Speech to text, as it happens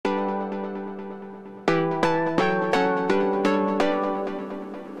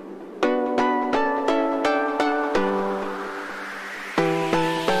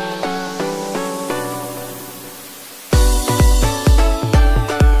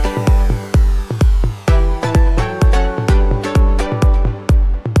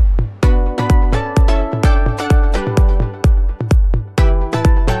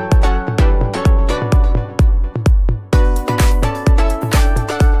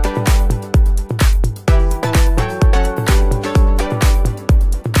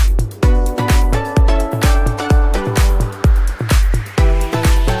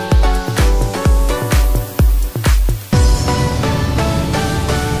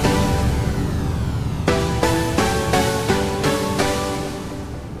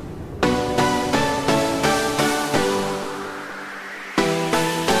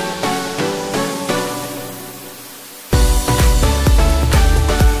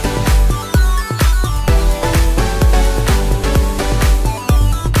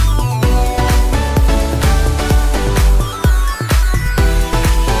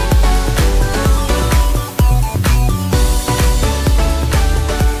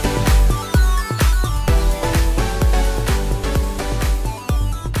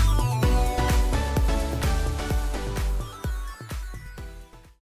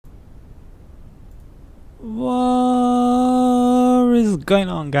going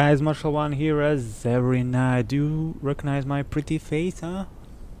on, guys? Marshall1 here as every night. Do you recognize my pretty face, huh?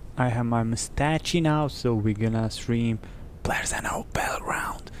 I have my mustache now, so we're gonna stream PlayerUnknown's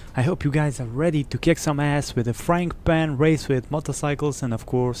Battlegrounds. I hope you guys are ready to kick some ass with a frying pan, race with motorcycles, and of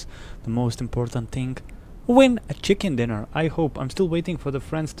course, the most important thing, win a chicken dinner. I hope. I'm still waiting for the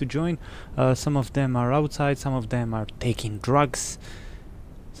friends to join. Some of them are outside, some of them are taking drugs,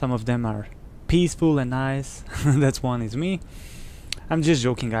 some of them are peaceful and nice. That's one is me. I'm just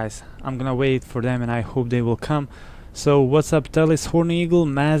joking, guys. I'm gonna wait for them and I hope they will come. So what's up, Telis, Horny Eagle,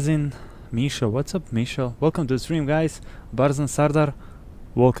 Mazin, Misha? What's up, Misha? Welcome to the stream, guys. Barzan Sardar,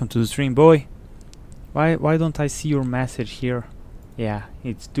 welcome to the stream, boy. Why don't I see your message here? Yeah,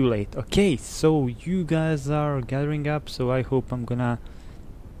 it's too late. Okay, so you guys are gathering up, so I hope I'm gonna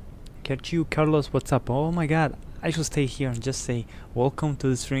catch you. Carlos, what's up? Oh my god, I should stay here and just say welcome to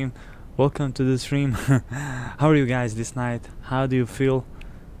the stream. Welcome to the stream. How are you guys this night? How do you feel?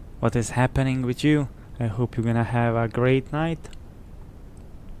 What is happening with you? I hope you're gonna have a great night,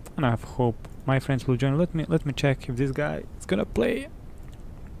 and I hope my friends will join. Let me check if this guy is gonna play.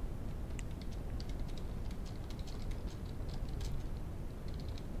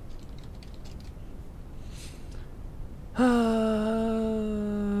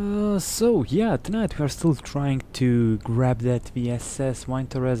 So yeah, tonight we are still trying to grab that VSS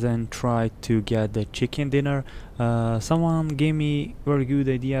VINTOREZ and try to get the chicken dinner. Someone gave me a very good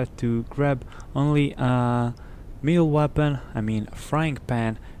idea to grab only a meal weapon, I mean a frying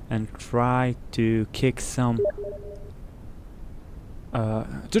pan, and try to kick some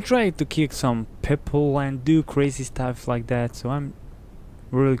people and do crazy stuff like that. So I'm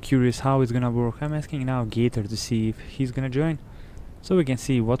really curious how it's gonna work. I'm asking now Gator to see if he's gonna join, so we can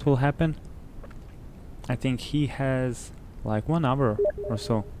see what will happen. I think he has like 1 hour or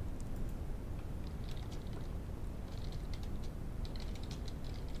so.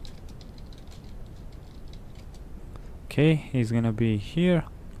 Okay, he's gonna be here.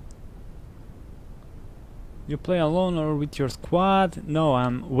 You play alone or with your squad? No,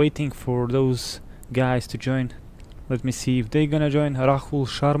 I'm waiting for those guys to join. Let me see if they gonna join. Rahul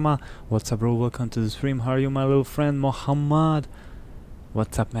Sharma, what's up, bro? Welcome to the stream. How are you, my little friend? Mohammed,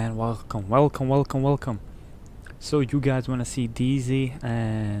 what's up, man? Welcome, welcome, welcome, welcome. So you guys wanna see DZ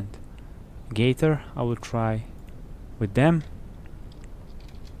and Gator? I will try with them.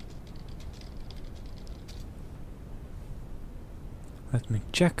 Let me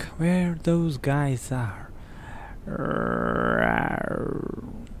check where those guys are.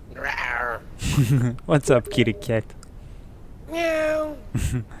 What's up, kitty cat? Meow.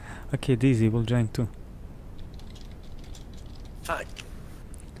 Okay, DZ will join too. Fuck.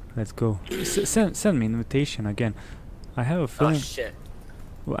 Let's go. Send me invitation again. I have a feeling. Oh shit.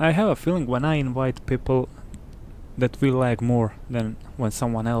 I have a feeling when I invite people that we lag more than when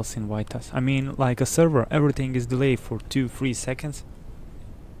someone else invites us. I mean, like a server, everything is delayed for 2-3 seconds.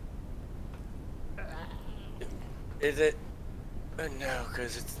 Is it? No,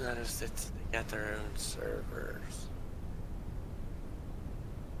 because it's not us. It's they got their own servers.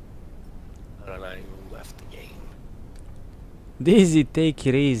 I don't know. I even left the game. Daisy, take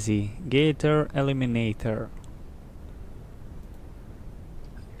it easy. Gator, eliminator.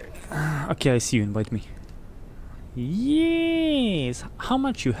 Okay, I see you. Invite me. Yes. How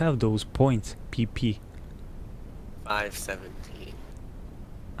much you have those points, PP? 517.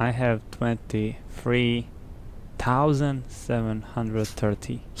 I have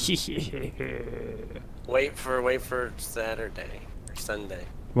 23,730. Wait for Saturday or Sunday.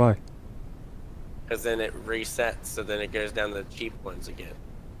 Why? Because then it resets, so then it goes down to the cheap ones again.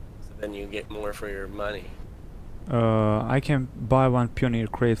 So then you get more for your money. I can buy one Pioneer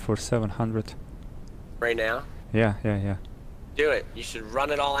crate for 700. Right now? Yeah. Do it. You should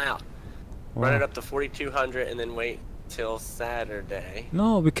run it all out. Wow. Run it up to 4,200 and then wait till Saturday.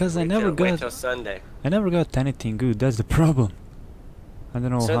 No, because Wait till Sunday. I never got anything good. That's the problem. I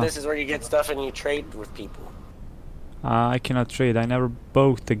don't know So how. this is where you get stuff and you trade with people. I cannot trade. I never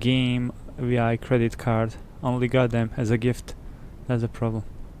bought the game via credit card. Only got them as a gift. That's the problem.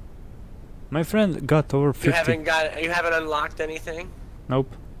 My friend got over 50. You haven't unlocked anything?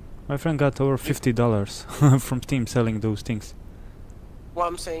 Nope. My friend got over $50 from Steam selling those things. Well,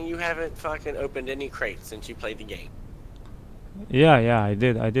 I'm saying you haven't fucking opened any crates since you played the game. Yeah, I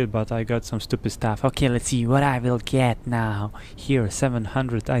did, but I got some stupid stuff. Okay, let's see what I will get now. Here,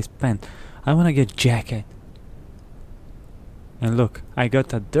 700 I spent. I wanna get jacket. And look, I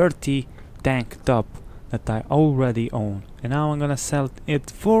got a dirty tank top that I already own. And now I'm gonna sell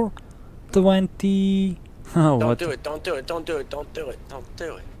it for 20. Oh, Don't what? do it, don't do it, don't do it, don't do it, don't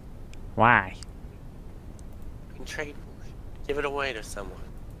do it. Why? You can trade. Give it away to someone.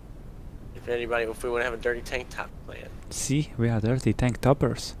 If anybody, if we want to have a dirty tank top plan. See, we are dirty tank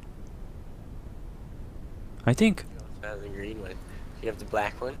toppers. I think. You also have the green one. You have the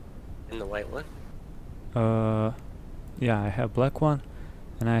black one and the white one. Yeah, I have black one,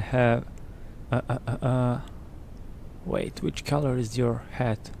 and I have. Wait, which color is your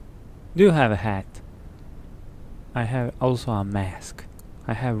hat? Do you have a hat? I have also a mask.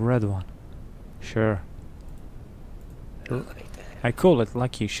 I have red one. Sure. I don't like that. I call it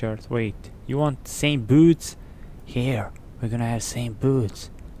lucky shirt. Wait, you want same boots? Here, we're gonna have same boots.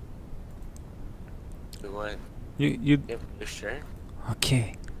 We want. You You have a blue shirt.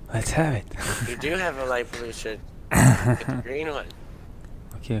 okay? Let's have it. You do have a light blue shirt. Get the green one.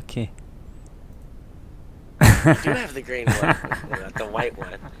 Okay, okay. You do have the green one, not the white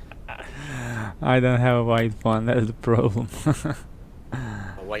one. I don't have a white one. That's the problem.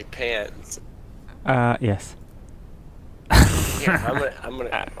 White pants. Yes. Here, I'm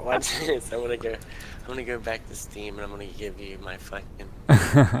gonna watch this. I'm gonna go back to Steam and I'm gonna give you my fucking.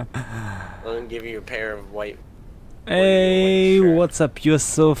 I'm gonna give you a pair of white. Hey, white shirt. what's up,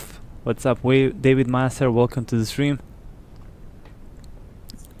 Yusuf? What's up, David Master? Welcome to the stream.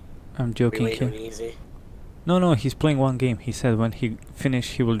 I'm joking. We waiting easy. No, he's playing one game. He said when he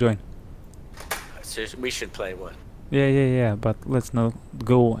finish, he will join. So we should play one. Yeah. But let's not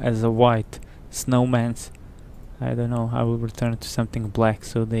go as a white snowman's. I don't know. I will return to something black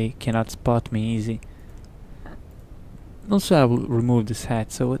so they cannot spot me easy. Also, I will remove this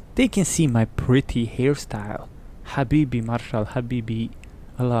hat so they can see my pretty hairstyle. Habibi Marshal, Habibi,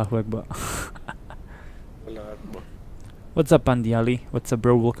 Allahu Akbar. What's up, Andy Ali? What's up,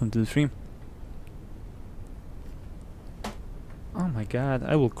 bro? Welcome to the stream. Oh my god,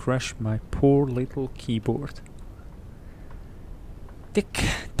 I will crush my poor little keyboard. Tick,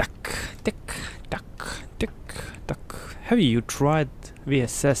 tack, tick, tack, tick, tack. Have you tried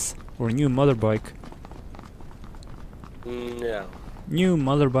VSS or new motorbike? No. New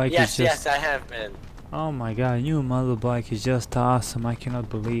motorbike Yes, is just... yes, I have been. Oh my god, new motorbike is just awesome. I cannot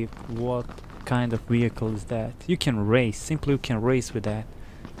believe what kind of vehicle is that. You can race, simply you can race with that.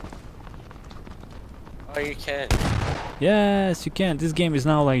 Oh, you can. Yes, you can. This game is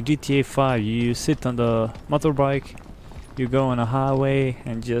now like GTA 5. You sit on the motorbike, you go on a highway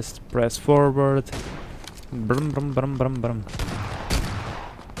and just press forward. Brum brum brum brum brum.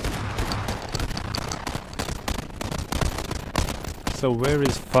 So where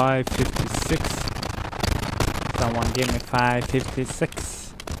is 556? Someone give me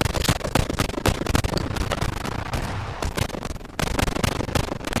 556.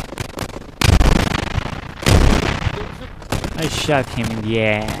 I shot him in the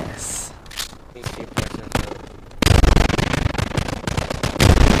ass.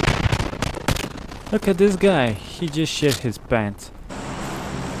 Look at this guy, he just shit his pants.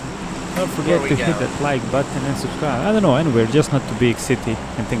 Don't forget to hit that like button and subscribe. I don't know, anywhere, just not to big city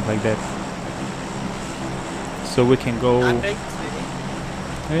and things like that. So we can go... Big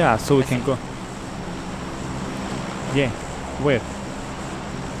city? Yeah, so we can go... Yeah, where?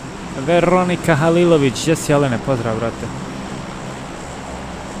 Veronika Halilović, just Jelene, pozdrav, brate.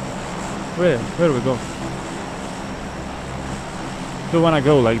 Where we go? Do you wanna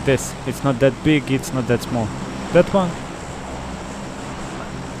go like this? It's not that big, it's not that small. That one?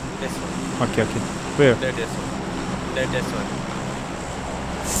 This one. Okay. Where? They're this one. They're this one.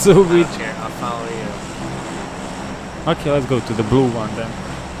 So we... Here, I'll follow you. Okay, let's go to the blue one then.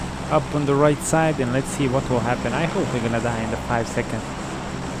 Up on the right side and let's see what will happen. I hope we're gonna die in the 5 seconds.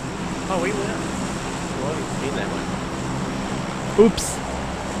 Oh, we will. Well, we've seen that one. Oops.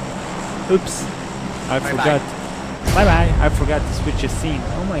 I forgot. Bye. I forgot to switch a scene.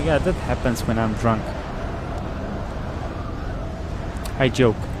 Oh my god, that happens when I'm drunk. I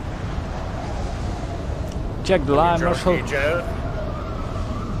joke. Check the line, Marshall. You joke?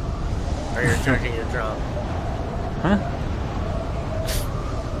 Or you're joking, you're drunk? Huh?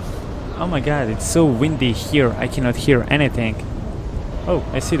 Oh my god, it's so windy here. I cannot hear anything. Oh,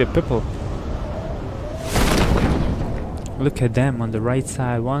 I see the people. Look at them on the right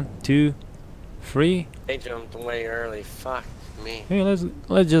side. 1, 2, 3. They jumped way early. Fuck me. Hey,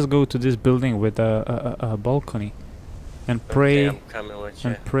 let's just go to this building with a balcony and pray. Okay, I'm coming with you.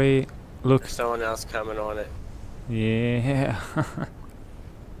 And pray. Look. There's someone else coming on it. Yeah.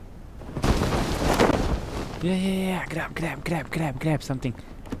 Yeah. Grab something.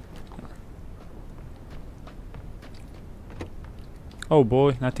 Oh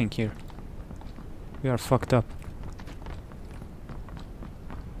boy, nothing here. We are fucked up.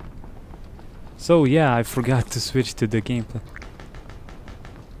 So yeah, I forgot to switch to the gameplay.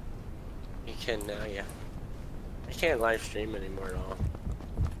 You can now, yeah. I can't live stream anymore at all.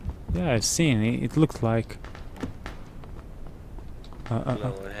 Yeah, I've seen it. It looked like. I don't know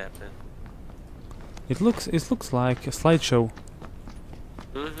what happened. It looks like a slideshow.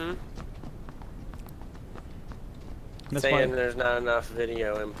 Mm-hmm. That's Saying why. there's not enough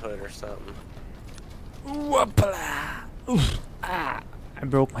video input or something. Whoopala! Oof. Ah! I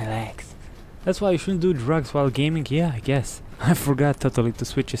broke my legs. That's why you shouldn't do drugs while gaming. Yeah, I guess. I forgot totally to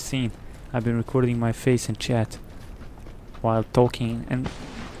switch a scene. I've been recording my face in chat while talking, and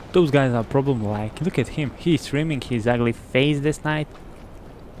those guys are problem like. Look at him. He's streaming his ugly face this night.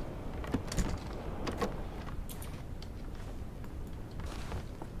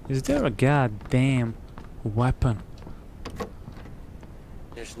 Is there a goddamn weapon?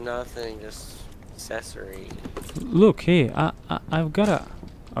 There's nothing, just accessory. Look, hey, I've got a.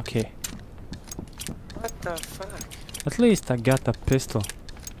 Okay, What the fuck? at least I got a pistol.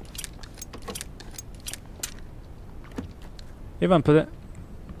 Ivan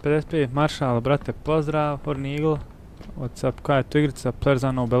 55 Maršal, brate, pozdrav, Horny Eagle. What's up, koja je tu igrica?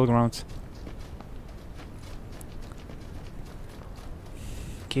 PlayerUnknown's Battlegrounds.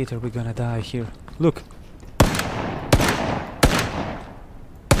 Gator, we're gonna die here. Look!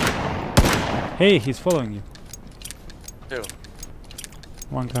 Hey, he's following you. Who?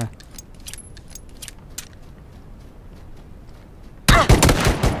 One guy.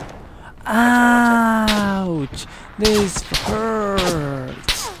 Ouch! This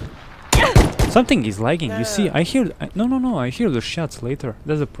hurts! Something is lagging, you see, I hear... No, I hear the shots later,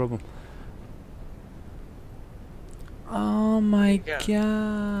 that's the problem. Oh my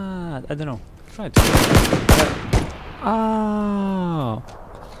god! I don't know, try it. Oh!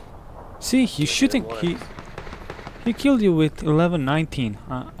 See, he's shooting, he killed you with 11-19.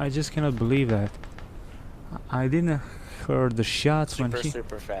 I just cannot believe that. I didn't hear the shots when he...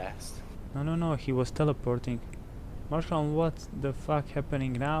 Super fast. No, he was teleporting. Marshall, what the fuck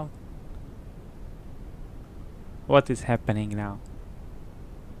happening now? What is happening now?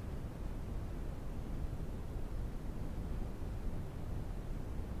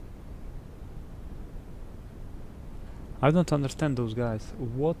 I don't understand those guys.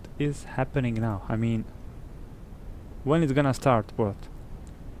 What is happening now? I mean, when it's gonna start? What?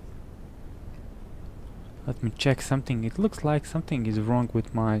 Let me check something. It looks like something is wrong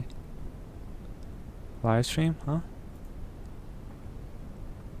with my live stream, huh?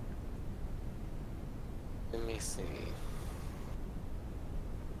 Let me see.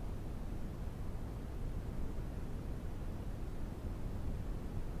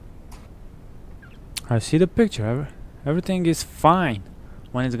 I see the picture. Everything is fine.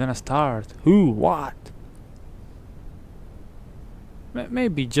 When it's gonna start? Who? What?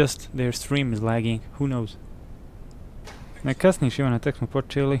 Maybe just their stream is lagging. Who knows? Najkasniješ Ivana, tek smo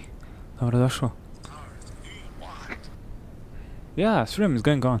počeli. Dobrodošao. Yeah, stream is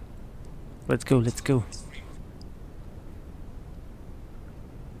going on. Let's go, let's go.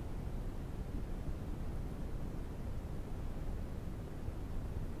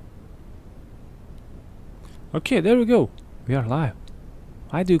 Okay, there we go. We are live.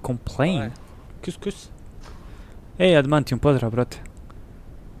 Why do you complain? Kus. Hey, Admantium, pozdrav, brate.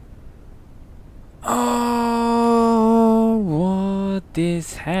 Oh, what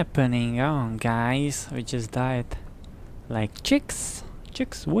is happening on, guys? We just died. Like chicks.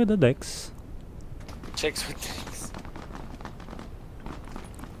 Chicks with the dicks. Chicks with dicks.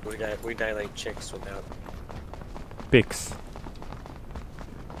 We die like chicks without... Pigs.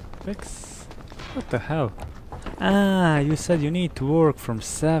 Pigs? What the hell? Ah, you said you need to work from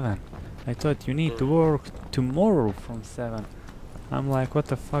 7. I thought you need to work tomorrow from 7. I'm like, what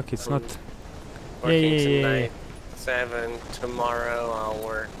the fuck? It's not... Working tonight, 7. Tomorrow I'll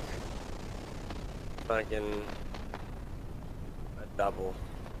work fucking a double,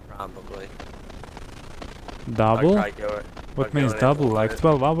 probably. Double? What What means double? Like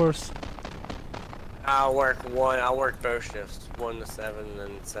 12 hours? I'll work both shifts, 1 to 7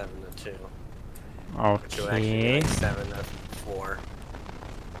 and 7 to 2. Which will actually be Okay. like 7 to 4.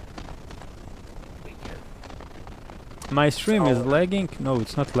 Weekend. My stream is lagging? No,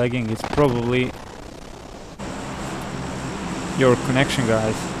 it's not lagging. It's probably your connection,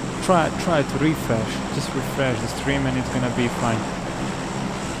 guys. Try to refresh. Just refresh the stream and it's gonna be fine.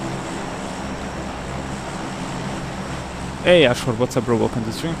 Hey Ashford, what's up bro? Welcome to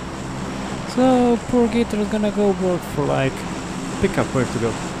the stream. So poor Gator is gonna go work for like pick up where to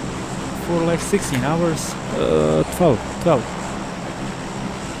go. For like 16 hours. 12.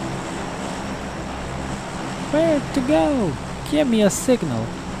 Where to go? Give me a signal.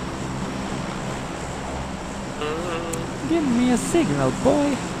 Give me a signal,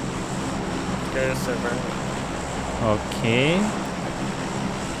 boy. Go to server. Okay.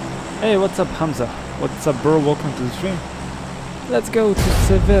 Hey, what's up, Hamza? What's up, bro? Welcome to the stream. Let's go to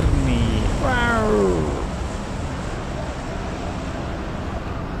Severny. Wow.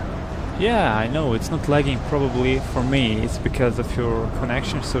 Yeah, I know, it's not lagging probably for me. It's because of your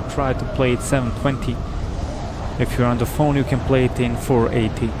connection, so try to play it 720. If you're on the phone, you can play it in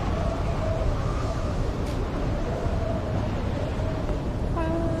 480.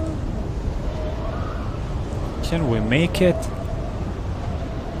 Can we make it?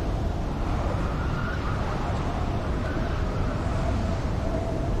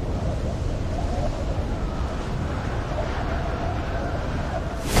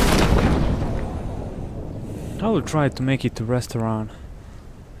 I will try to make it to restaurant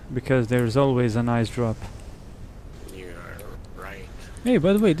because there's always a nice drop. You're right. Hey,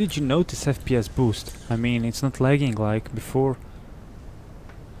 by the way, did you notice FPS boost? I mean, it's not lagging like before.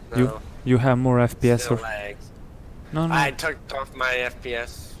 No. You have more FPS Still or lags. no? I took off my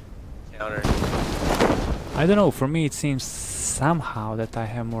FPS counter. I don't know. For me, it seems somehow that I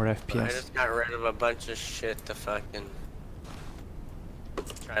have more I FPS. just got rid of a bunch of shit to fucking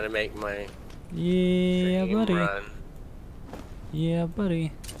try to make my Yeah, stream buddy. run. Yeah,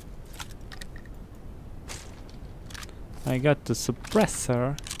 buddy. I got the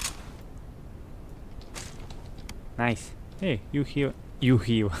suppressor. Nice. Hey, you heal. You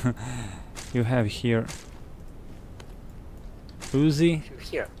heal. You have here Uzi. You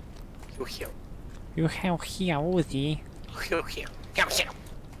here. You here. You have here Uzi. You here. Come here.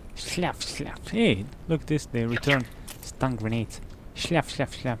 Slap, slap. Hey, look this. They return stun grenades. Slap,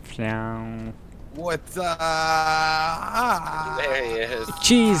 slap, slap, slap. What's up? There he is.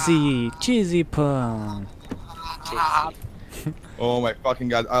 Cheesy, cheesy pun. Oh my fucking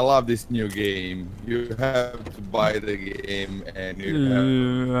god, I love this new game. You have to buy the game and you have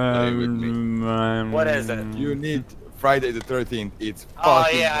to play with me. What is it? You need Friday the 13th. It's Oh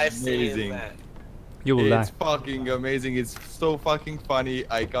fucking yeah, I've seen amazing. that. You will die. It's fucking amazing. It's so fucking funny.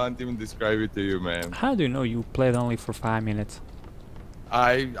 I can't even describe it to you, man. How do you know you played only for 5 minutes?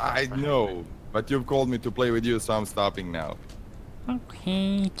 I know, but you've called me to play with you, so I'm stopping now.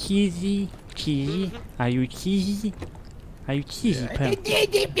 Okay, cheesy, cheesy. Are you cheesy? Are you cheesy, pal?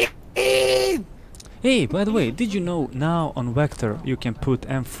 Hey, by the way, did you know now on Vector you can put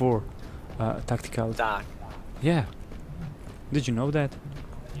M4 tactical? Doc, Yeah. Did you know that?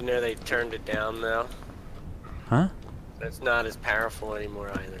 you know they turned it down now? Huh? It's not as powerful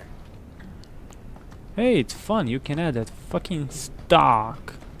anymore either. Hey, it's fun. You can add that fucking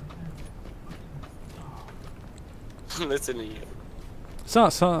stock. Listen to you. So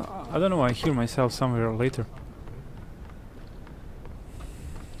I don't know. I hear myself somewhere later.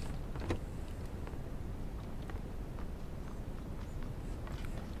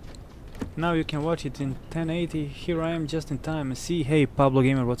 Now you can watch it in 1080. Here I am just in time and see. Hey, Pablo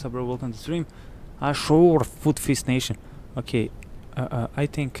Gamer, what's up, bro? Welcome to the stream. Sure, Foot Fist Nation. Okay, I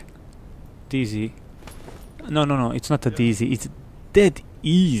think Dizzy. No, it's not a Dizzy. It's dead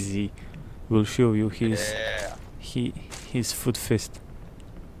easy. We'll show you his his Foot Fist.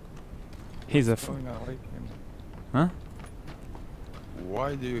 He's a. Huh?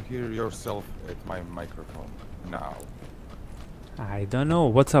 Why do you hear yourself at my microphone now? I don't know.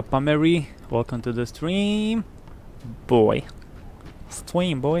 What's up, Ameri? Welcome to the stream, boy.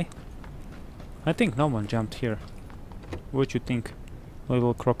 Stream, boy. I think no one jumped here. What you think,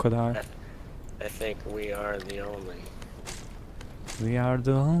 little crocodile? I think we are the only. We are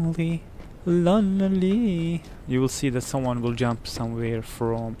the only lonely. You will see that someone will jump somewhere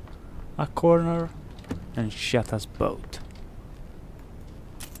from a corner and shut us both.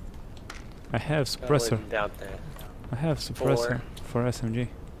 I have I suppressor. wouldn't doubt that. I have suppressor for SMG.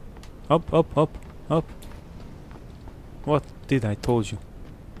 Up, up, up, up. What did I told you?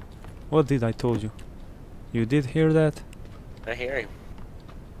 What did I told you? You did hear that? I hear him.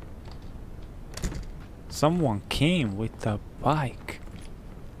 Someone came with a bike.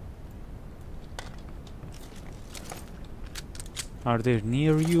 Are they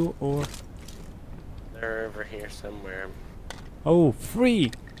near you or? They're over here somewhere. Oh,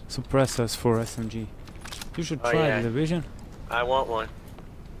 free suppressors for SMG. You should Oh, try yeah. the Division. I want one.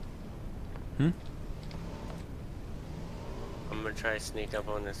 Hmm? I'm gonna try to sneak up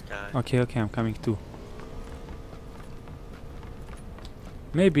on this guy. Okay, I'm coming too.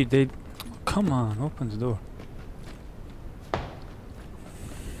 Maybe they... Come on, open the door.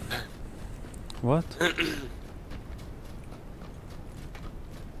 What?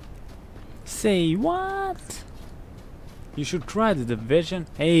 Say what? You should try the Division.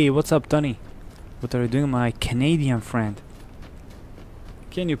 Hey, what's up, Tony? What are you doing, my Canadian friend?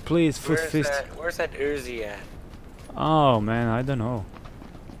 Can you please foot fist? Where's that Uzi at? Oh man, I don't know.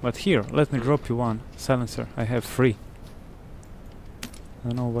 But here, let me drop you one silencer. I have free. I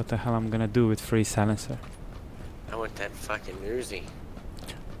don't know what the hell I'm gonna do with free silencer. I want that fucking Uzi.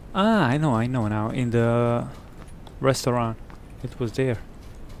 Ah, I know now. In the restaurant. It was there.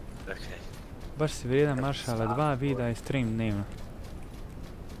 Okay. Baš si vrijedan maršale, 2 videa i stream dnevno.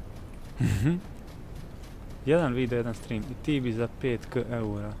 Jedan video, jedan stream. I ti bi za 5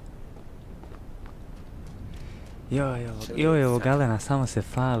 eura. Joj, evo Galena samo se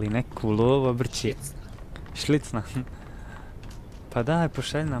fali, neku lovo brči. Šlicna. Pa daj,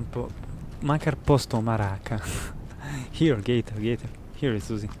 pošalj nam po makar po 100 maraka. Here, Gator. Here is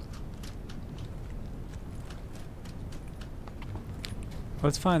Uzi.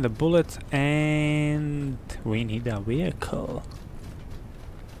 Let's find a bullet and we need a vehicle.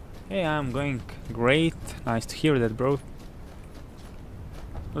 Hey, I'm going great. Nice to hear that, bro.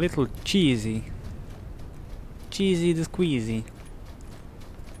 A little cheesy. Cheesy the squeezy.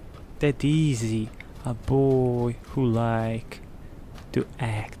 That easy. A boy who like to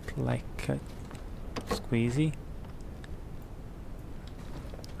act like a squeezy.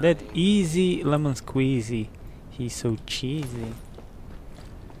 That easy lemon squeezy. He's so cheesy.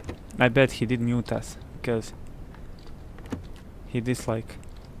 I bet he did mute us because he dislike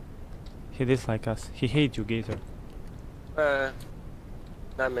us. He hates you, Gator.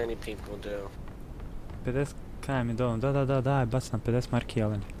 Not many people do. 50 kaj mi dao? Da, bac na 50 marki,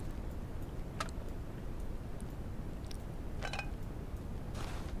 Alen.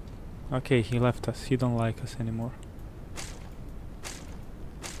 Okay, he left us. He don't like us anymore.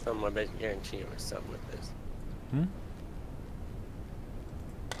 I bet you guarantee you were something with this. Hmm?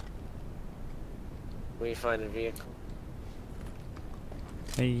 We find a vehicle.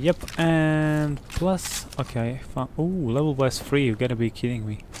 Yep, and plus, okay, found. Ooh, level was free. You gotta be kidding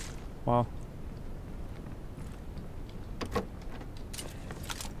me! Wow.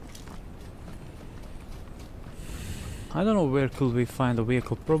 I don't know where could we find a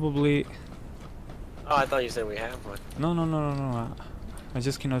vehicle. Probably. Oh, I thought you said we have one. No. I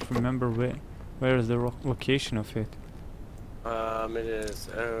just cannot remember where is the location of it. It is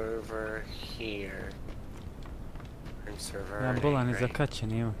over here. Ja, bolan je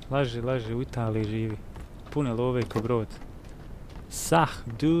zakačen, evo. Laži, u Italiji živi. Pune love ko brod. Sah,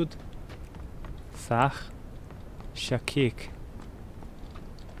 dude. Sah. Shakik.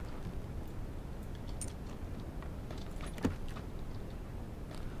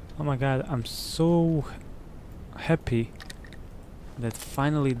 Oh my god, I'm so happy that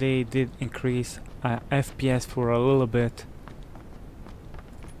finally they did increase FPS for a little bit.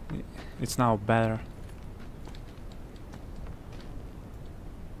 It's now better.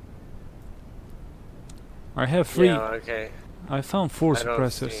 I have 3. Yeah, okay. I found 4 I don't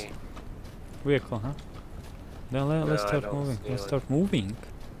suppressors. see. Vehicle, huh? Then let's No, I start don't moving. see Let's one. start moving.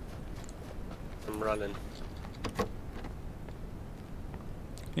 I'm running.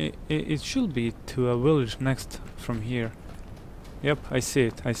 It should be to a village next from here. Yep, I see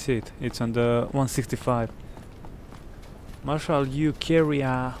it. It's on the 165. Marshall, you carry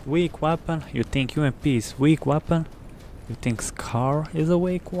a weak weapon? You think UMP is weak weapon? You think Scar is a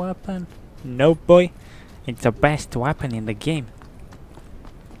weak weapon? No, boy. It's the best weapon in the game.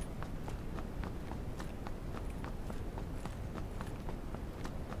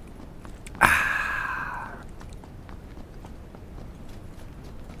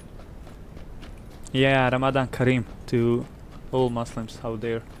 Yeah, Ramadan Kareem to all Muslims out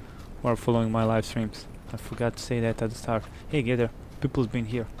there who are following my live streams. I forgot to say that at the start. Hey, Gator, people's been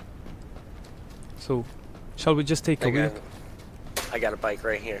here. So, shall we just take a look? I got a bike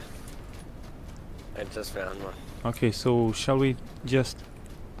right here. I just found one. Okay, so shall we just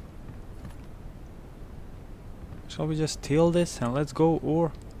steal this and let's go,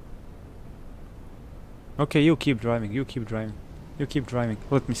 or? Okay, you keep driving.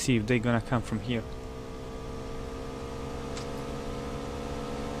 Let me see if they're gonna come from here.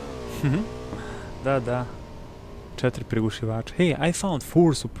 Da. 4 prigušivača. Hey, I found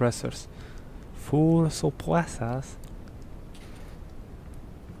 4 suppressors. 4 suppressors.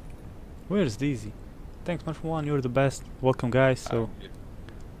 Where's Deezy? Thanks much for one, you're the best. Welcome, guys. So,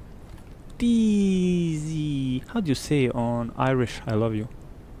 Deezy. How do you say on Irish I love you?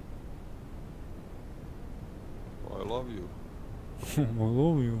 I love you. I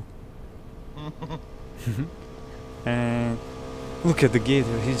love you. And look at the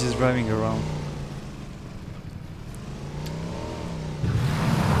Gator, he's just driving around.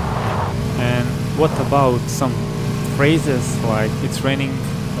 And what about some phrases like it's raining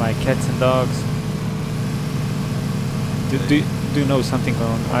like cats and dogs? Do you know something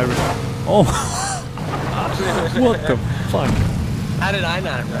on Irish? Oh! What the fuck? How did I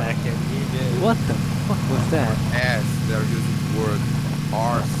not wreck him? You did. What the fuck was that? S, they're using the word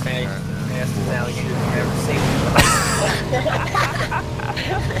arse. Yes, now you never seen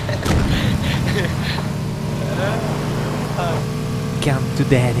Come to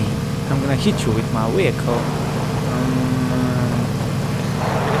daddy. I'm gonna hit you with my vehicle.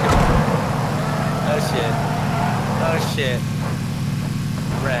 Oh shit. Oh shit.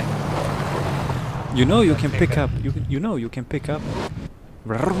 Wreck. You know you can pick up. You know you can pick up.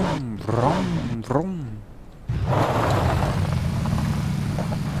 Vroom, vroom, vroom.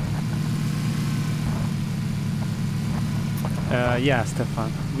 Yeah,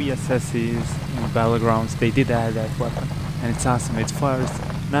 Stefan. VSS is in Battlegrounds. They did add that weapon, and it's awesome. It fires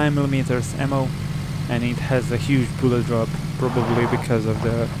 9mm ammo, and it has a huge bullet drop, probably because of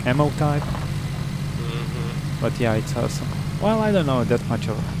the ammo type. But yeah, it's awesome. Well, I don't know that much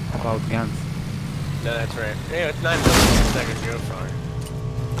about guns. No, that's right. Yeah, it's 9mm. It's not gonna go far.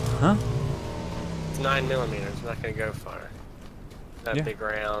 Huh? It's 9mm. It's not gonna go far. It's not Yeah. big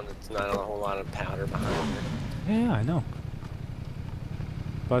round. It's not a whole lot of powder behind it. Yeah, I know.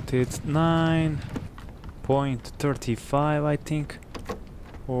 But it's 9.35, I think,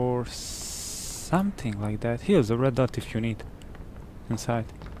 or something like that. Here's a red dot if you need inside.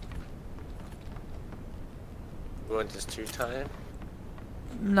 You want this 2-time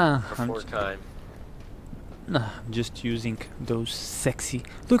Nah, or 4-time? I'm just using those sexy.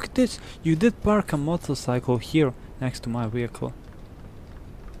 Look at this! You did park a motorcycle here next to my vehicle.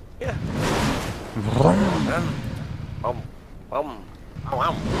 Yeah. Vroom.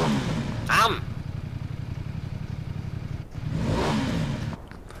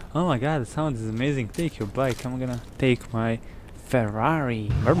 Oh my god, the sound is amazing. Take your bike. I'm gonna take my Ferrari.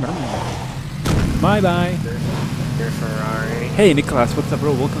 Bye bye. Your Ferrari. Hey Nicholas, what's up,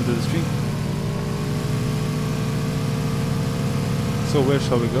 bro? Welcome to the stream. So where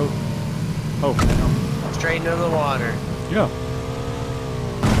shall we go? Oh, I know. Straight into the water. Yeah.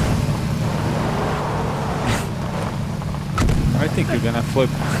 I think you're gonna flip.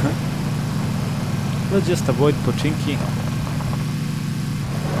 Let's just avoid Pochinki.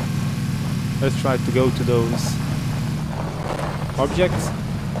 Let's try to go to those objects.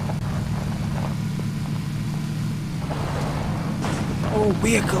 Oh,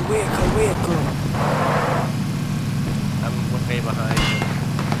 vehicle. I'm way behind you.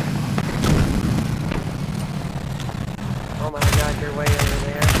 Oh my god, you're way over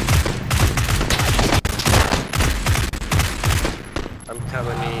there. I'm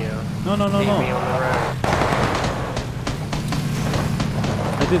coming to you. No. Leave me on the road.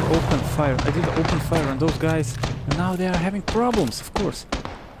 I did open fire on those guys, and now they are having problems, of course.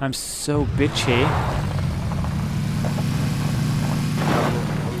 I'm so bitchy.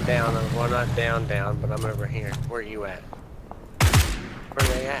 I'm down. Well, not down, but I'm over here. Where are you at? Where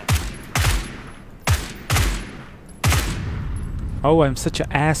are they at? Oh, I'm such an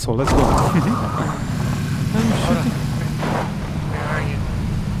asshole. Let's go. I'm shooting. Where are you?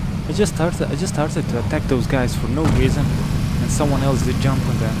 I just started to attack those guys for no reason, and someone else did jump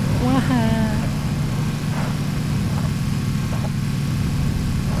on them.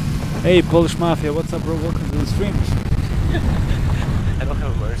 Hey, Polish Mafia, what's up, bro? Welcome to the stream. I don't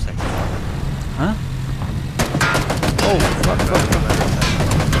have a motorcycle. Huh? Oh, fuck.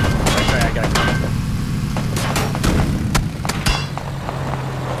 Okay, I got caught.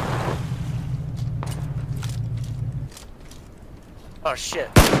 Oh shit.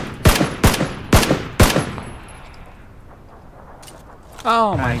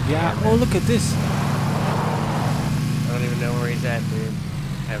 Oh my god. Oh, look at this. I don't even know where he's at, dude.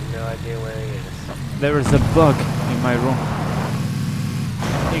 I have no idea where he is. There is a bug in my room.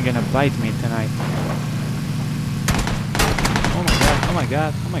 You're gonna bite me tonight. Oh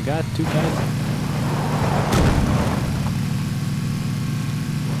my god, 2 guys.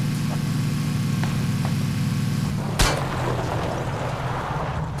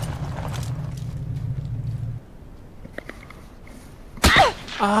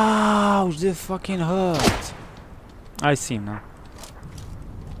 Ouch, that fucking hurt. I see him now.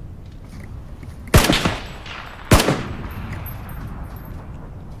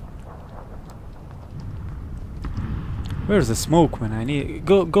 Where's the smoke when I need?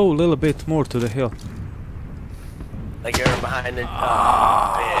 Go a little bit more to the hill. Like you're behind the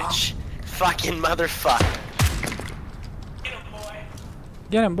bitch. Fucking motherfucker.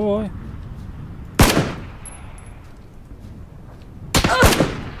 Get him, boy.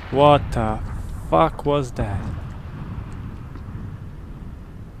 What the fuck was that?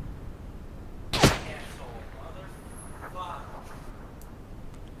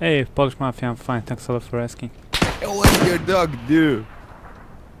 Hey, Polish Mafia, I'm fine. Thanks a lot for asking. Hey, what did your dog do?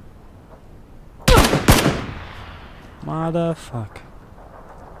 Motherfucker.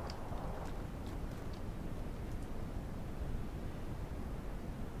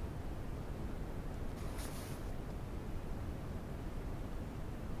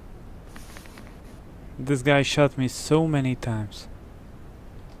 This guy shot me so many times.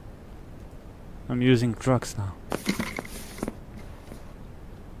 I'm using drugs now.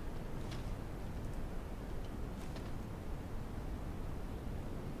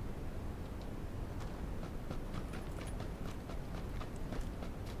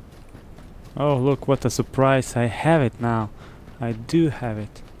 Oh, look what a surprise. I have it now. I do have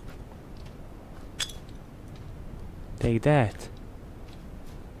it. Take that.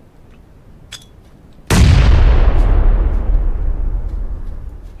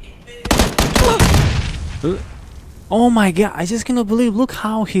 Oh my god, I just cannot believe. Look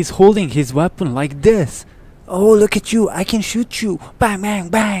how he's holding his weapon like this. Oh, look at you. I can shoot you. Bang, bang,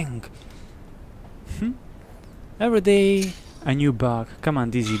 bang. Every day a new bug. Come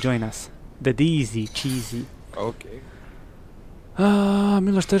on, Dizzy, join us. The Dizzy, cheesy. Okay.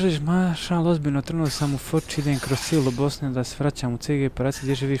 Miloš, težeš, mašal, ozbiljno, trenutno sam u Foči, idem kroz cijelu Bosnu da se vraćam u CG operaciji,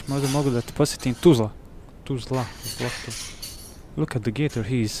 gdje živiš, možda mogu da te posjetim Tuzla. Tuzla, zlato. Look at the gator,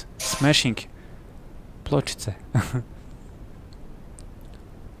 he's smashing pločice.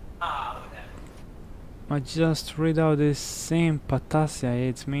 I just read out this same Patasya,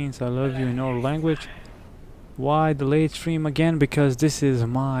 it means I love you in our language. Why the late stream again? Because this is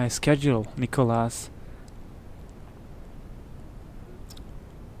my schedule, Nicolas.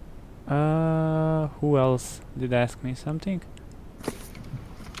 Who else did ask me something?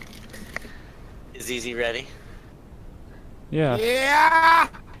 Is Easy ready? Yeah. Yeah!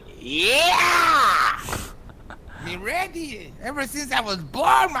 Yeah! Me ready! Ever since I was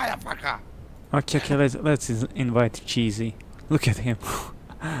born, motherfucker! Okay, let's invite Cheesy. Look at him.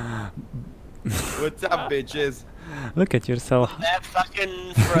 What's up, bitches? Look at yourself. That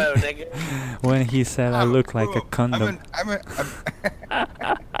fucking throw, nigga. When he said I look like a condom.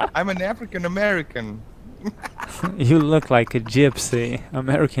 I'm an African American. You look like a gypsy,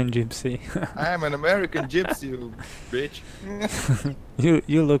 American gypsy. I am an American gypsy, you bitch.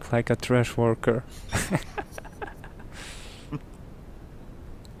 You look like a trash worker.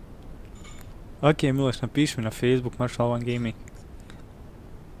 Ok, Miloš, napiši mi na Facebook, Marshall One Gaming.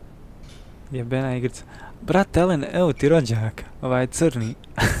 Jebena igrica. Brat Ellen, evo ti rođak, ovaj crni.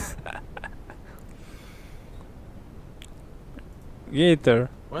 Gator.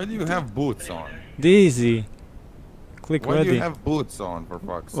 Why do you have boots on? Dizzy. Click Why ready. do you have boots on, for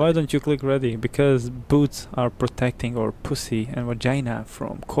fuck's Why sake? don't you click ready? Because boots are protecting our pussy and vagina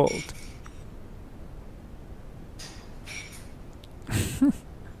from cold.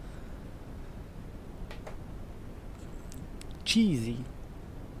 Cheesy.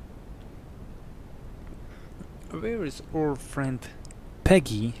 Where is our friend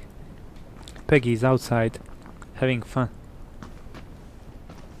Peggy? Peggy is outside having fun.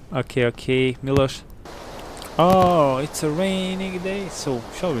 Okay, Miloš. Oh, it's a rainy day, so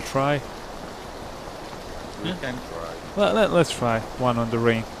shall we try? We can try. Let's try one on the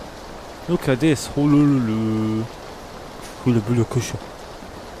rain. Look at this. Hulululu. Hulubulu kushu.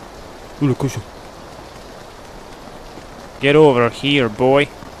 Hulu kushu. Get over here, boy.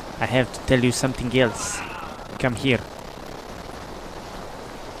 I have to tell you something else. Come here.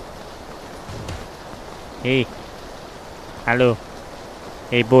 Hey. Hello.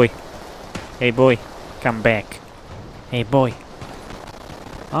 Hey, boy. Hey, boy. Come back. Hey, boy.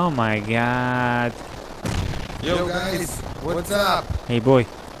 Oh my god. Yo, guys, what's up? Hey, boy.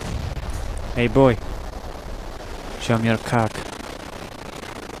 Hey, boy. Show me your cock.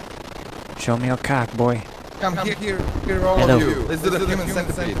 Show me your cock, boy. Come here, all Hello. of you. Let's do the human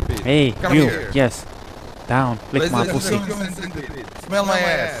centipede. Hey, Come you. here. Yes. Down. Lick Let's my do pussy. the human centipede. Smell my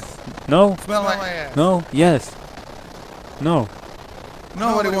ass. No. Smell my ass. No. Yes. No.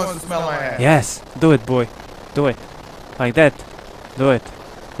 Nobody wants to smell my ass. Yes. Do it, boy. Do it. Like that. Do it.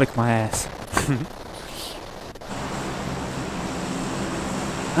 Lick my ass.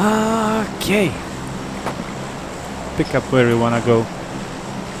 Okay. Pick up where you wanna go.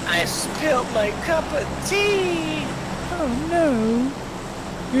 I spilled my cup of tea. Oh no.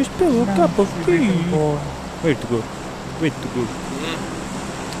 You spilled a cup of tea. Where to go? Where to go?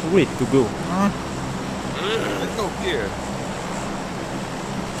 Where to go? Let's go here.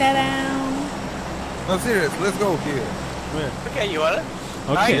 Ta-da! No, serious, let's go here. Okay, you wanna?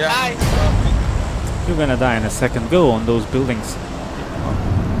 Okay. Yeah. Bye. You're gonna die in a second. Go on those buildings.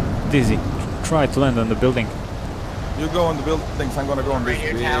 Dizzy, try to land on the building. You go on the buildings, I'm gonna go on Right this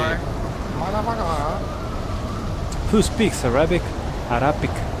here, big... tower. Who speaks Arabic?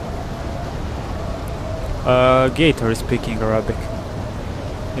 Arabic. Gator is speaking Arabic.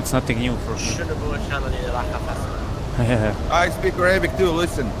 It's nothing new for me. Yeah. I speak Arabic too,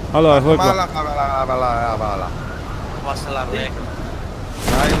 listen. Allah Akbar.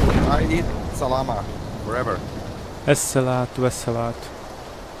 I eat salama forever. As-salatu was-salatu.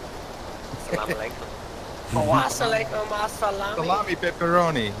 Assalamu alaikum. Wassalaikum assalami. Salami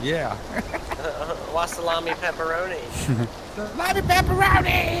pepperoni, yeah. Wassalami pepperoni. Salami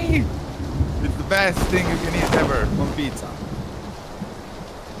pepperoni! It's the best thing you can eat ever on pizza.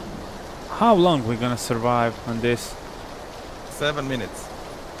 How long we gonna survive on this? 7 minutes.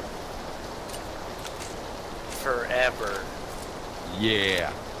 Forever.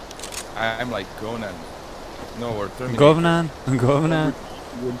 Yeah. I'm like Conan. No, or Terminator. Govnan? Govnan?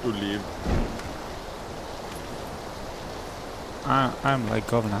 You want to leave? I'm like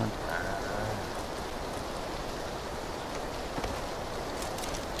Govnan.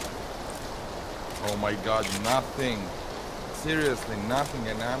 Oh my god, nothing. Seriously, nothing.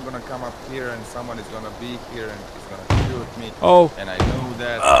 And I'm gonna come up here and someone is gonna be here and is gonna shoot me. Oh! And I know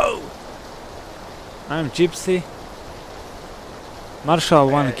that. Oh! I'm Gypsy. Marshall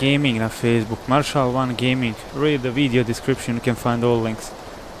 1 Gaming na Facebook. Marshall 1 Gaming. Read the video description, you can find all links.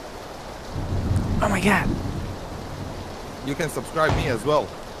 Oh my god! You can subscribe me as well.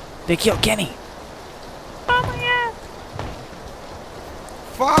 They killed Kenny! Oh my god!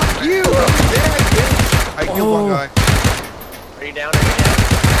 Fuck you! I'm dead, bitch! I killed one guy. Are you down? Are you down?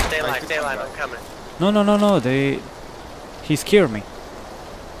 Stay alive, stay alive, I'm coming. No, he scared me.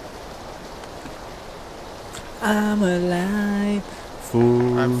 I'm alive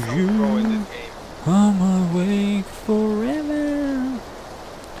for I'm so you. pro in this game. I'm awake forever.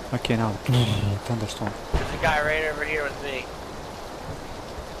 Okay, now thunderstorm. There's a guy right over here with me.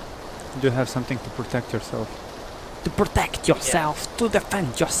 Do you have something to protect yourself? To protect yourself, to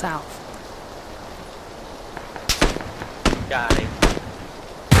defend yourself. Got him.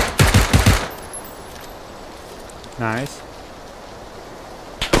 Nice.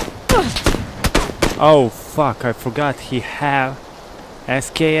 Oh fuck, I forgot he have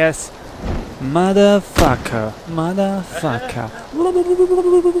SKS. Motherfucker.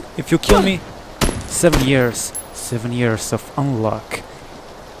 If you kill me, 7 years. 7 years of unlock.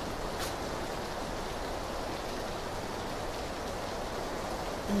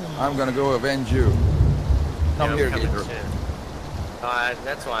 I'm gonna go avenge you. Come here, coming Gator. soon.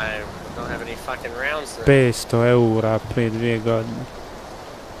 That's why I don't have any fucking rounds. 500 eura pre 2 godine.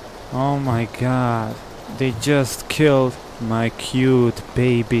 Oh my god. They just killed my cute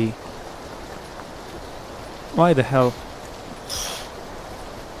baby. Why the hell?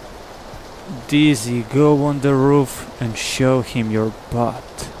 Dizzy, go on the roof and show him your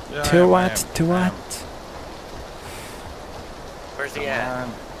butt. Yeah, To what? To what? Where's he at?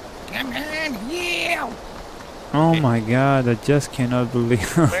 Come on, yeah! Oh my god, I just cannot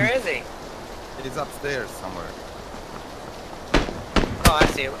believe. Where is he? He's upstairs somewhere. Oh, I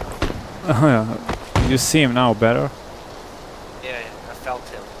see him. Oh, yeah. You see him now better? Yeah, I felt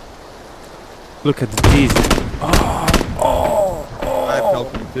him. Look at the Dizzy. Oh! I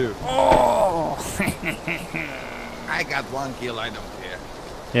felt him too. Oh! I got 1 kill, I don't care.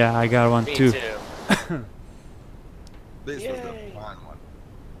 Yeah, I got one Me too. too. This was Yay. the fun one.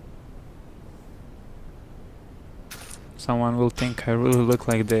 Someone will think I really look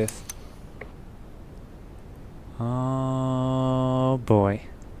like this. Oh boy.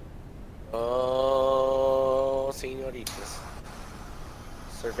 Oh, señoritas.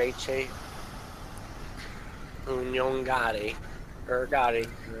 Cervece. Pugnongari. Ergati.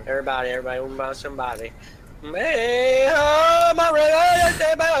 Everybody, one about somebody.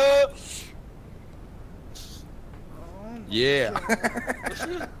 Yeah.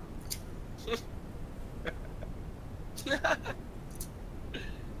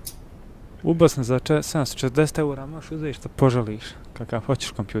 Ubao sam za 740 eura, možeš uzeti što poželiš, kakav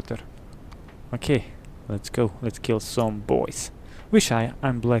hoćeš kompjuter. Okay, let's go, let's kill some boys. Wish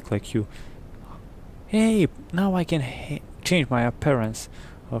I'm black like you. Hey, now I can change my appearance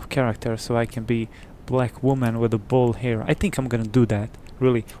of character so I can be black woman with a bald hair. I think I'm gonna do that,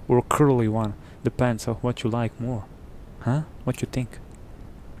 really, or a curly one. Depends on what you like more. Huh? What you think?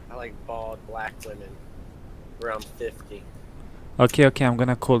 I like bald black women. Around 50. Okay, I'm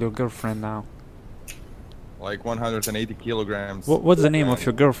gonna call your girlfriend now. Like 180 kilograms. What's the name of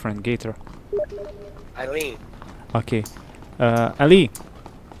your girlfriend, Gator? Eileen. Okay. Ali.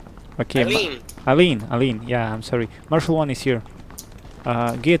 Okay. Eileen. Aline. Yeah, I'm sorry. Marshall 1 is here.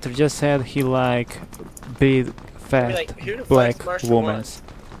 Gator just said he like big fat like, who the black fuck's Marshall womans.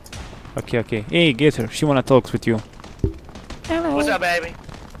 Okay, okay. Hey, get her. She wanna talk with you. Hello. What's up, baby?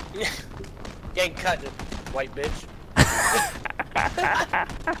 Getting cut, white bitch.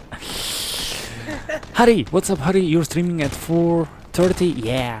 Harry, what's up, Harry? You're streaming at 4:30?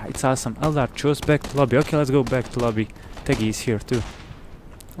 Yeah, it's awesome. Eldar chose back to lobby. Okay, let's go back to lobby. Teggy is here too.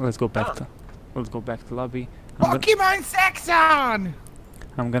 Let's go back to lobby. Pokemon Saxon!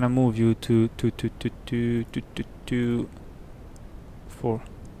 I'm gonna move you to 4.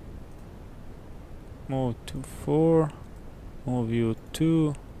 Move to 4. Move you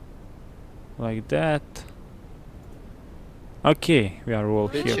 2. Like that. Okay, we are all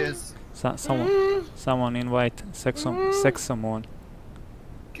here. Someone invite someone.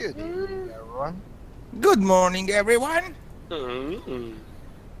 Good evening, everyone. Good morning, everyone! Mm-hmm.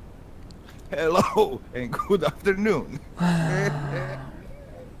 Hello and good afternoon.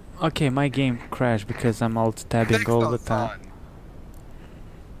 Okay, my game crashed because I'm alt tabbing all the time.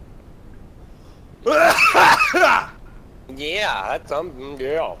 Yeah, that's something,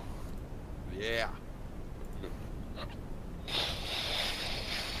 girl. Yeah.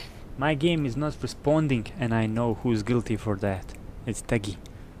 My game is not responding, and I know who's guilty for that. It's Teggy.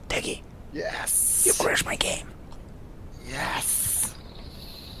 Teggy, Yes. you crashed my game. Yes.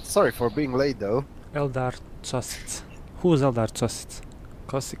 Sorry for being late, though. Eldar Cosits. Who's Eldar Cosits?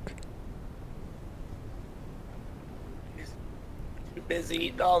 Kosik. Too busy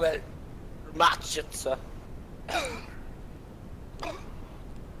eating all that matcha.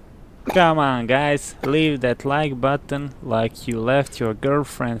 Come on, guys, leave that like button like you left your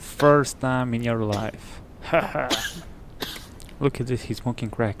girlfriend first time in your life. Look at this, he's smoking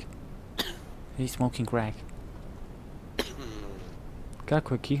crack. He's smoking crack.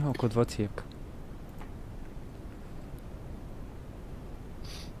 Kako je kihao kod dvocijevka?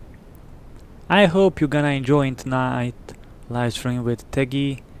 I hope you're gonna enjoy tonight live stream with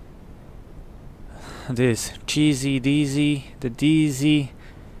Teggy. This Cheesy Deezy, the Deezy,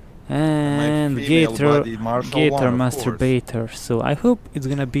 and Gator Masturbator. So I hope it's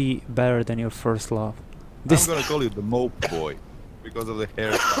gonna be better than your first love. I'm gonna call you the Mope Boy because of the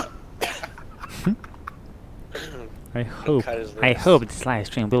haircut. I hope this live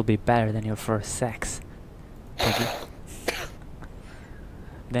stream will be better than your first sex.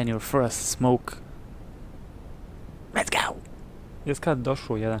 Than your first smoke. Let's go! Jes kad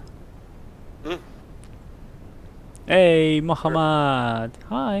došao jedan. Hey, Mohammed!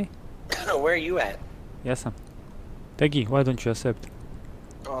 Hi! Where are you at? Jesam. Teggy, why don't you accept?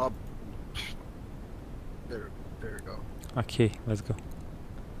 There you go. Okay, let's go.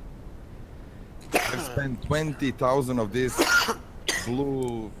 I've spent 20,000 of these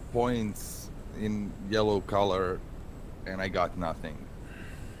blue points in yellow color and I got nothing.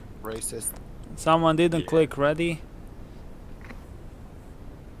 Racist. Someone didn't click ready.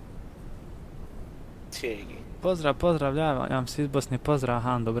 Tiggy. Pozdravljam se iz Bosne, pozdrav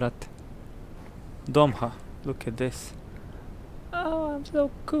Hando, brate. Domha, look at this. Oh, I'm so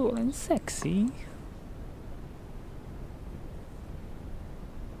cool and sexy.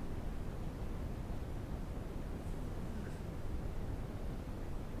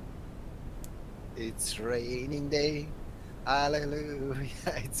 It's raining day. Hallelujah.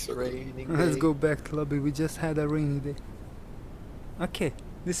 It's raining day. Let's go back to lobby, we just had a rainy day. Okay,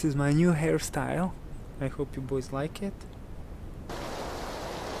 this is my new hairstyle. I hope you boys like it.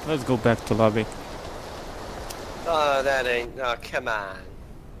 Let's go back to lobby. Oh, that ain't. Oh, come on.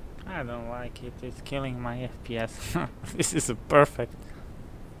 I don't like it, it's killing my FPS. This is perfect.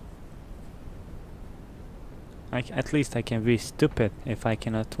 At least I can be stupid if I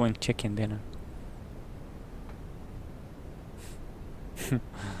cannot win chicken dinner.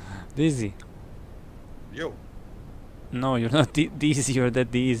 Dizzy. Yo. No, you're not Dizzy, you're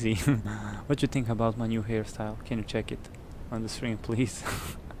that Dizzy. What do you think about my new hairstyle? Can you check it on the stream, please?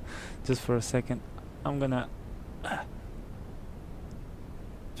 Just for a second. I'm gonna...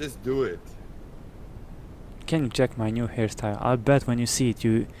 Just do it. Can you check my new hairstyle? I bet when you see it,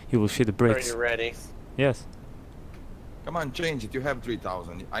 you will feel the Are bricks. you ready? Yes. Come on, change it. You have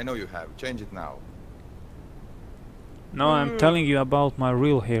 3,000. I know you have. Change it now. No, I'm telling you about my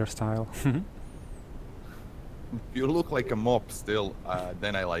real hairstyle. You look like a mop still,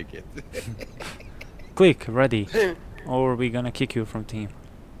 then I like it. Click, ready. Or we're gonna kick you from team.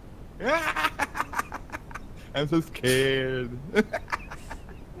 I'm so scared.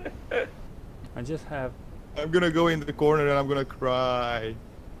 I just have... I'm gonna go in the corner and I'm gonna cry.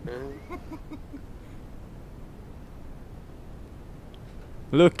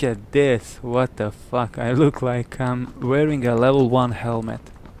 Look at this, what the fuck, I look like I'm wearing a level 1 helmet.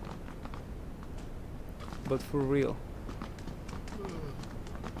 but for real.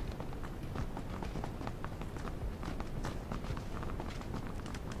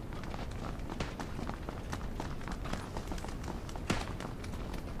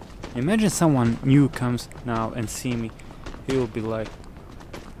 Imagine someone new comes now and see me. He will be like,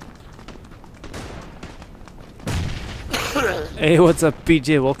 "Hey, what's up,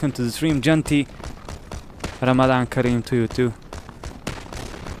 PJ? Welcome to the stream, Janti. Ramadan Kareem to you too."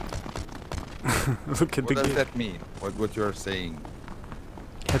 Look at What the does game. that mean? What you're saying?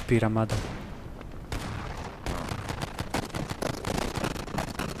 Happy Ramadan.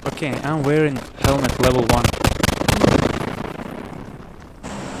 Okay, I'm wearing helmet level 1.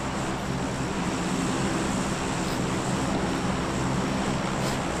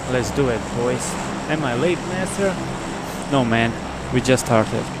 Let's do it, boys. Am I late, Master? No, man. We just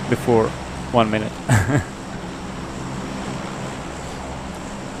started before 1 minute.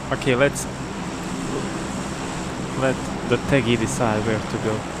 Okay, let the Teggy decide where to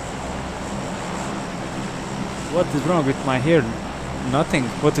go. What is wrong with my hair? Nothing.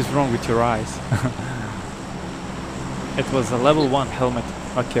 What is wrong with your eyes? It was a level 1 helmet.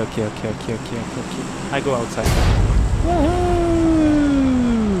 Okay. I go outside. Woohoo!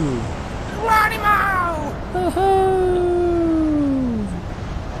 Woohoo!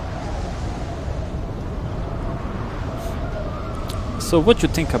 So what you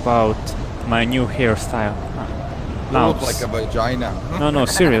think about my new hairstyle? You look like a vagina. No,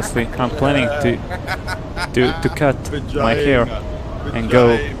 seriously. I'm planning to cut my hair and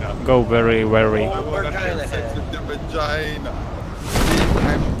go very. I wanna have sex with the vagina. See,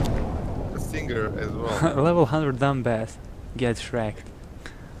 I'm a singer as well. Level 100 dumb bass. Get shreked.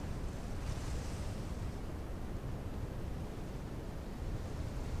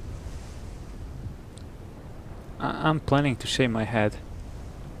 I'm planning to shave my head.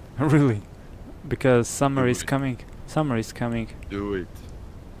 Really. Because summer is coming. Summer is coming. Do it.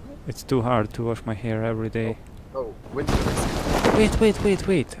 It's too hard to wash my hair every day. Oh, winter is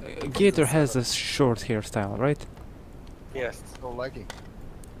Wait. Gator has a short hairstyle, right? Yes. so lagging.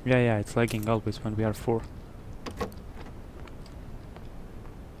 Yeah, it's lagging always when we are 4.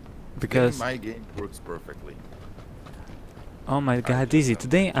 Because My game works perfectly. oh my god, Dizzy,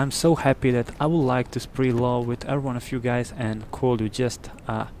 today I'm so happy that I would like to spread love with every one of you guys and call you just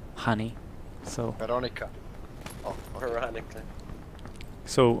honey. So Veronica. Oh, Veronica.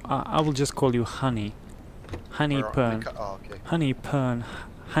 I will just call you honey. Honey Pern. Veronica. Oh, okay. Honey Pern,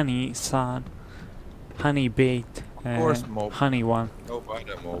 Honey San, Honey Bait, course, Mope. Honey One. No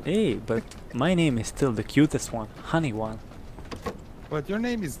bother, Mope. Hey, but my name is still the cutest one, Honey One. But your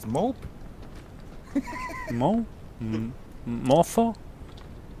name is Mope? Mo? Mofo?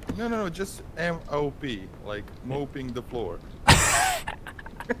 No, just M-O-P, like moping the floor.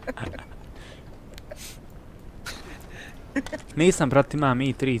 Nisam, brate, imam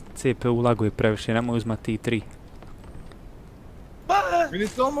i3 CPU laguje previše, nemoj uzmat i3. I mean,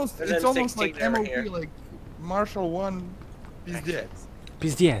 it's almost And then 16 like over MOP, here. like Marshall 1 Pizdец.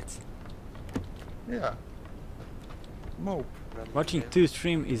 Pizdjec. Yeah. Mope. Watching 2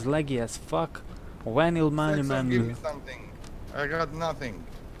 stream is laggy as fuck. Vanil money Saxon, give me man. something. I got nothing.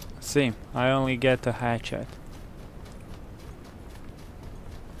 Same, I only get a hatchet.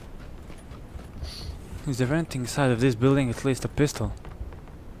 Is there anything inside of this building, at least a pistol?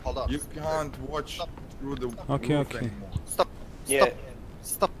 Hold on. You can't watch through the Okay, roof okay. anymore. Stop. Yeah.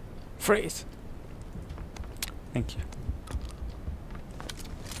 Stop. Freeze! Thank you.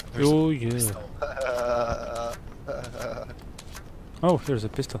 There's Oh yeah. Oh, here's a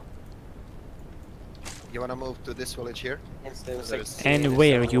pistol. You wanna move to this village here? Instant There's 16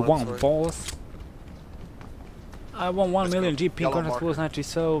 Anywhere is you 7-1 want, sword. boss. I want 1 Let's million go. GP Yellow kontract marker. plus, znači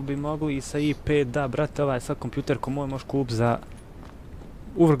sve bi mogli i sa i5, da brate, ovaj sad kompjuter ko moj možeš kup za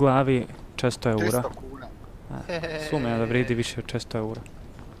uvrh glavi 400 eura. 300 kuna. Sumnjam da vredi više od 400 eura.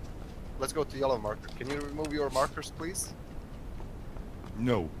 Let's go to yellow marker. Can you remove your markers, please?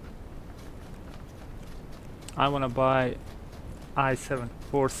 No. I wanna buy i7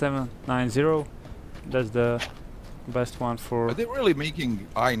 4790. That's the best one for... Are they really making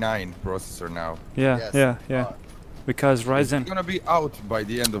i9 processor now? Yeah, Yes. yeah. Because It's Ryzen... gonna be out by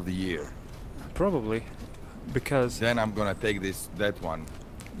the end of the year. Probably. Because... Then I'm gonna take that one.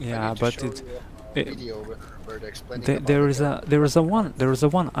 I Yeah, need to but show it's... you a it- video where they're explaining about There is a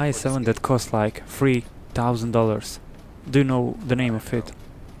one i7 that costs like $3,000. Do you know the name of it?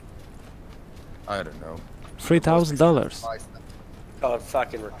 I don't know. $3,000. Called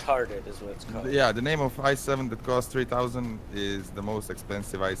fucking retarded is what it's called. Yeah, the name of i7 that costs 3,000 is the most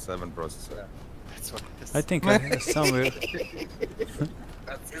expensive i7 processor. That's what it is. I think I have somewhere.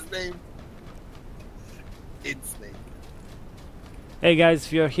 That's his name. Insane. Hey guys,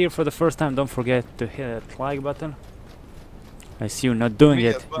 if you're here for the first time, don't forget to hit that like button. I see you not doing Me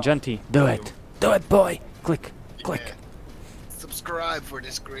it. as well. Genty, do it. Do it, boy. Click, click. Yeah. Subscribe for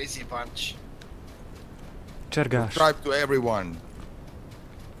this crazy bunch. Chergash. Subscribe to everyone.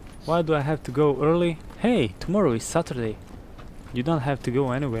 Why do I have to go early? Hey, tomorrow is Saturday. You don't have to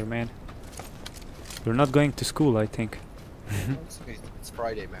go anywhere, man. You're not going to school, I think. It's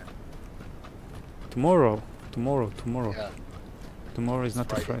Friday, man. Tomorrow. Yeah. Tomorrow is It's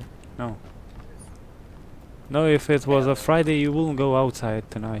not a Friday. Friday. No. No, if it was a Friday, you wouldn't go outside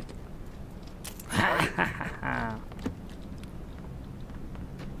tonight.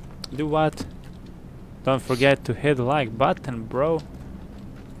 Do what? Don't forget to hit the like button, bro.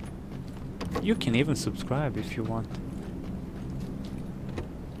 You can even subscribe if you want.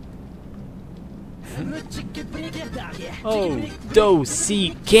 Oh,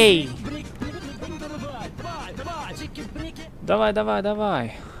 Do-CK! Давай, давай,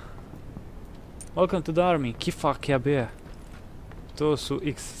 давай! Welcome to the army. Kifak ja bije. To su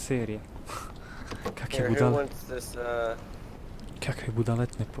X serije. Kak je Here, who budal... wants this Kakve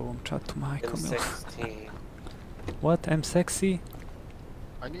budaletne po ovom čatu, majko mila. M16? What? M-sexy?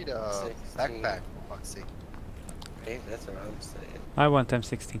 I need a 16. backpack, for fuck's sake. Hey, that's what I'm saying. I want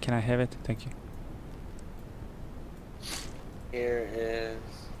M16. Can I have it? Thank you. Here is...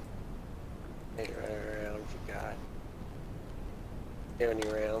 Hey, right around you got. You have any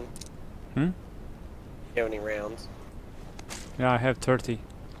rounds? Hmm? You have any rounds? Yeah, I have 30.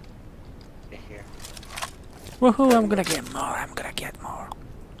 Right here. Woohoo, I'm gonna get more, I'm gonna get more.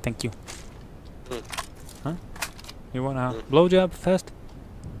 Thank you. Mm. Huh? You want a blowjob first?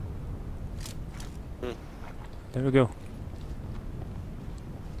 Mm. There we go.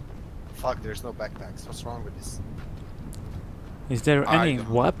 Fuck, there's no backpacks. What's wrong with this? Is there I any don't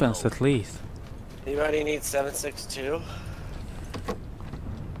weapons know. at least? Anybody need 7.62?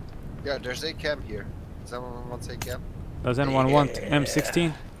 Yeah, there's ACAM here. Someone wants ACAM? Does anyone want Yeah.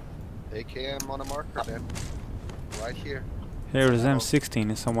 M16? ACAM on a marker then. Right here. Here is Oh.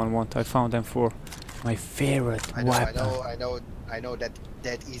 M16 if someone want. I found M4. My favorite I know, weapon. I know that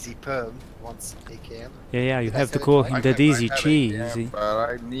easy perm wants ACAM. Yeah, you Did I have to say it call right? him I that have- easy I have a cheesy. camp, but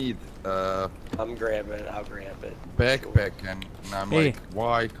I need I'm grabbing it, I'll grab it. backpack, and I'm Hey. like,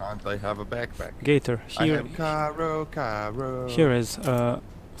 why can't I have a backpack? Gator, I here, have Caro. here is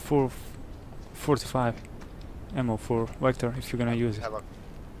 45 ammo for Vector if you're gonna use it.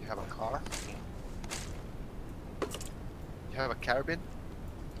 You have a car? You have a carabin?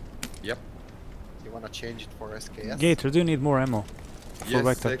 Yep. You wanna change it for SKS? Gator, do you need more ammo? Yes,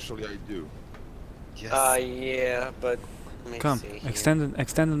 Vector. actually I do. Yes. Yeah, but let me Come, see here.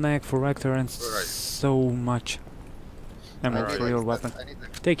 extended mag for Vector and Alright. so much ammo Alright. for your weapon. I need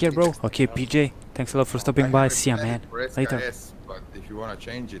a- Take care, I need bro. a- Okay, PJ, thanks a lot for stopping I by. have See ya, it man. for Later. SKS, but if you wanna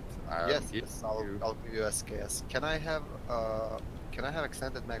change it, Yes, give yes, you- I'll give you SKS. Can I have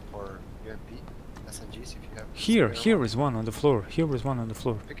extended mag for UMP? SMGs if you have. Here spare is one on the floor. Here is one on the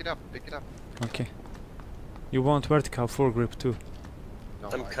floor. one. Pick it up, pick it up. Okay. You want vertical foregrip too? No,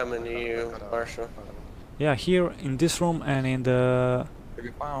 I'm coming to you, Marshall. Yeah, here in this room and in the Have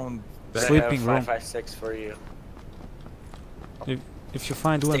you found But Sleeping I room. have 5.56 for you. if you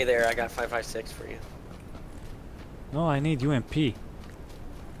find Stay one. there, I got 5.56 for you. No, I need UMP. Here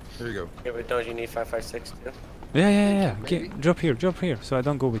you go. Yeah, but don't you need 5.56 too? Yeah. Maybe. Drop here, so I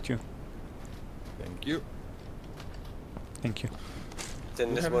don't go with you. Thank you. Thank you. It's in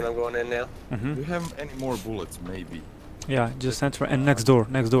You this have one any- I'm going in now. Mm-hmm. Do you have any more bullets, maybe? Yeah, just enter and next door,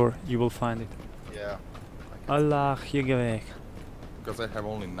 you will find it. Yeah. Allah يقويك. Because I have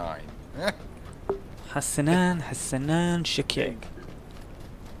only 9. حسنان شكيك.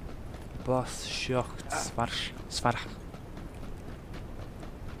 Boss shocked svarch.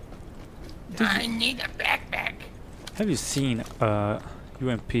 I need a backpack. Have you seen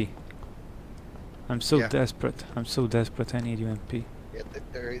UMP? I'm so Yeah. desperate. I need UMP. Yeah,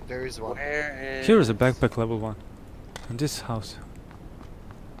 there is one. Where is... Here is a backpack level 1. In this house.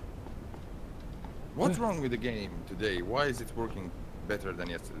 What's wrong with the game today? Why is it working better than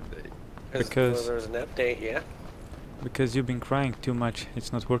yesterday? Because- there was an update, yeah. Because you've been crying too much.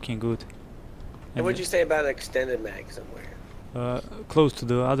 It's not working good. And what'd you say about extended mag somewhere? Close to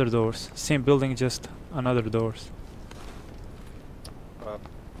the other doors. Same building, just another doors.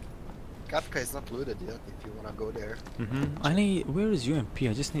 Kafka is not loaded yet. If you wanna go there. I need. Where is UMP?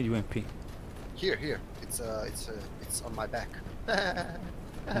 I just need UMP. Here. It's on my back.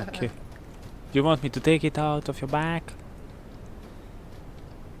 Okay. Do you want me to take it out of your back?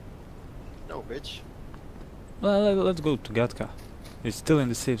 No, bitch. Well, let's go to Gatka. It's still in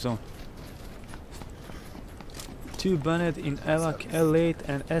the safe zone. 2 banned in ALAC L8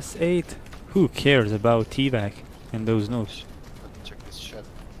 and S8. Who cares about teabag and those notes? Let me check this shit.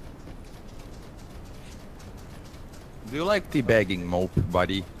 Do you like teabagging, Mope,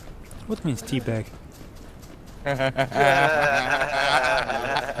 buddy? What means teabag?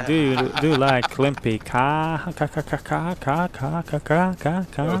 Do you like Klimpy?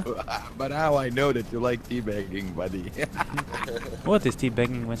 But how I know that you like teabagging, buddy? What is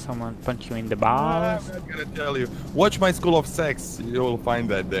teabagging when someone punch you in the I'm balls? not gonna tell you. Watch my School of Sex. You will find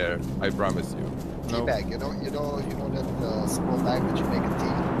that there. I promise you. No. Teabag, you know that small bag that you make a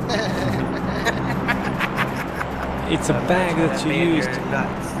tea. It's a bag that you used.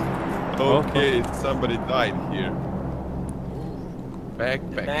 Nuts. Okay, somebody died here.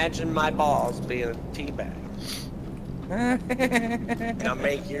 Backpack. Imagine my balls being a tea bag. Now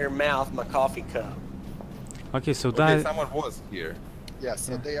make your mouth my coffee cup. Okay, so Okay, that. someone was here. Yeah,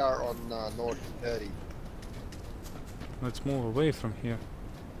 so they are on North 30. Let's move away from here.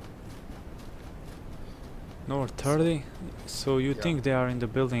 North 30. So you Yeah. think they are in the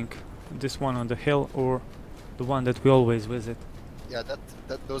building, this one on the hill or the one that we always visit? Yeah,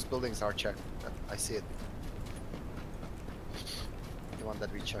 those buildings are checked. I see it. The one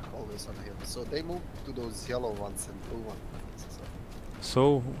that we check always on the hill. So they moved to those yellow ones and blue ones.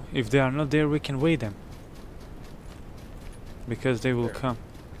 So if they are not there, we can wait them. Because they will Where? come.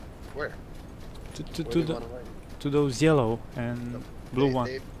 Where? To Where they the wanna wait? to those yellow and blue one.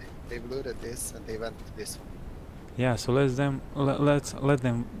 They looted this and they went to this one. Yeah, so let's let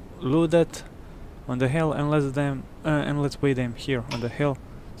them loot that on the hill and let's wait them here on the hill.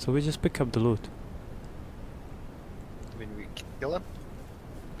 So we just pick up the loot. When we kill him?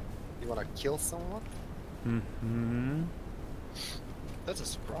 You wanna kill someone? Mm-hmm. That's a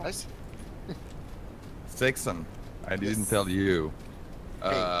surprise. Saxon, I didn't Yes. tell you.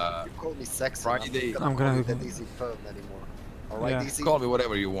 Hey, you call me sexy. Friday- I'm gonna- that easy phone anymore. Alright, Yeah. DZ? Call me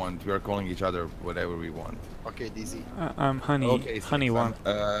whatever you want. We are calling each other whatever we want. Okay, DZ. I'm honey, Okay, honey Saxon,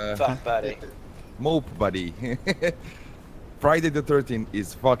 one. Fuck, buddy. Mope, buddy. Friday the 13th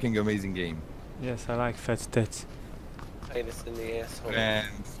is fucking amazing game. Yes, I like fat tits. Hate us in the asshole. And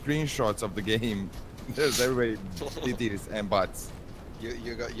screenshots of the game. There's everybody titties and butts.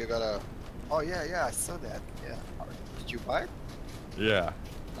 You gotta. Oh yeah, I saw that. Yeah. Did you buy it? Yeah.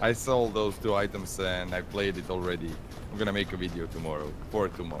 I sold those 2 items and I played it already. I'm gonna make a video for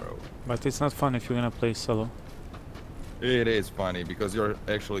tomorrow. But it's not fun if you're gonna play solo. It is funny because you're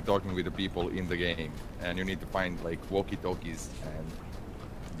actually talking with the people in the game and you need to find like walkie-talkies and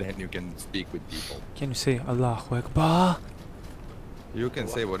then you can speak with people. Can you say Allahu Akbar? You can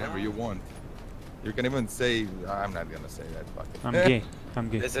say whatever you want. You can even say, I'm not gonna say that, fuck it. I'm gay. I'm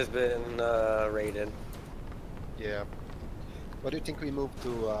gay. This has been raided. Yeah. What do you think we move to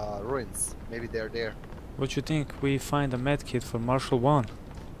ruins? Maybe they're there. What you think? We find a medkit for Marshall 1.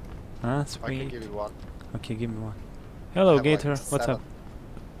 Huh? I can Sweet. give you one. Okay, give me one. Hello, Have like Gator. What's up? 7.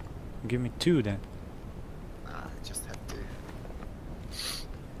 Give me 2 then. I just have to.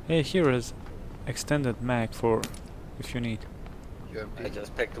 Hey, here is extended mag for if you need. I UMP.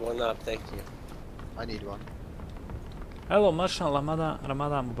 just picked one up, thank you. I need one. Hello, Marshall. Ramadan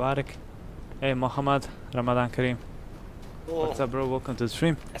Mubarak. Hey, Mohammed. Ramadan Kareem. What's up, bro? Welcome to the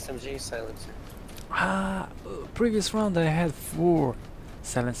stream. SMG silencer. Previous round I had 4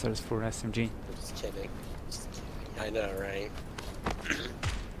 silencers for SMG. I'm just kidding. Just kidding. I know, right?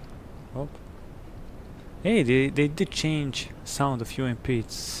 Oh. Hey, they did change sound of UMP.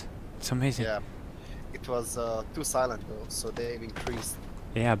 It's amazing. Yeah. It was too silent though, so they've increased.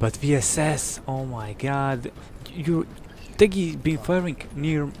 Yeah, but VSS. Oh my God, Teggy been firing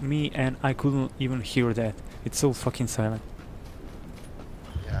near me and I couldn't even hear that. It's so fucking silent.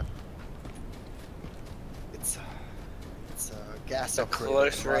 Yeah. It's gas A operated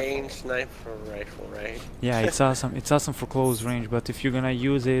close rifle. range sniper rifle, right? Yeah, it's awesome. It's awesome for close range, but if you're gonna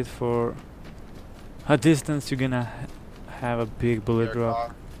use it for a distance, you're gonna have a big bullet Here, drop.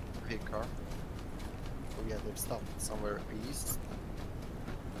 car. Here, car. Oh yeah, they've stopped somewhere east.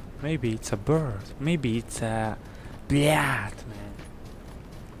 Maybe it's a bird. Maybe it's a Blyat, man.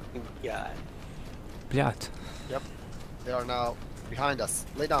 Yeah. Blyat. They are now behind us.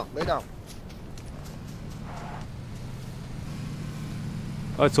 Lay down, lay down.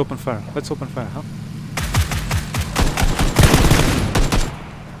 Oh, let's open fire. Let's open fire, huh?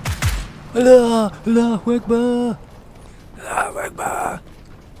 Allahu Akbar! Allahu Akbar!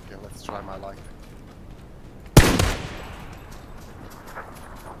 Okay, let's try my life.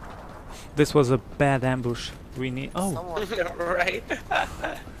 This was a bad ambush. We need. Oh, Someone. Right?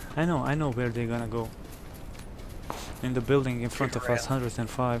 I know where they're gonna go. In the building in front of us,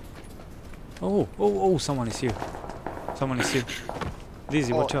 105. Oh, someone is here. Someone is here.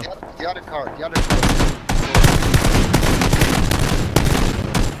 Dizzy, watch out. The other car, the other car.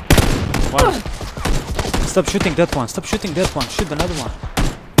 Wow. Stop shooting that one. Stop shooting that one. Shoot another one.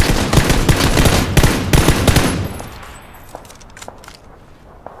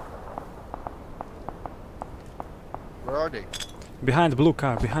 Where are they? Behind the blue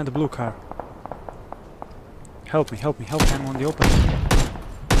car. Behind the blue car. Help me. Help me. Help me. I'm on the open.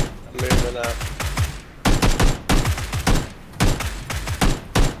 I'm moving up.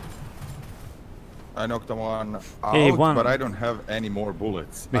 I knocked one out, Hey, one. but I don't have any more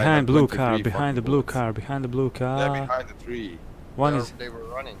bullets. I Behind have blue 23 car. Behind the fucking blue bullets. car. Behind the blue car. Yeah, behind the tree. One is. They were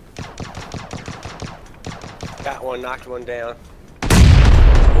running. Got one, knocked one down.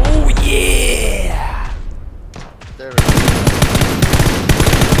 Oh yeah! There it is.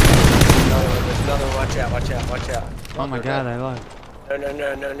 Another one, there's another one. Watch out, watch out, watch out. Oh my god, I love. No, no,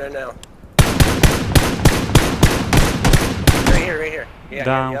 no, no, no, no. Right here, right here. Yeah,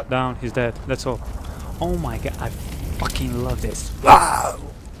 Down, here, yep. down. He's dead. That's all. Oh my god, I fucking love this. Wow!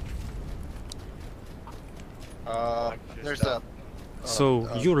 There's a. So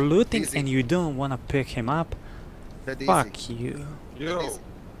you're looting easy. and you don't wanna pick him up? Dead easy. Fuck you. Yo, Easy.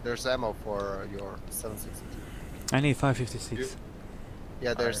 There's ammo for your 762. I need 556.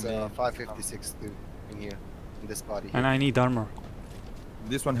 Yeah, there's I mean, 556 too in here, in this body. And I need armor.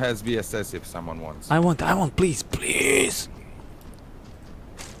 this one has VSS if someone wants. I want, please, please!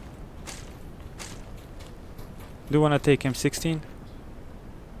 Do you wanna take M16?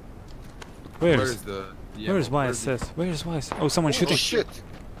 Where's the? Yeah, Where's where's the- YSS? Where's YSS? Oh, someone shooting. Oh shit!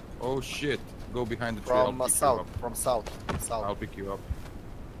 Oh shit! Go behind the tree. I'll From pick you south, up. from south, south. I'll pick you up.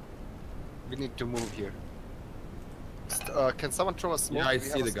 We need to move here. Can someone throw a smoke? Yeah, I We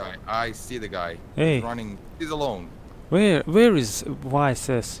have see a the smoke. guy. I see the guy. Hey. He's running. He's alone. Where is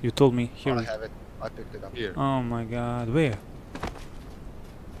YSS? You told me here. I have it. I picked it up. Here. Oh my god, where?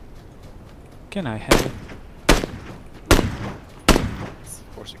 Can I have it?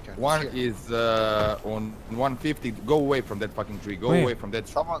 Of course you can. One Here. is on 150. Go away from that fucking tree. Go Where? away from that.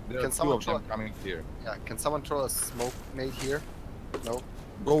 Someone- There are can two someone of them throw- coming here. Yeah, can someone throw a smoke made here? No.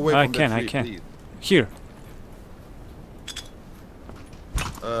 Go away I from can, that I tree, can. please. Here.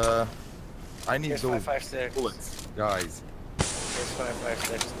 I need Here's those 556. bullets, guys. Here's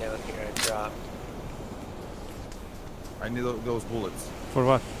 556 down here. I dropped. I need those bullets. For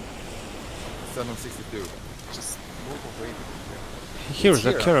what? 762. Just move away. Here's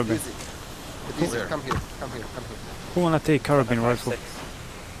a Here, carabin. easy. Easy, Where? come here, come here, come here. Who wanna take carabin rifle?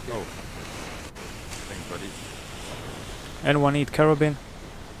 556. Go. Thanks, buddy. Anyone need carabin?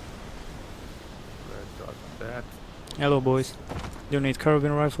 Red dot on that. Hello boys. You need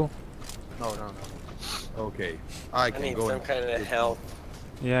carabin rifle? No, no, no. Okay. I I can need go. some and- kind of help.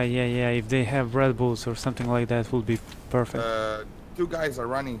 Yeah, yeah, yeah. If they have Red Bulls or something like that, will be perfect. Two guys are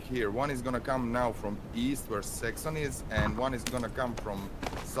running here. One is gonna come now from east where Saxon is, and one is gonna come from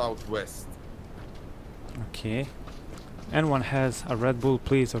southwest. Okay. Anyone has a Red Bull,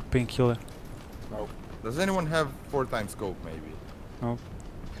 please, or painkiller? Does anyone have 4x scope, maybe? No.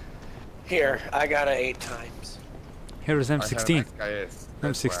 Here, I got it 8 times. Here is I have M16. XKS. That's why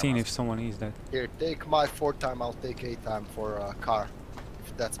I'm M16 if asking. someone needs that. Here, take my 4 time, I'll take 8 time for a car.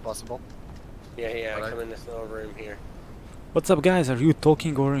 If that's possible. Yeah, yeah, Alright. come in this little room here. What's up, guys? Are you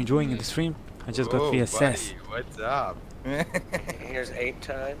talking or enjoying the stream? I just got Whoa, VSS. buddy, what's up? Here's 8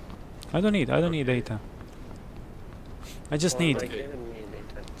 time. I don't need data. I just Well, need I gave him an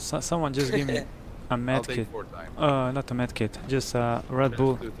 8 time. someone just give me a I'll med take kit. 4x. Not a med kit, just a Red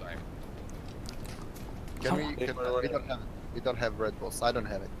Bull. 2x. Can we, Take can, my we order. don't have it. We don't have Red Bulls. I don't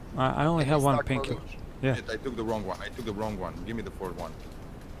have it. I only Can have we one start painkiller. rolling? Yeah. Shit, I took the wrong one. I took the wrong one. Give me the fourth one.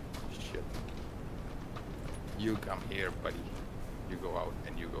 Shit. You come here, buddy. You go out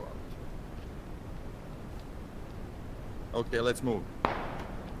and you go out. Okay, let's move.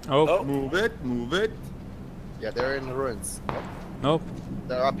 Oh, Oh. Move it, move it. Yeah, they're in the ruins. nope.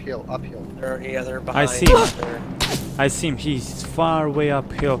 They're uphill, uphill. Yeah, they're behind. see. They're, I see him. He's far way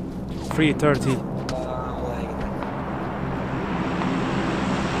uphill. 330. I'm lagging.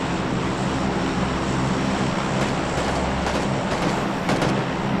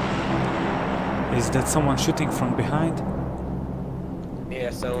 Is that someone shooting from behind? Yeah,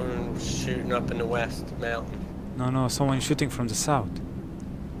 someone shooting up in the west mountain. No, someone shooting from the south.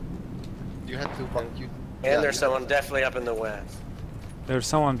 You had to. You, And there's someone definitely up in the west. There's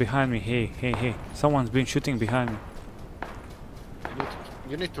someone behind me. Hey. Someone's been shooting behind me.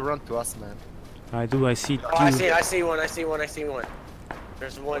 You need to run to us, man. I do. I see two. Oh, I see one.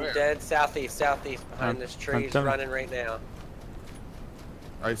 There's one Where? dead southeast behind this tree. He's telling- running right now.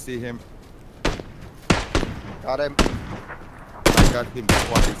 I see him. Got him. got him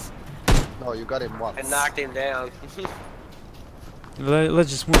twice. No, you got him once. I knocked him down. Let's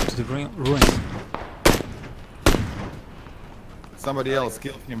just move to the ruins. Somebody else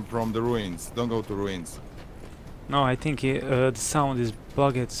killed him from the ruins. Don't go to ruins. No, I think the sound is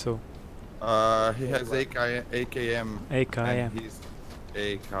bugged, so... He has AKM. AKM. And he's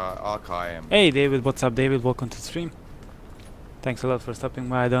AKM. Hey David, what's up David? Welcome to the stream. Thanks a lot for stopping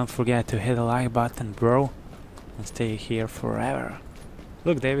by. Don't forget to hit the like button, bro. And stay here forever.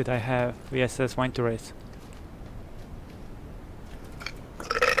 Look David, I have VSS VINTOREZ.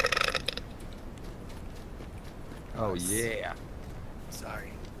 Oh yeah.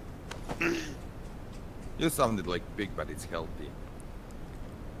 Sorry. You sounded like pig, but it's healthy.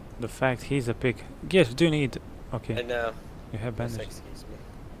 The fact he's a pig. Yes, do you need... Okay, I know. you have Yes, bandage. excuse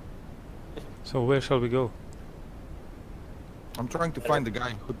me. So where shall we go? I'm trying to find the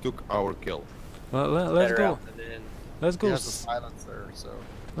guy who took our kill. Let's Better go. out than in. Let's He go. has a silencer, so...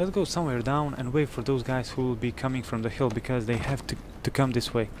 Let's go somewhere down and wait for those guys who will be coming from the hill, because they have to come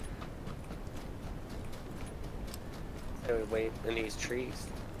this way. So we wait in these trees.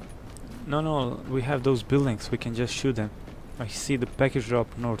 No, we have those buildings. We can just shoot them. I see the package drop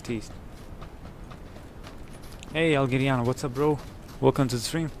northeast. Hey Algeriano, what's up, bro? Welcome to the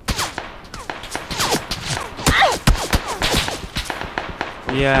stream.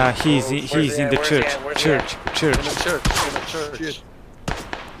 Yeah, he's in the church. Church. In the church. Shit.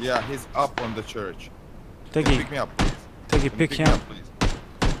 Yeah, he's up on the church. Take Pick it, me up, please. take it, pick him up.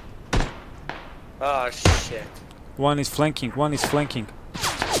 please. Oh shit. One is flanking. One is flanking.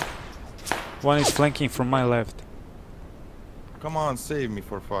 One is flanking from my left. Come on, save me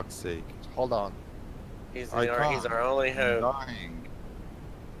for fuck's sake. Hold on. He's I can't. he's our only I'm hope. dying.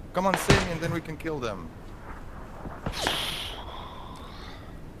 Come on, save me and then we can kill them.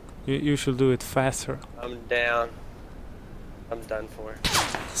 You should do it faster. I'm down. I'm done for.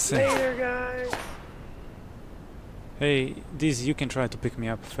 Say, Later, guys. hey, this you can try to pick me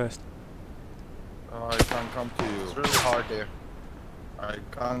up first. I can't come to It's you. really hard there. I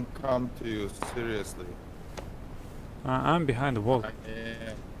can't come to you, seriously. I'm behind the wall. That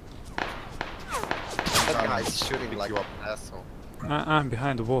guy's shooting pick like you an up. asshole. I'm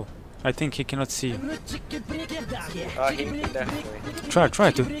behind the wall. I think he cannot see you. Oh, he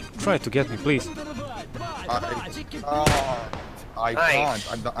definitely. Try to get me, please. I Nice.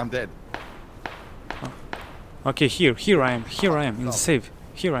 can't. I'm dead. Okay, here I am in the safe.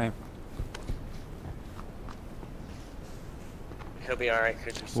 Here I am. He'll be alright.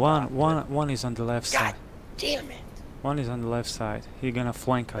 Could you stop? One is on the left God side. damn it! One is on the left side. He's gonna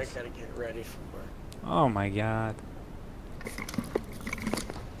flank I us. gotta get ready for work. Oh my god.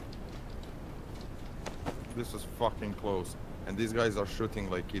 This was fucking close. And these guys are shooting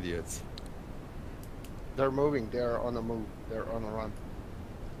like idiots. They're moving. They're on a move. They're on a run.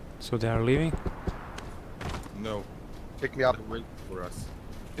 So they are leaving? No, Pick me up. they're waiting for us.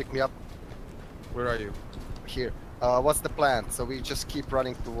 Pick me up. Where are you? Here. What's the plan? So we just keep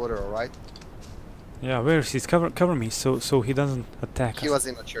running to water, alright? Yeah, where is he? Cover me so he doesn't attack He us. was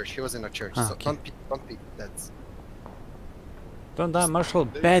in a church. He was in a church. Ah, So okay. don't peek. That's... Don't die, Marshall.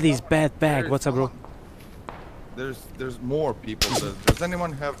 Bad is bad bag. What's up, bro? There's more people. Does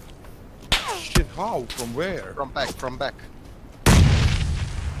anyone have... Shit, how? From where? From back.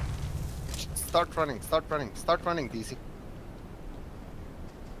 Start running, DC.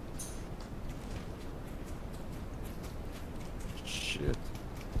 Shit.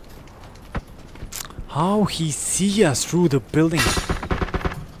 How he see us through the building?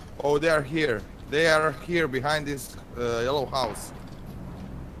 Oh, they are here. They are here behind this yellow house.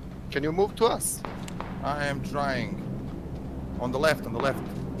 Can you move to us? I am trying. On the left.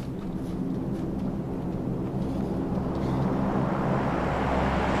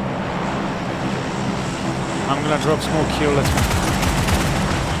 I'm gonna drop smoke here. Let's go.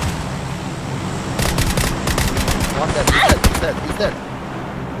 One dead, he's dead.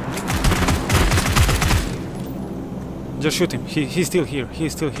 Just shoot him. He's still here.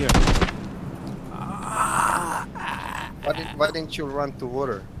 Why didn't you run to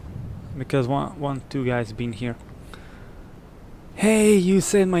water? Because two guys been here. Hey, you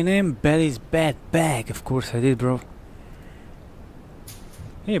said my name. Bad is bad bag. Of course I did, bro.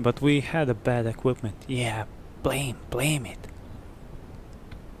 Hey, but we had a bad equipment. Yeah, blame it.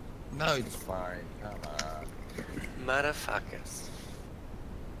 No, it's fine. Come on. Motherfuckers.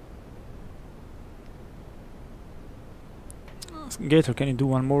 Gator, can you do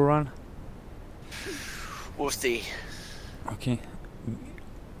one more run? We'll see. Okay.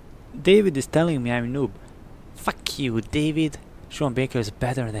 David is telling me I'm noob. Fuck you, David. Sean Baker is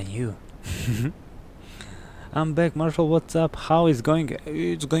better than you. I'm back, Marshall. What's up? How is going?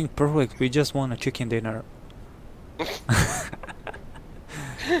 It's going perfect. We just won a chicken dinner.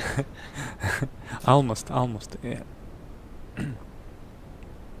 Almost. Yeah.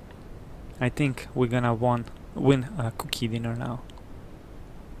 I think we're gonna win a cookie dinner now.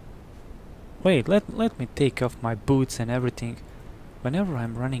 Wait, let me take off my boots and everything. Whenever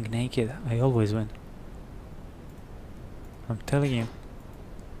I'm running naked, I always win. I'm telling you,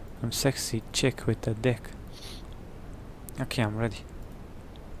 I'm sexy chick with a dick. Okay, I'm ready.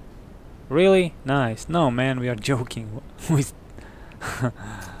 Really? Nice. No, man, we are joking.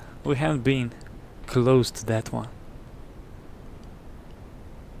 We haven't been close to that one.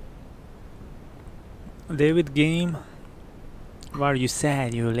 David Game, why are you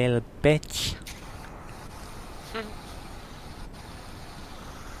sad, you little bitch?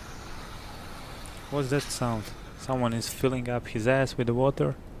 What's that sound? Someone is filling up his ass with the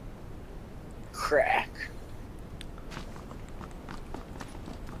water? Crack.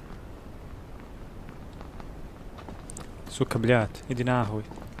 Сука, блядь, иди нахуй.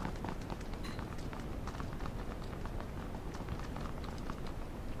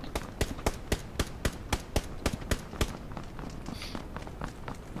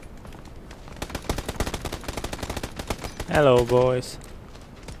 Hello, boys.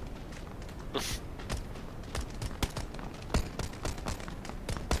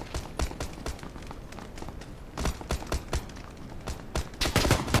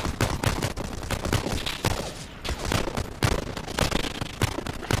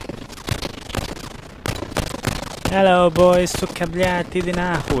 Hello, boys. Сука, блядь, иди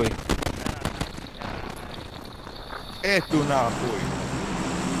нахуй. Etu nahui.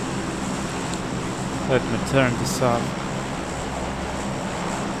 Let me turn this off.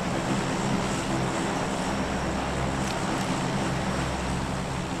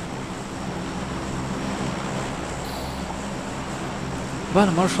 Well,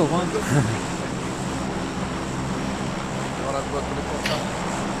 Marshall won. You wanna go to the portal?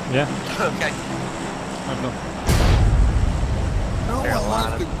 Yeah, Okay. I know. No There are a one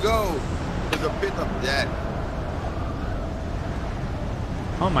lot wants to go to the pit of death.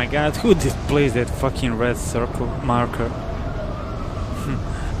 Oh my god, who displays that fucking red circle marker?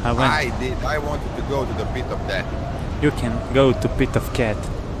 I did. I wanted to go to the pit of death. You can go to pit of cat.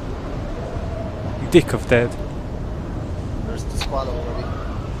 Dick of dead. There's the squad already.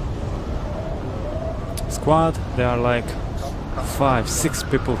 Squad, there are like Come 5, 6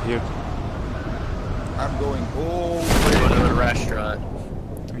 people here. I'm going all Go the to way. the restaurant.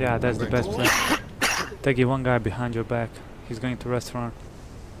 Yeah, that's the best going plan. Take one guy behind your back. He's going to restaurant.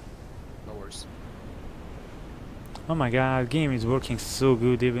 No worries. Oh my god, game is working so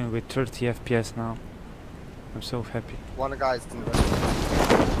good even with 30 FPS now. I'm so happy. One guy is in the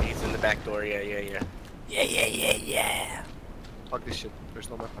restaurant. He's in the back door. Yeah. Yeah. Fuck this shit. There's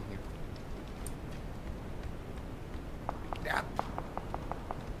no weapon here. Yeah.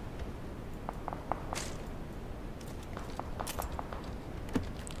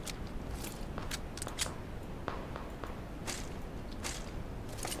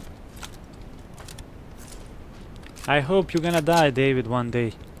 I hope you're gonna die, David, one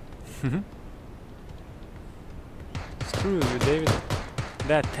day. Screw you, David.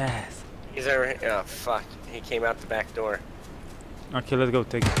 That ass. He's over. Oh fuck! He came out the back door. Okay, let's go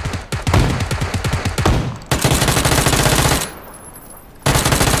take it.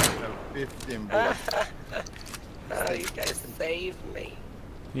 15 bullets. Oh, you guys saved me.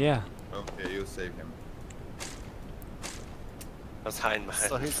 Yeah. Okay, you save him. I was hiding behind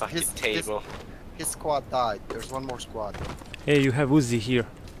So the his- fucking his- table. His squad died. There's one more squad. Hey, you have Uzi here.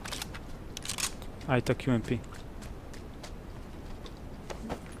 I took UMP.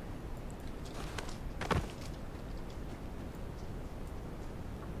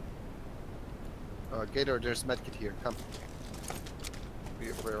 Gator, there's medkit here. Come.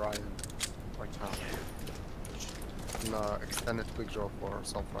 Where I am right now. Extended quick draw for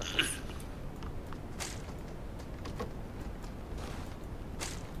assault rifle.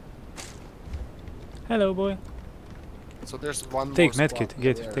 Hello, boy. So there's one Take more medkit. squad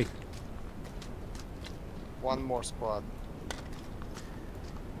Get there. take. One more squad.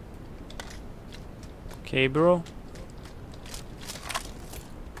 Okay, bro.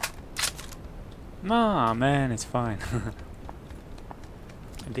 Nah, man, it's fine.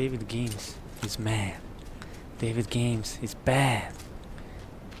 David Games is mad. David Games is bad.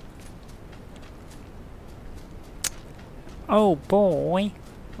 Oh boy,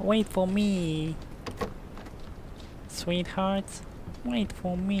 wait for me. Sweethearts, wait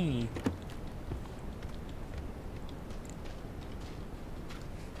for me.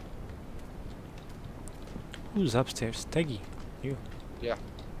 Who's upstairs? Teggy? You? Yeah.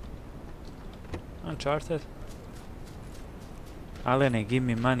 Uncharted? Alene, give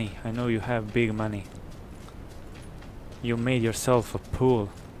me money. I know you have big money. You made yourself a pool.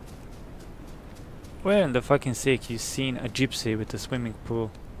 Where in the fucking sake you seen a gypsy with a swimming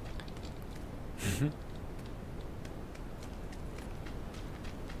pool?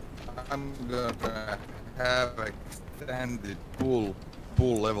 I'm gonna have extended pool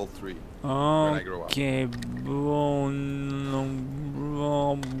level 3 when I grow up. Okay.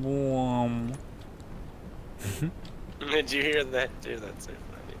 Did you hear that too? That's so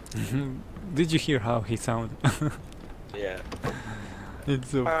funny. Did you hear how he sounded? Yeah.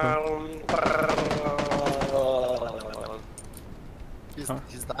 It's so funny.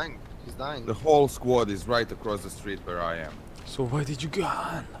 He's dying. He's dying. The whole squad is right across the street where I am. So why did you go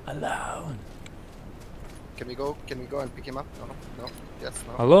on alone? Can we go? Can we go and pick him up? No. No. Yes.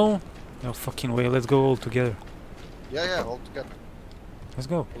 No. Alone? No fucking way. Let's go all together. Yeah. Yeah. All together. Let's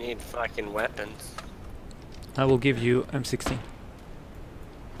go. I need fucking weapons. I will give you M16.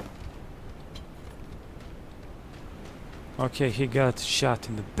 Okay, he got shot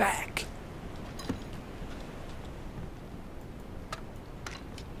in the back.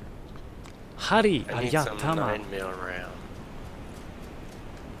 Hari I need some Ayatama. 9mm round.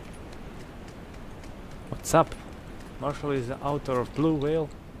 What's up? Marshall is the author of Blue Whale.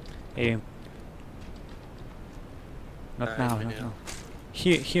 Not now, not now.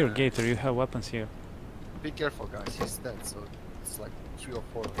 Here, Gator, you have weapons here. Be careful, guys. He's dead. So it's like 3 or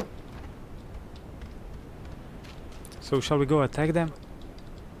 4 of them. So shall we go attack them?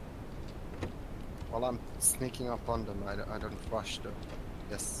 While I'm sneaking up on them, I don't rush them.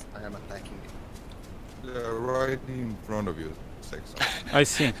 Yes, I am attacking. They're right in front of you, Sex. I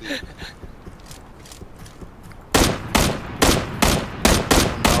see.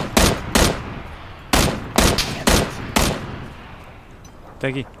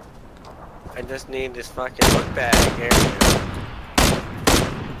 Teggy. I just need this fucking book bag. Here we go.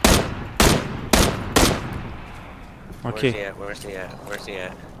 Okay. Where's he at? Where's he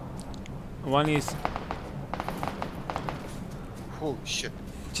at? One is Oh shit.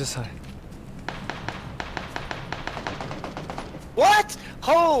 just high. What?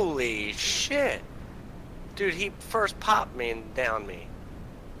 Holy shit! Dude, he first popped me and downed me.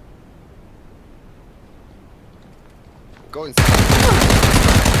 Go inside.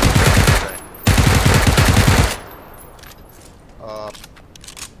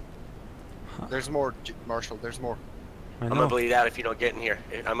 There's more, Marshall. There's more. I I'm know. gonna bleed out if you don't get in here.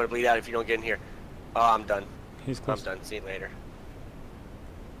 I'm gonna bleed out if you don't get in here. Oh, I'm done. He's I'm close. done. See you later.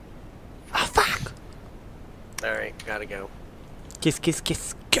 Ah, fuck! Alright, gotta go. Kiss, kiss,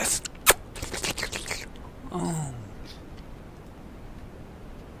 kiss, kiss. Oh.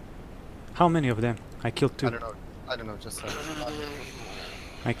 How many of them? I killed 2. I don't know. I don't know. Just.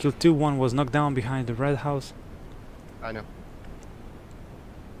 I killed 2. One was knocked down behind the red house. I know.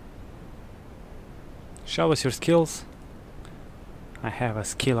 Show us your skills. I have a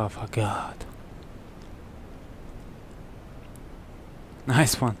skill of a god.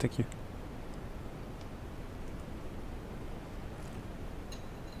 Nice one, thank you.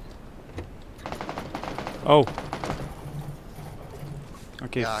 Oh.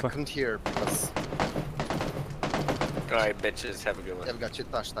 Okay, Yeah, I fuck. couldn't hear because Alright, bitches, have a good one. Jel ga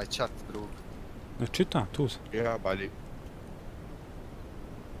čitaš taj chat, drug. Ne čitam, tu sam. Yeah, buddy.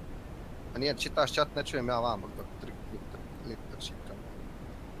 A nije, čitaš chat, ne čujem ja vamo dok liter čitam.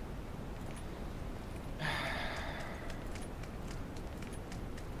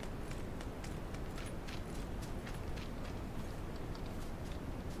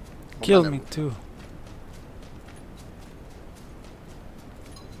 Kill me too.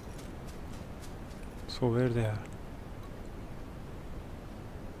 So where they are?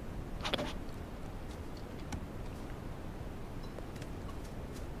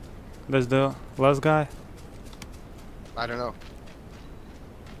 That's the last guy. I don't know.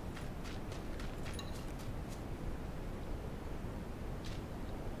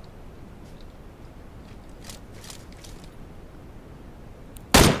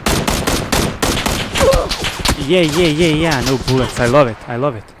 Yeah, no bullets. I love it. I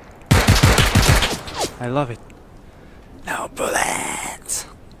love it. I love it. No bullets.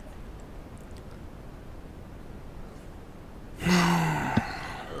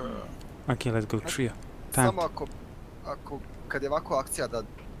 Okay, let's go trio. Time. Samo ako kad je ovako akcija da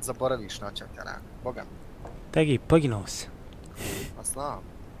zaboraviš na chat, ja nekako, boga mi. Tegi, poginuo si. A znam.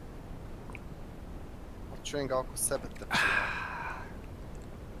 Čujem ga oko sebe trči.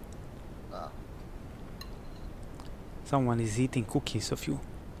 Da. Someone is eating cookies of you.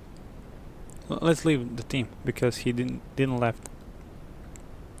 Let's leave the team because he didn't left.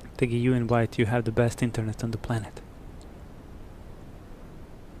 Teggy, you invite. You have the best internet on the planet.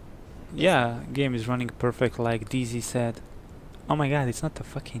 Yeah, game is running perfect like DZ said. Oh my god, it's not a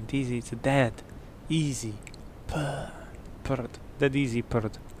fucking DZ, it's a dead. Easy. Purd. Dead easy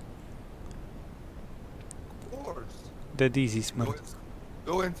purd. Of course. Dead easy Go smurd. and,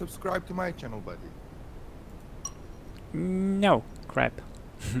 go and subscribe to my channel, buddy. No. Crap.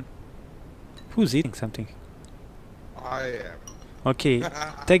 Who's eating something? I am. Okay.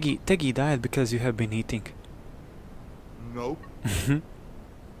 Teggy died because you have been eating. Nope.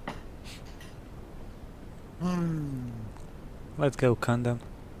 Let's go, condom.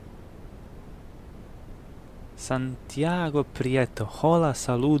 Santiago Prieto. Hola,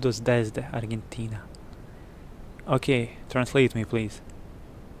 saludos desde Argentina. Okay, translate me, please.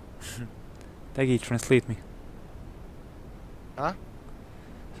 Teggy, translate me. Huh?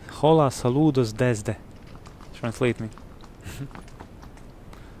 Hola, saludos desde. Translate me.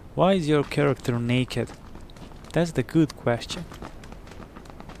 Why is your character naked? That's the good question.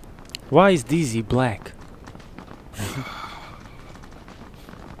 Why is Dizzy black?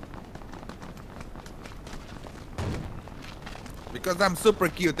 Because I'm super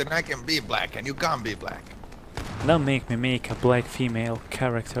cute and I can be black and you can't be black. Don't make me make a black female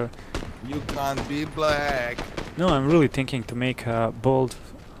character. You can't be black. No, I'm really thinking to make a bold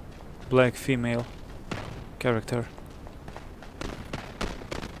black female character.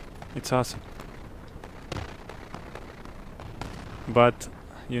 It's awesome. But,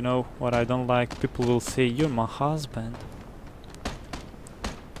 you know what I don't like? People will say, you're my husband.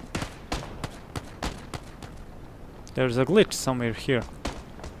 There's a glitch somewhere here.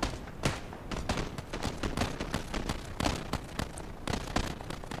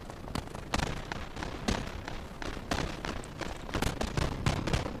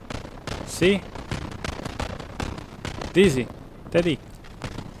 See? Dizzy, Teddy.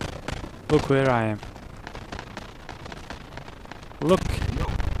 Look where I am.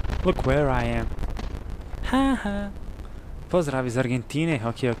 Look where I am. Haha. Pozdrav iz Argentine.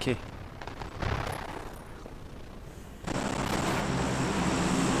 Okay.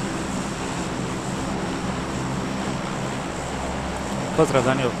 Pozdrav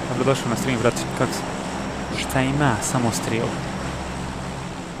Daniel, dobrodošao na stream, brate. Kako si? Šta ima? Samo strijel.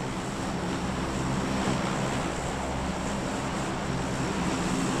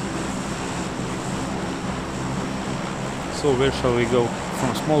 So where shall we go?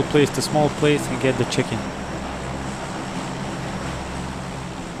 From small place to small place and get the chicken.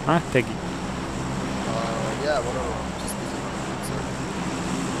 Huh, Teggy? Yeah, whatever. Just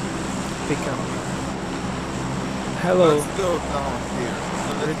Pick up. Hello. Let's go down here.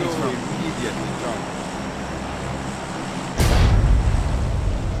 Let's go immediately jump.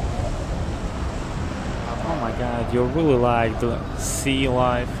 Oh my god, you really like the sea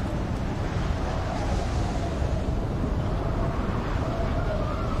life.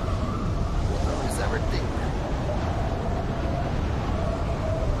 is everything.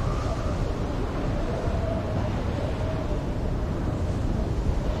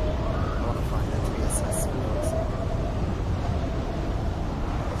 I want to find that VSS.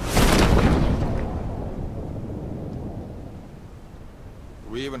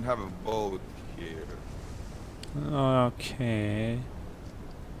 We even have a boat here. Okay.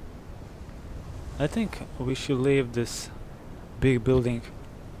 I think we should leave this big building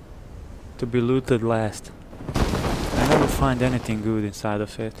to be looted last. I never find anything good inside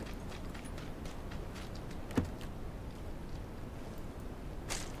of it.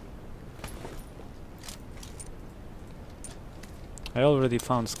 I already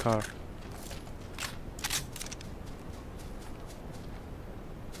found Scar.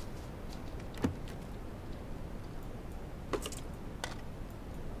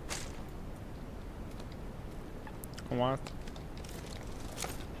 What?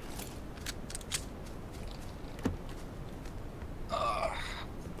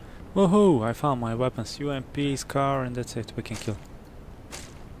 Woohoo! I found my weapons. UMP, Scar, and that's it. We can kill.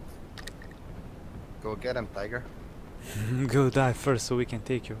 Go get him, Tiger. Go die first so we can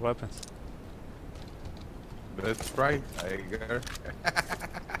take your weapons. That's right, Tiger.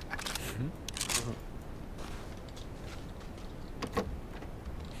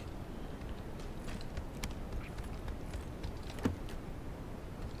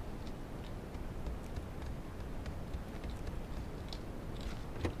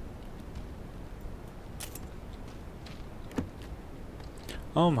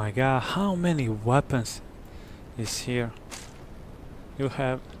 Oh my god, how many weapons is here? You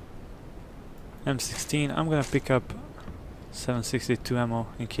have M16. I'm gonna pick up 762 ammo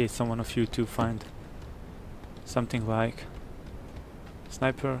in case someone of you two find something like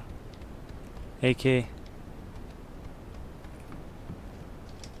sniper, AK.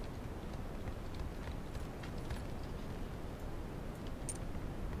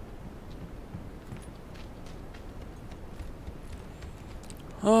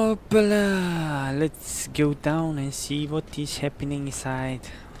 Hoppala! Let's go down and see what is happening inside.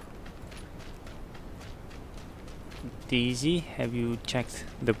 Daisy, have you checked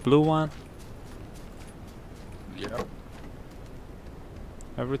the blue one? Yeah.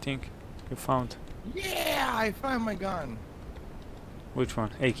 Everything you found? Yeah, I found my gun. Which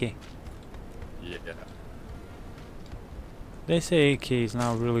one? AK. Yeah. They say AK is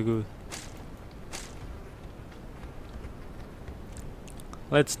now really good.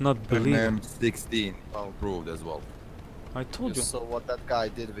 Let's not believe it. M16 approved as well. I told you. So what that guy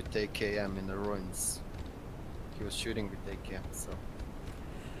did with AKM in the ruins. He was shooting with AKM, so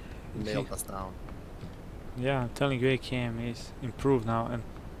he nailed us down. Yeah, I'm telling you, AKM is improved now, and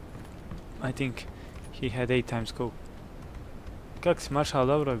I think he had 8 times scope. Как си, Marshall,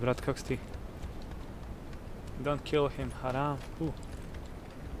 dobro, brat, kako si ti? Don't kill him, haram.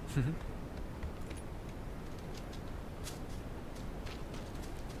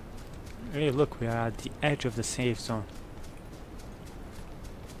 Hey, look, we are at the edge of the safe zone.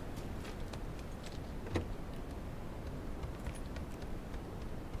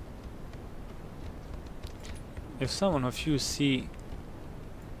 If someone of you see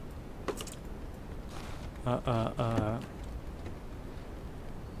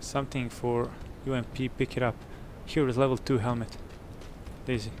something for UMP, pick it up. Here is level 2 helmet.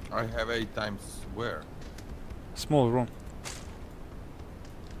 Daisy. I have 8 times where? Small room.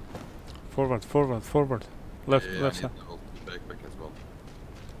 Forward, forward, forward. Left, Yeah, left I side. need the whole backpack as well.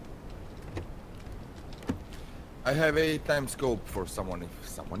 I have 8 times scope for someone if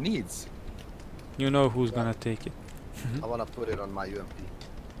someone needs. You know who's gonna take it. I wanna put it on my UMP.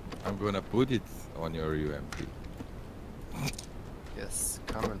 I'm gonna put it on your UMP. Yes,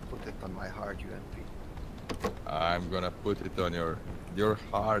 come and put it on my hard UMP. I'm gonna put it on your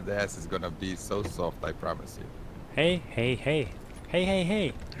hard ass is gonna be so soft, I promise you. Hey, hey, hey. Hey, hey,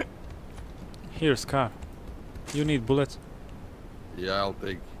 hey. Here's Scar. You need bullets? Yeah, I'll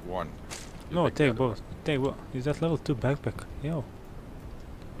take one. You No, the take other both. one. Take what? Is that level 2 backpack? Yo.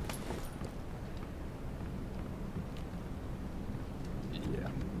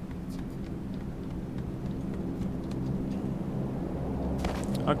 Yeah.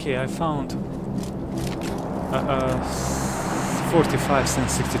 Okay, I found 45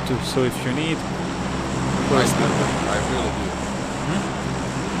 cents 62. So if you need, I really do.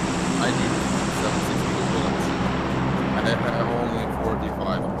 I need 762 bullets. I have only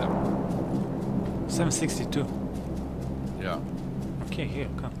 45 of them. 762. Yeah. Okay, here,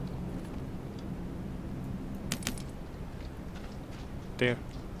 come. There.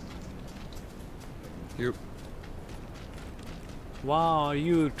 Here. Wow,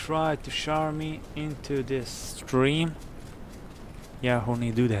 you tried to share me into this stream? Yeah,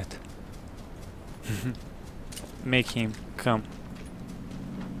 only do that. Make him come.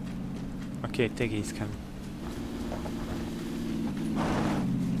 Okay, take it, he's coming.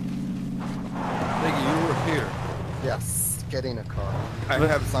 Thank you were here. Yes, get in a car. I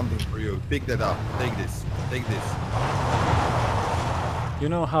have something for you. Pick that up. Take this. Take this. You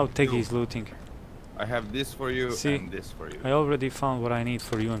know how Teggy is looting. I have this for you. See, and this for you. I already found what I need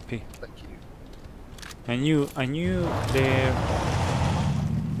for UMP. Thank you. I knew there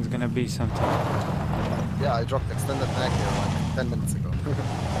was gonna be something. Yeah, I dropped extended mag here like 10 minutes ago.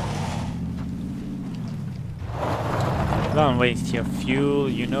 Don't waste your fuel,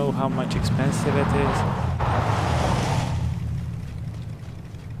 you know how much expensive it is.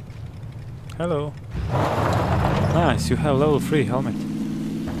 Hello. Nice, you have level 3 helmet.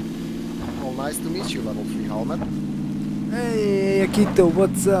 Well, nice to meet you, level 3 helmet. Hey Akito,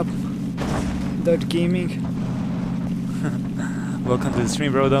 what's up? Dodge Gaming. Welcome to the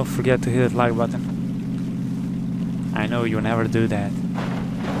stream, bro. Don't forget to hit that like button. I know you never do that.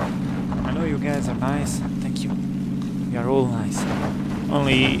 I know you guys are nice. Thank you. We are all nice.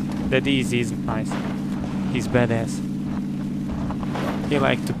 Only that Easy isn't nice. He's badass. He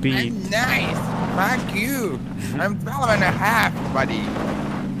like to beat. I'm nice. Fuck you. I'm 12 and a half, buddy.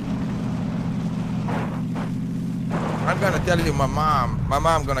 I'm gonna tell you my mom. My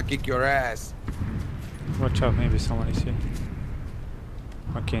mom gonna kick your ass. Watch out, maybe someone is here.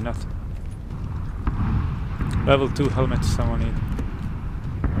 Okay, nothing. Level 2 helmet someone need.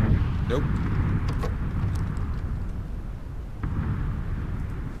 Nope.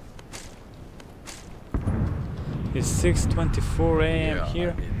 It's 6:24 a.m. Yeah,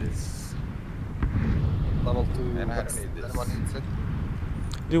 here. I need this. Level 2. And I don't need this. Anyone needs it?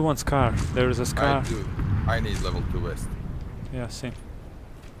 Do you want Scar? There is a Scar. I do. I need level 2 vest. Yeah, same.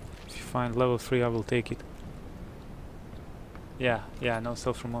 If you find level 3, I will take it. Yeah, no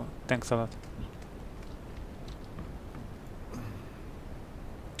self remote. Thanks a lot.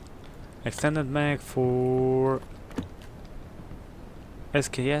 Extended mag for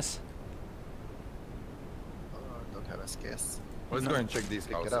SKS. Don't have SKS. Let's No. go and check these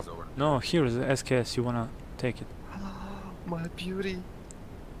Pick it houses up. over. No, here is the SKS. You wanna take it? My beauty.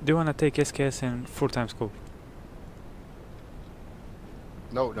 Do you wanna take SKS in 4x scope?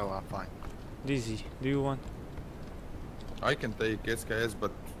 No, I'm fine. Dizzy, do you want? I can take SKS,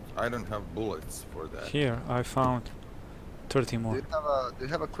 but I don't have bullets for that. Here, I found 30 Do more. you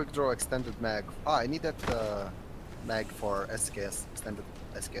have a quick draw extended mag? Ah, I need that mag for SKS, extended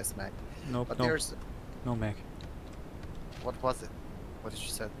SKS mag. Nope, But no, there's, no mag. what was it? What did you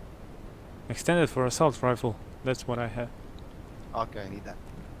say? Extended for assault rifle. That's what I have. Okay, I need that.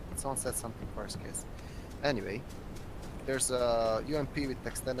 Someone said something for SKS. Anyway, there's a UMP with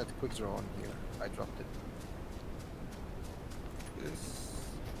extended quick draw on here. I dropped it This.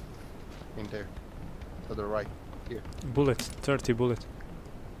 in there, to the right. Here. Bullets, 30 bullets.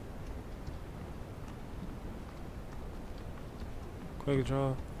 Quick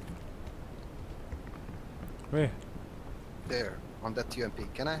draw. Where? There, on that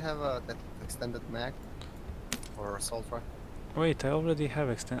UMP. Can I have that extended mag or assault rifle? Wait, I already have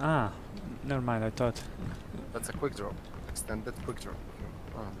extend. Ah, never mind. I thought. That's a quick draw. Extended quick draw.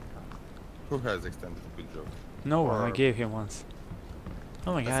 Oh my god. Who has extended quick draw? No one. I Or- gave him once.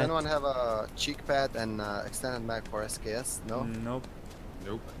 Oh my Does god. anyone have a cheek pad and extended mag for SKS? No? Nope.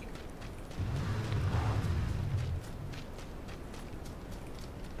 Nope.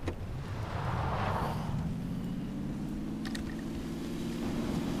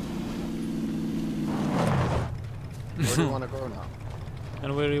 Where do you want to go now?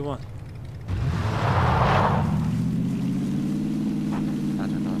 And where do you want? I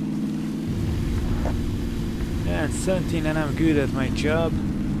don't know. Yeah, I'm 17 and I'm good at my job.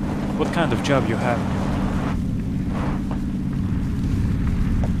 What kind of job you have?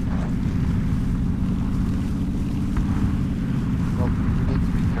 Well, you need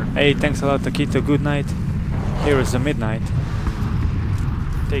to be careful. Hey, thanks a lot, Takito. Good night. Here is the midnight.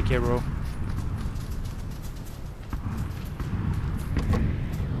 Take care, bro.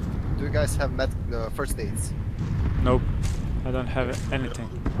 Do you guys have first aids? Nope. I don't have anything.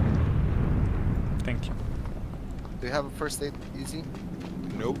 Thank you. Do you have a first aid easy?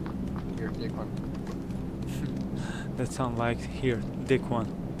 Nope. Here, take one. That sound like here, dick one.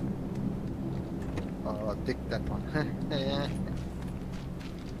 Take that one.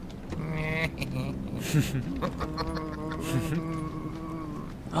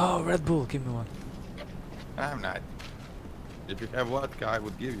 Oh, Red Bull, give me one. I'm not. If you have vodka, I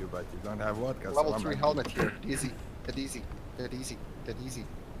would give you, but you don't have vodka. so Level I'm 3 not. helmet here. Easy. That easy. That easy. That easy.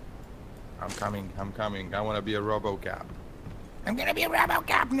 I'm coming. I'm coming. I want to be a RoboCop. I'm gonna be a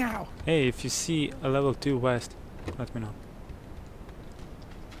RoboCop now. Hey, if you see a level 2 west, let me know.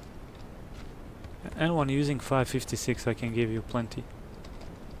 Anyone using 556, I can give you plenty.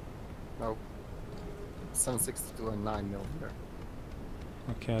 No. 762 and 9mm.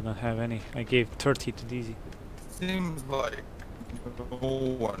 Okay, I don't have any. I gave 30 to DZ. Seems like no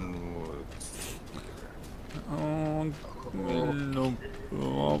one would. Oh, no.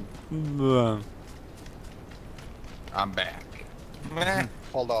 I'm back. Meh.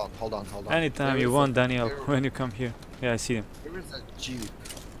 Hold on. Anytime There you is want, a- Daniel, there- when you come here. Yeah, I see him. There is a jeep.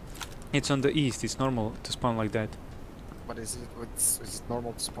 It's on the east. It's normal to spawn like that. But is it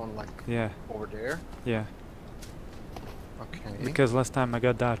normal to spawn like Yeah, over there? yeah. Okay. Because last time I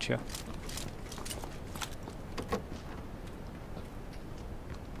got Dacia.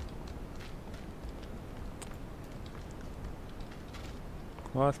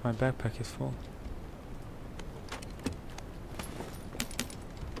 What? My backpack is full.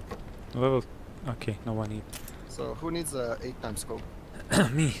 Level. Okay, no one need. So who needs a 8x scope?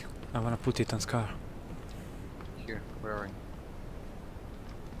 Me. I wanna put it on Scar. Here, where are you?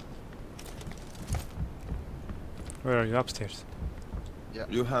 Where are you? Upstairs?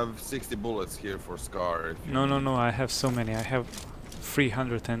 You have 60 bullets here for Scar. If you No, no, need. no. I have so many. I have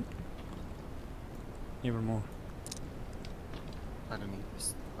 300 and even more. I don't need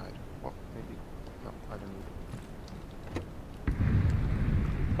this. Well, maybe. No, I don't need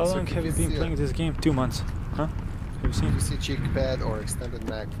How So long can have you you been see playing this game? 2 months. Huh? Have you it. seen? You see cheek pad or extended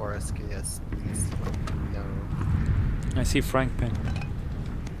mag for SKS, please. No. I see Frank Pen.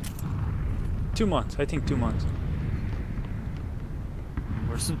 2 months. I think 2 months.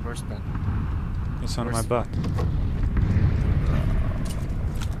 Where's pen? It's on my Where's- butt.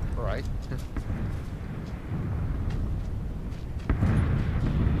 Alright.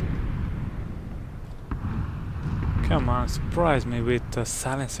 Come on, surprise me with a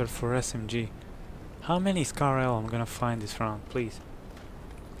silencer for SMG. How many SCAR-L I'm gonna find this round, please?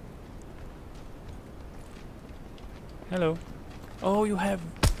 Hello. Oh, you have...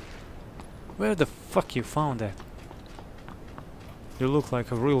 Where the fuck you found that? You look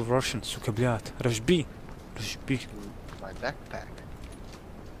like a real Russian, suka blyat. Rajbi. Rajbi. My backpack.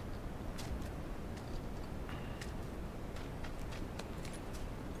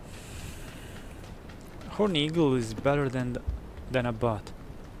 Horn Eagle is better than a bot.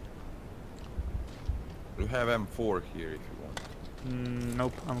 You have M4 here if you want.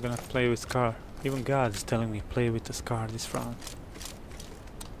 Nope, I'm gonna play with SCAR. Even God is telling me play with the SCAR this round.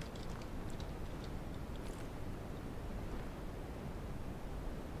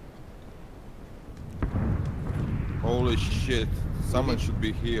 Holy shit, someone should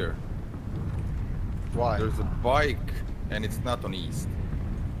be here. Why? There's a bike and it's not on east.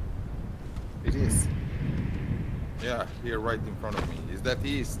 It is. Yeah, here right in front of me. Is that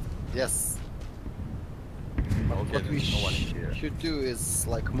east? Yes. Okay, What we there's no one in here. should do is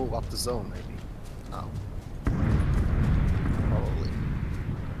like move up the zone maybe. Now. Probably.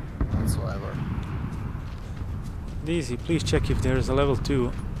 Whatsoever. Daisy, please check if there is a level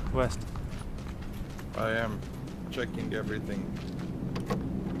 2 west. I am checking everything.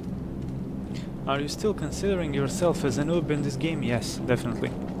 Are you still considering yourself as a noob in this game? Yes,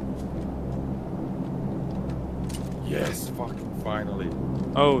 definitely. Yes, fucking finally.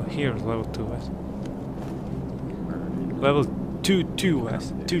 Oh, here, level 2 west. Level 2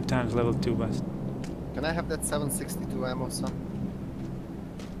 west. 2 times level 2 west. Can I have that 762 ammo, son?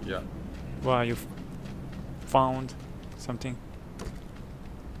 Yeah. Wow, you found something?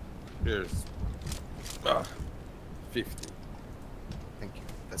 Here's 50. Thank you.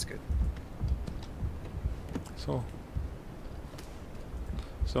 That's good.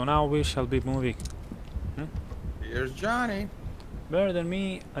 So now we shall be moving. Here's Johnny. Better than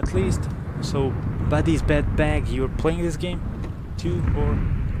me, at least. So, Buddy's Bad Bag, you're playing this game too, or?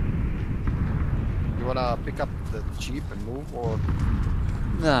 You wanna pick up the jeep and move, or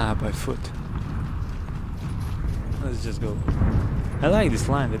Nah, by foot. Let's just go. I like this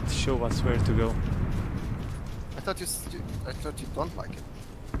line that shows us where to go. I thought you don't like it.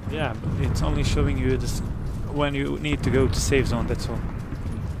 Yeah, but it's only showing you this when you need to go to safe zone, that's all.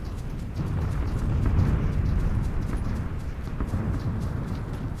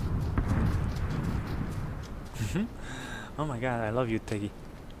 Oh my god, I love you, Teggy.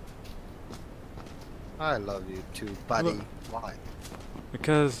 I love you too, buddy. Look. Why?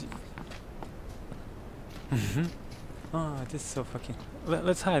 Because... Oh, this is so fucking...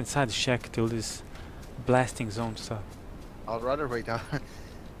 Let's hide inside the shack till this blasting zone stuff. I'd rather wait out.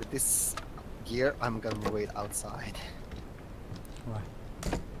 With this gear, I'm gonna wait outside. Why?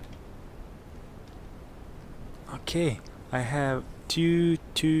 Okay, I have 2,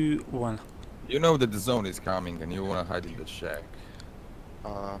 2, 1. You know that the zone is coming and you wanna hide in the shack.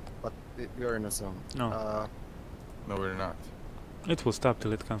 But we are in a zone. No. No, we're not. It will stop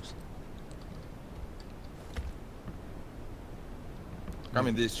till it comes. Come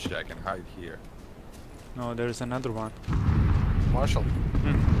in this shack and hide here. No, there's another one. Marshall,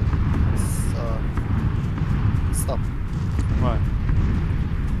 stop. What?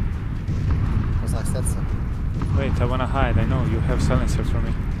 Because I said so. Wait, I wanna hide. I know you have silencer for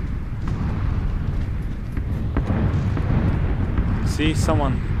me. See,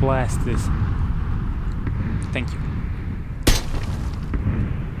 someone blast this. Thank you.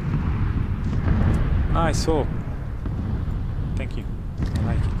 Nice hole. Thank you. I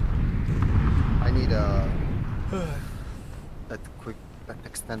like it. I need that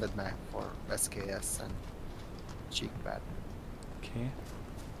extended mag for SKS and cheek pad. Okay.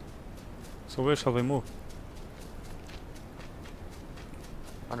 So where shall we move?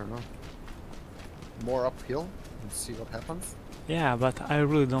 I don't know. More uphill and see what happens. Yeah, but I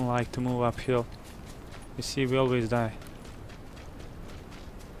really don't like to move uphill. You see, we always die.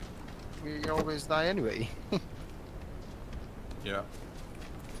 We always die anyway. Yeah.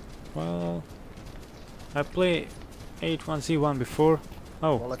 Well, I played H1Z1 before.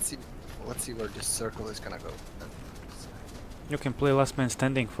 Well, Oh, let's see where this circle is gonna go. you can play Last Man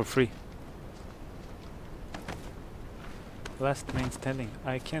Standing for free. Last Man Standing.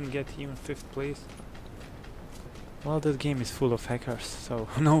 I can get even 5th place. Well, that game is full of hackers, so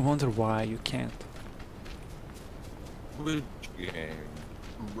no wonder why you can't. Which game?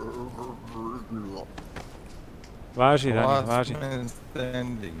 Važi, Daniel, Last važi. man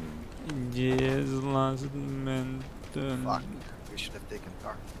standing. Yes, last man. Fuck. We should have taken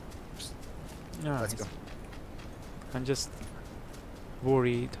car. Yeah, Let's go. I'm just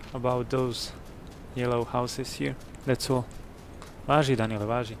worried about those yellow houses here. That's all. Važi, Daniel,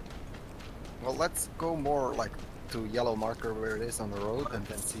 važi. Well, let's go more like to yellow marker where it is on the road and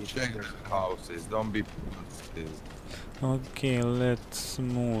then see if Check there's the houses, don't be pussies. Okay, let's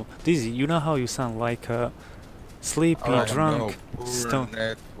move. Dizzy, you know how you sound like a sleepy, I drunk know, poor stone.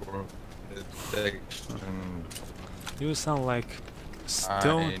 network detection. You sound like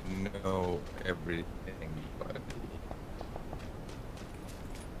stone. I know everything, buddy.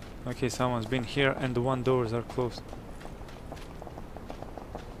 Okay, someone's been here and the one doors are closed.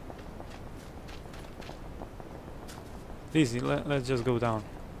 Dizzy, let's just go down.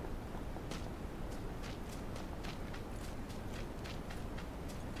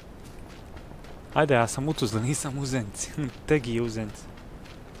 Ajde, ja sam u Tuzli, nisam u Zenci. Tegi je u Zenci.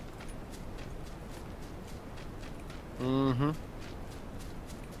 Mm-hmm.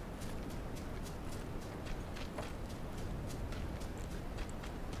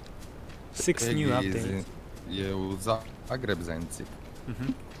 Six new updates. Je u Zagreb Zenci.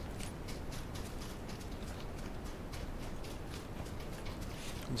 Mhm.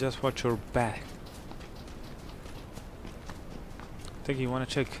 Just watch your back. Tegi, you wanna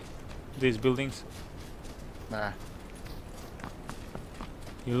check these buildings? Nah,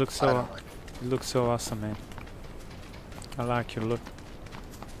 You look I so don't like it. you look so awesome, man. I like your look.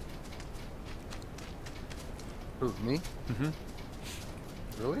 Who, me? Mhm.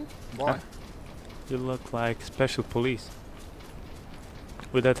 Really? Why? You look like special police.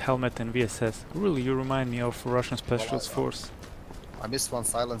 With that helmet and VSS. Really, you remind me of Russian Special Force. I missed one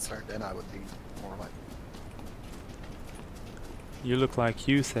silencer, then I would be more like... You look like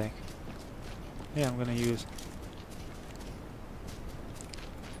USEC. Yeah, I'm gonna use.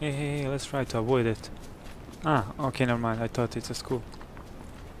 Hey, let's try to avoid it. Ah, okay, never mind. I thought it's a school.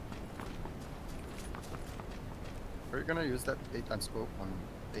 Are you gonna use that 8x scope on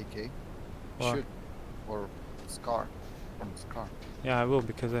AK? What? Should. Or Scar. From Scar. Yeah, I will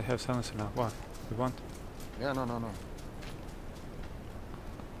because I have silencer now. What? You want? Yeah, no.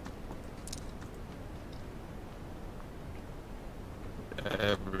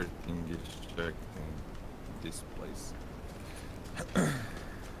 Everything is checked in this place.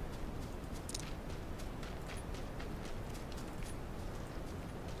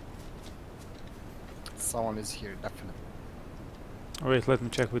 Someone is here, definitely. Wait, let me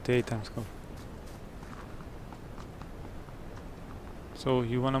check with the 8x scope. So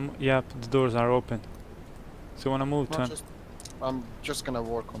you wanna? Yep, the doors are open. So you wanna move No, to? I'm just gonna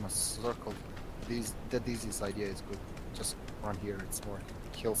work on a circle. The easiest idea is good. Just run here. It's more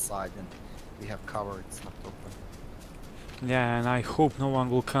hillside and we have cover. It's not open. Yeah, and I hope no one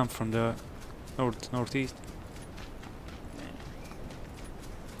will come from the northeast.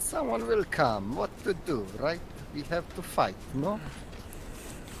 Someone will come. What to do, right? We have to fight, no?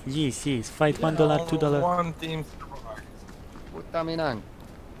 Yes, fight $1, $2. One team survives. Utaminang.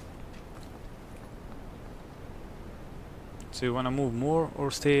 So you wanna move more or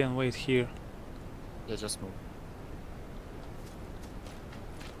stay and wait here? Yeah, just move.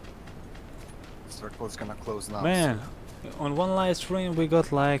 Circle is gonna close now. Man, on one live stream we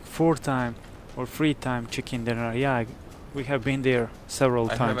got like 4 time or 3 time chicken dinner. Yeah, we have been there several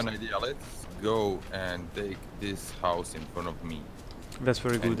I have times. an idea. Let's go and take this house in front of me. That's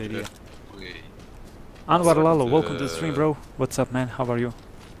very good and idea. just wait. Anwar sort Lalo, of, welcome to the stream, bro. What's up, man? How are you?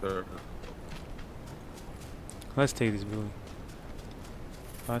 Let's take this building.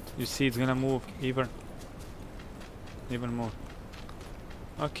 But you see, it's gonna move even more.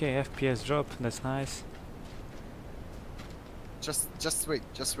 Okay, FPS drop. That's nice. Just wait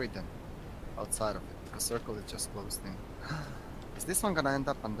then. Outside of it, because circle is just closed in. Is this one gonna end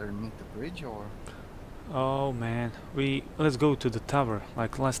up underneath the bridge or? Oh man, let's go to the tower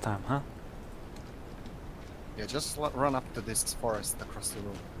like last time, huh? Yeah, just run up to this forest across the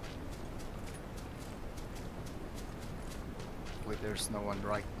road. Wait, there's no one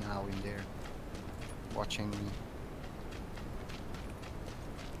right now in there watching me.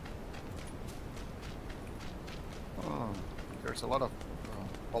 Oh, there's a lot of.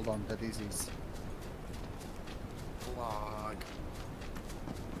 Hold on, that is easy. Vlog.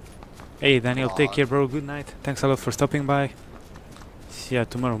 Hey Daniel, take care, bro. Good night. Thanks a lot for stopping by. See ya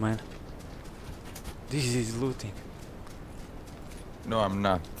tomorrow, man. This is looting. No, I'm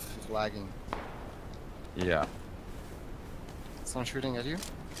not. He's lagging. Yeah. Someone shooting at you?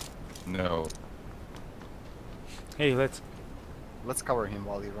 No. Hey, let's Let's cover him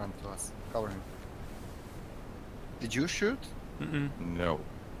while you run to us. Cover him. Did you shoot? No.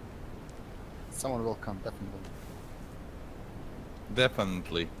 Someone will come, definitely.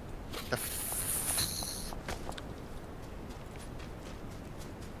 Definitely.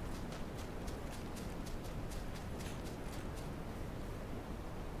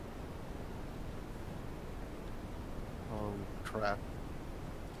 Oh crap.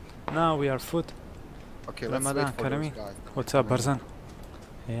 Now we are foot. Okay, let's Ramadan wait for Academy. those guys. What's up, Barzan?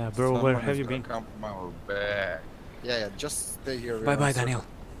 Yeah, bro, where Someone have is you gonna been? Come from our back. Yeah, yeah, just stay here. we're Bye on bye, circle. Daniel.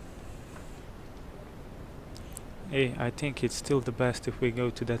 Hey, I think it's still the best if we go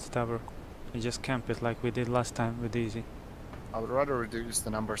to that tower and just camp it like we did last time with Easy. I would rather reduce the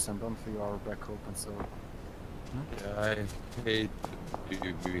numbers and don't leave our back open, so... Yeah, I hate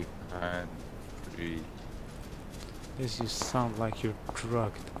to be behind tree. This you sound like you're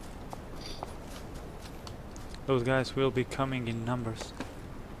drugged. Those guys will be coming in numbers.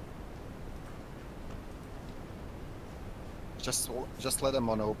 Just let them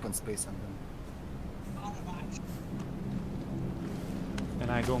on open space and then... And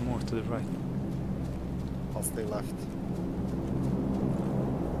I go more to the right. I'll stay left.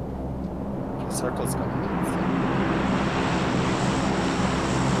 Okay, circle's coming in.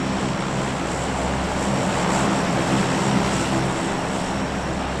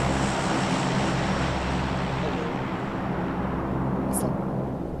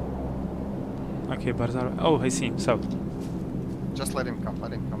 Okay, Barzar. Oh, I see him. South. Just let him come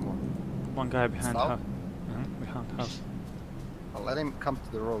more. One guy behind South? house. Behind house. I'll let him come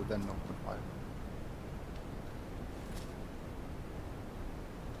to the road, then open fire.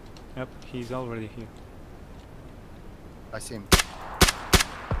 Yep, he's already here. I see him.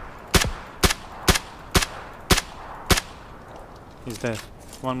 He's dead.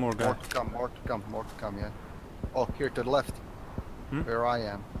 One more guy. More to come, more to come, more to come, yeah. Oh, here to the left. Hmm? Where I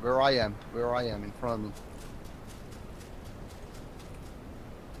am, in front of me.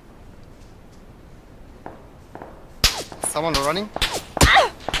 Someone running?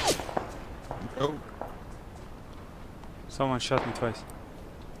 Oh, Someone shot me twice.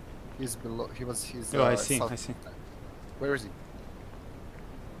 He's below, he's Oh, I see him, south. I see. Where is he?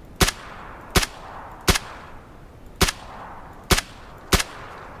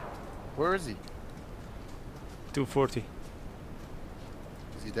 Where is he? 240.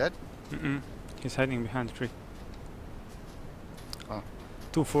 Is he dead? He's hiding behind the tree. Oh.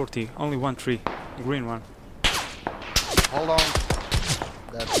 240. Only one tree. Green one. Hold on.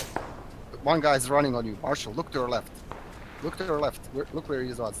 That one guy's running on you. Marshall, look to your left. Look to your left. Look where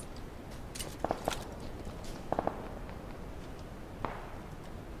he was.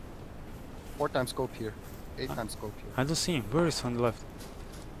 Four times scope here. 8 times scope here. I don't see him. Where is he on the left?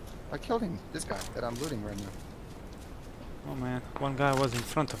 I killed him. This guy that I'm looting right now. Oh man, one guy was in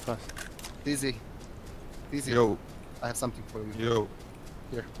front of us. Dizzy. Dizzy. yo, I have something for you. yo.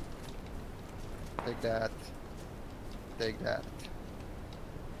 Here. Take that. Take that.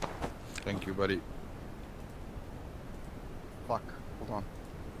 Thank you, buddy. Fuck. Hold on.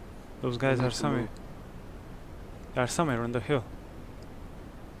 Those guys need are to somewhere. move. They are somewhere on the hill.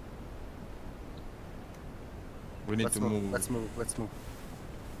 We need Let's to move. move. Let's move. Let's move.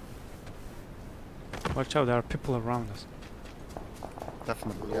 Watch out, there are people around us.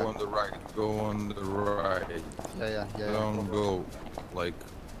 Definitely. Go Yeah. on the right. Go on the right. Yeah. Don't go like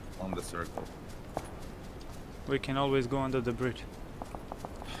on the circle. We can always go under the bridge.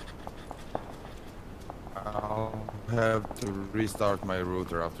 I'll have to restart my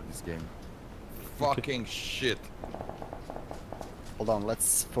router after this game. Fucking shit. Hold on.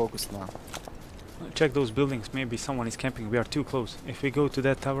 Let's focus now. Check those buildings, maybe someone is camping. We are too close. If we go to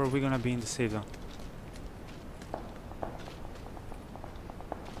that tower, we're gonna be in the safe zone.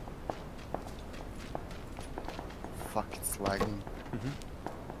 Fuck. It's lagging.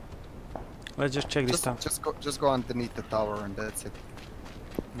 Let's just check this tower. Just go underneath the tower and that's it.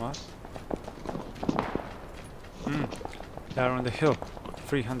 What? They are on the hill.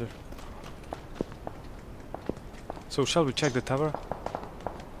 300. So shall we check the tower?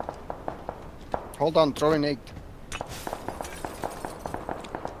 Hold on. Throwing egg.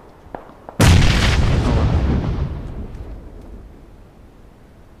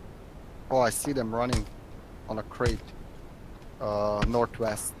 Oh, I see them running on a crate.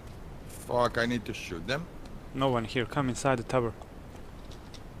 Northwest. Fuck, I need to shoot them. No one here. Come inside the tower.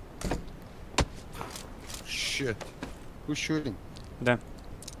 Shit. Who's shooting? Them.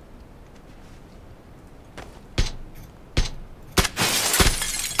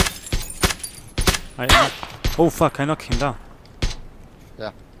 Oh fuck, I knocked him down.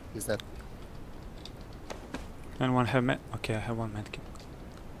 Yeah, he's dead. And one helmet. Okay, I have one medkit.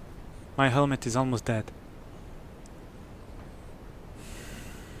 My helmet is almost dead.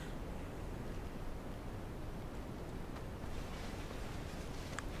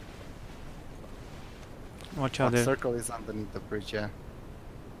 Watch out That there. circle is underneath the bridge, yeah.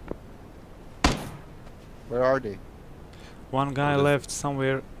 Where are they? One guy that's- left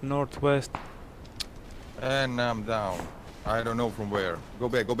somewhere northwest. And I'm down. I don't know from where. Go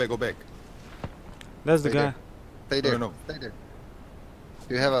back, go back, go back. That's the Stay guy. there. Stay there. No. Stay there.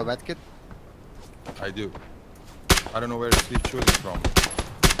 Do you have a medkit? I do. I don't know where he's shooting from.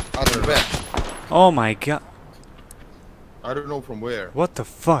 Other way. Oh my god. I don't know from where. What the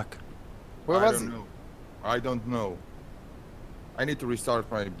fuck? Where I was don't he? know. I don't know. I need to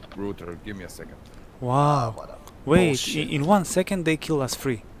restart my router. Give me a second. Wow. What a Wait, bullshit. in 1 second they kill us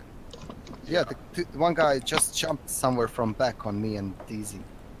free. Yeah, the one guy just jumped somewhere from back on me and DZ.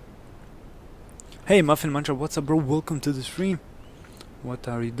 Hey Muffin Muncher, what's up bro? Welcome to the stream. What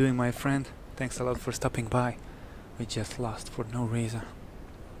are you doing my friend? Thanks a lot for stopping by. We just lost for no reason.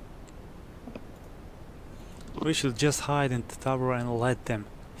 We should just hide in the tower and let them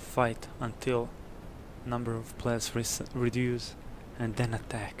fight until number of players reduce and then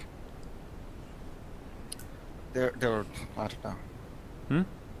attack. There were, I don't know. Hmm?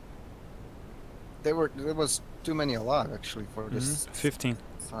 There was too many alive actually for this. 15.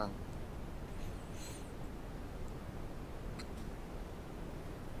 Sign.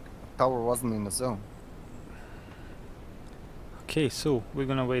 Tower wasn't in the zone. Okay, so we're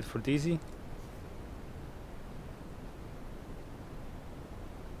gonna wait for Dizzy.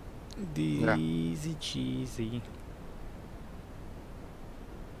 Dizzy cheesy.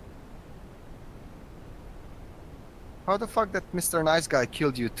 How the fuck that Mr. Nice Guy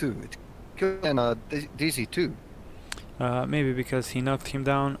killed you too? It killed and DZ too. Maybe because he knocked him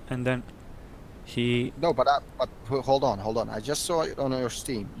down and then he... No, but hold on. I just saw it on your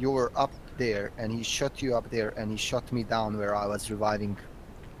Steam. You were up there, and he shot you up there, and he shot me down where I was reviving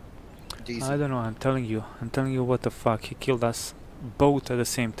DZ. I don't know, I'm telling you what the fuck, he killed us both at the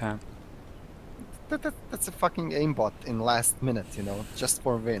same time. That's a fucking aimbot in last minute, you know, just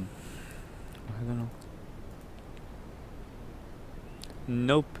for win. I don't know.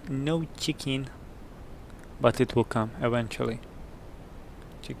 Nope, no chicken. But it will come eventually.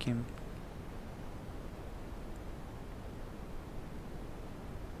 Chicken.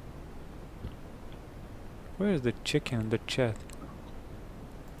 Where is the chicken in the chat?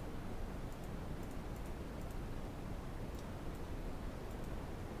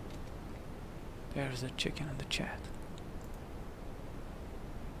 There's a chicken in the chat.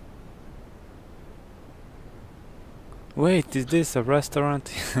 Wait, is this a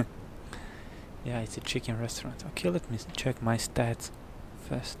restaurant? Yeah, it's a chicken restaurant. Okay, let me check my stats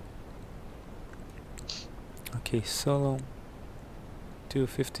first. Okay, solo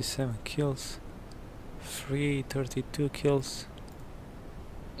 257 kills, 332 kills.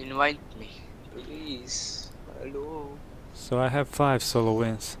 Invite me, please. Hello. So I have 5 solo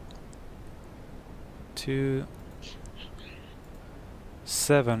wins. 2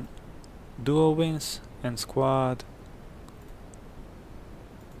 7 duo wins and squad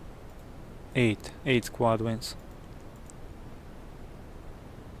 8 squad wins.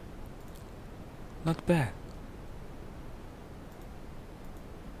 Not bad.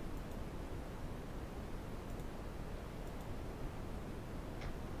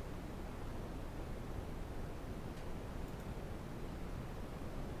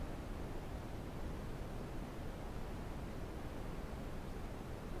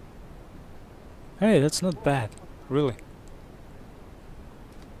 Hey, that's not bad, really.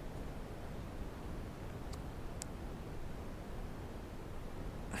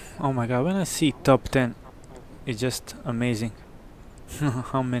 Oh my god, when I see top 10, it's just amazing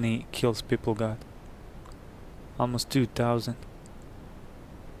how many kills people got. Almost 2,000.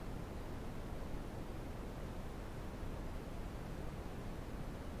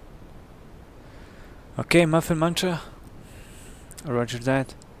 Okay, Muffin Mantra. Roger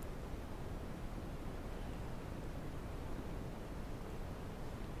that.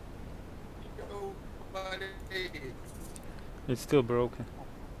 It's still broken.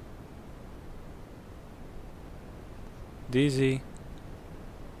 Dizzy.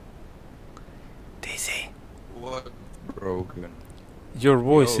 Dizzy. What broken? Your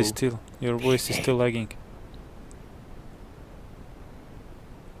voice is Yo. still lagging.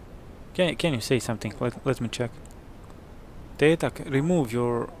 Can you say something? Let me check. Tetak, remove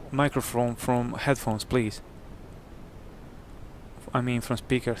your microphone from headphones, please. I mean from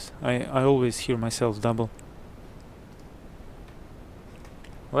speakers. I always hear myself double.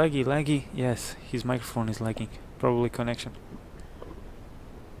 Laggy, yes, his microphone is lagging. Probably connection.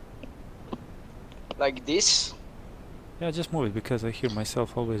 Like this? Yeah, just move it because I hear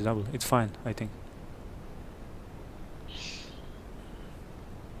myself always double. It's fine, I think.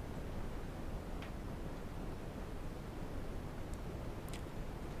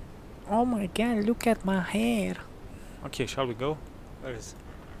 Oh my god, look at my hair. Okay, shall we go? Where is...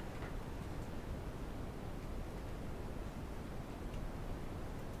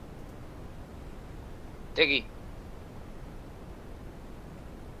 Teggy.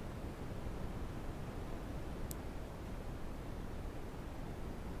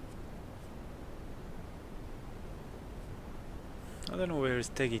 I don't know where is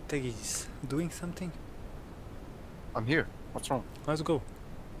Teggy. Teggy's doing something? I'm here. What's wrong? Let's go.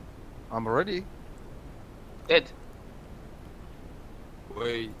 I'm ready. Dead.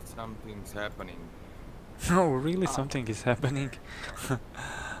 Wait, something's happening. Oh, really? Something is happening.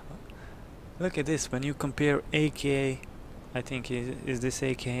 Look at this. When you compare AKA, I think is this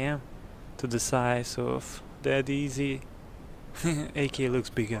AKM, to the size of Dead Easy, AK looks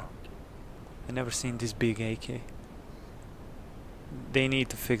bigger. I never seen this big AK. They need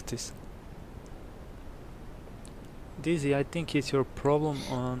to fix this. Dizzy, I think it's your problem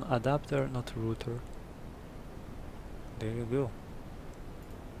on adapter, not router. There you go.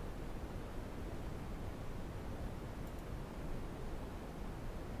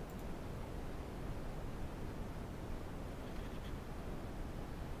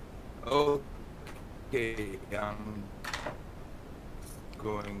 Okay, I'm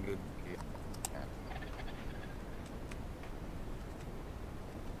going again.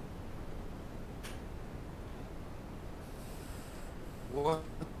 What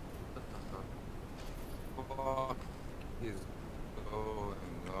the fuck is going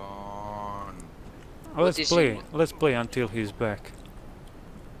on? Let's play until he's back.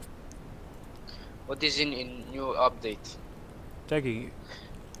 What is in new update? Taggy,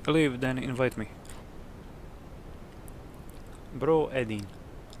 leave, then invite me. Bro Eddie,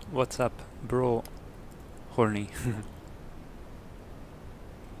 what's up, bro? Horny.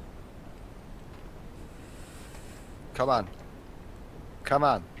 Come on. Come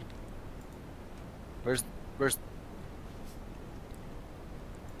on. Where's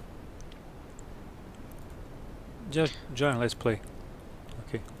Just join, let's play.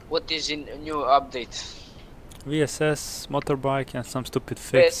 Okay. What is in new update? VSS, motorbike, and some stupid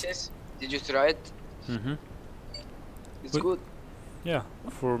fix. VSS? Did you try it? Mm-hmm. It's Wait. good. Yeah,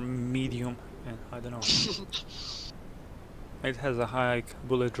 for medium, and I don't know. It has a high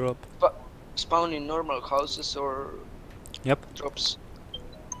bullet drop. But spawn in normal houses or Yep. drops?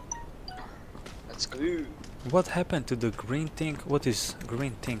 That's good. What happened to the green thing? What is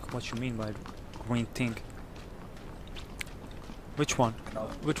green thing? What you mean by green thing? Which one?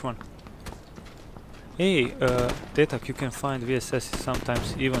 Which one? Hey, Detak, you can find VSS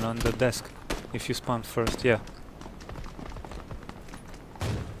sometimes even on the desk if you spawn first, yeah.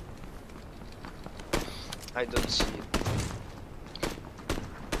 I don't see it.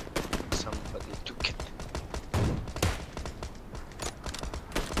 Somebody took it.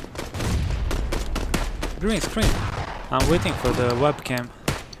 Green screen. I'm waiting for the webcam.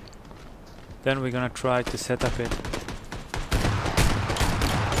 Then we're gonna try to set up it.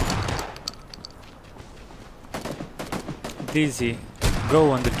 Dizzy,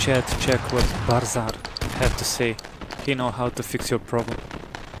 go on the chat, check what Barzar had to say. He know how to fix your problem.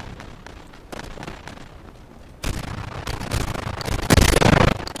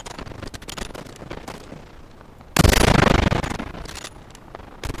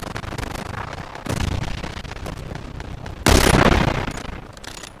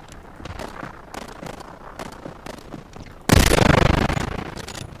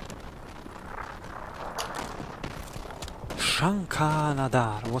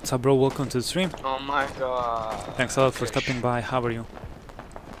 Shankanadar, what's up bro, welcome to the stream. Oh my god. Thanks a lot for stopping by, how are you?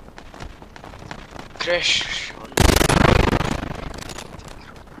 Crash.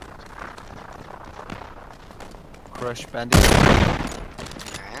 Crash Bandit?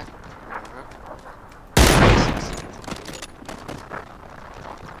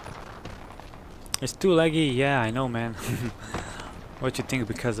 It's too laggy, yeah I know man. What you think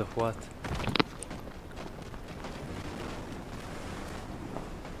because of what?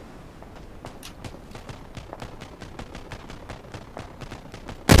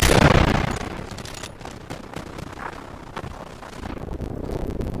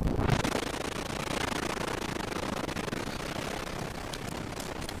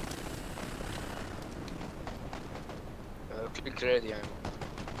 Click ready, I'm.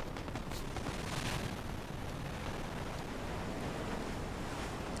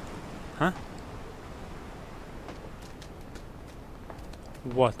 Huh?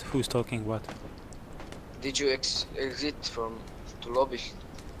 What? Who's talking what? Did you exit from the lobby?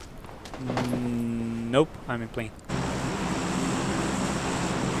 Nope, I'm in plane.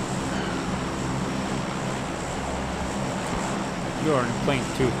 You're in plane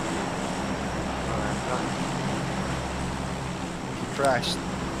too. crashed.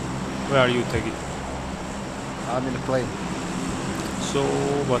 Where are you, Teggy? I'm in a plane. So,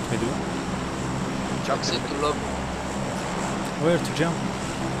 what we do? Jump Exit in to lobby. Where to jump?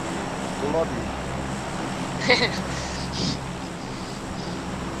 the lobby.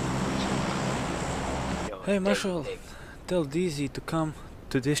 Yo, Hey, Marshall, tell Dizzy to come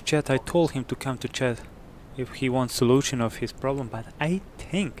to this chat. I told him to come to chat if he wants solution of his problem, but I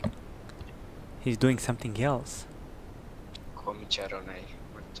think he's doing something else. Come Charonai.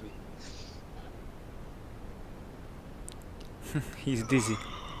 He's dizzy.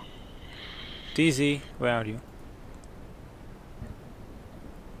 Dizzy, where are you?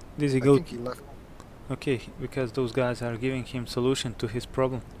 Dizzy, I go. think he left. Okay, because those guys are giving him solution to his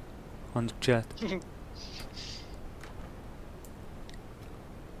problem on the chat.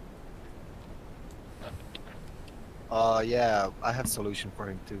 Yeah, I have solution for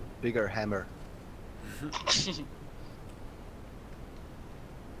him too. Bigger hammer.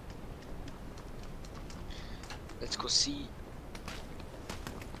 Let's go see.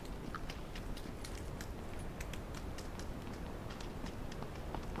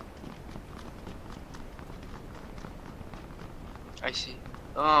 I see.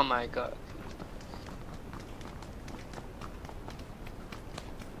 Oh my god.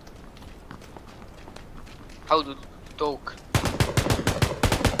 How to talk?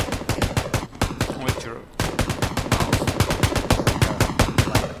 With your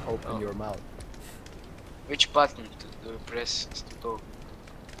Like open your mouth. Which button to press to talk?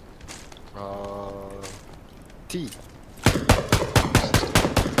 T.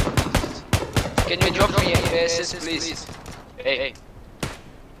 Can you drop me a VSS, please? Hey,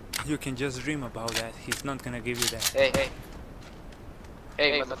 You can just dream about that. He's not gonna give you that.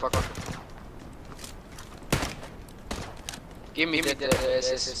 hey, motherfucker. Give me that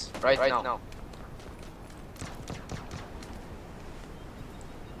VSS right now.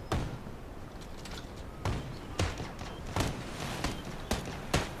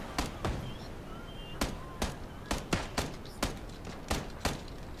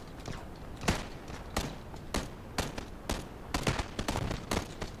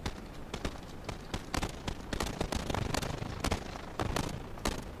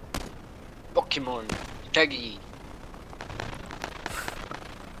 Pokemon, Taggy.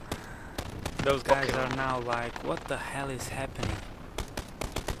 Those guys Pokemon. are now like, what the hell is happening?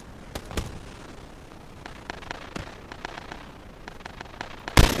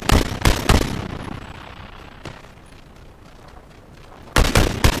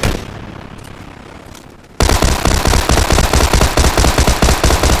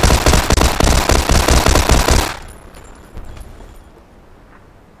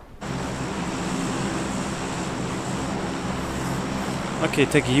 Okay,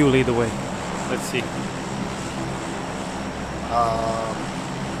 Taggy, you lead the way. Let's see.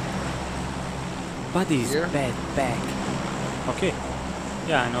 Buddy's Here? bad back. Okay.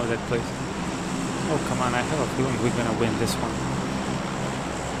 Yeah, I know that place. Oh, come on, I have a feeling we're gonna win this one.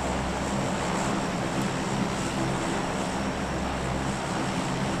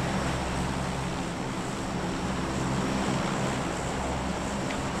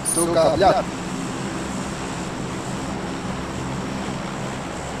 Сука, блядь.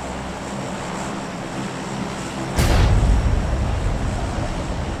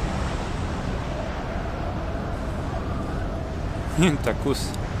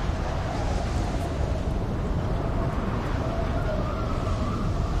 Takus.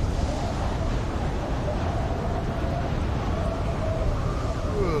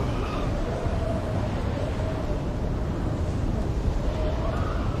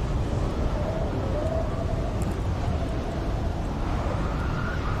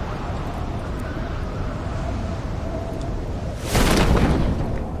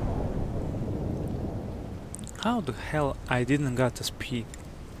 How the hell I didn't got the speed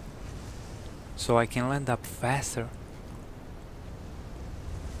so I can land up faster?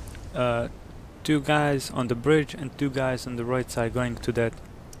 Two guys on the bridge and two guys on the right side going to that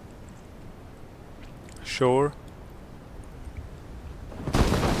shore.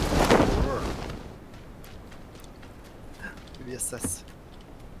 VSS.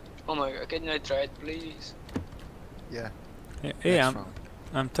 Oh my god, can I try it, please? Yeah. Hey, next round.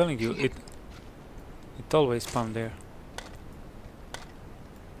 I'm telling you, it always spawned there.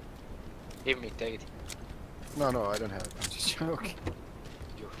 Give me, take it. No, I don't have it. I'm just joking.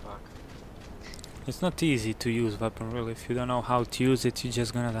 You fuck. It's not easy to use weapon really. If you don't know how to use it, you're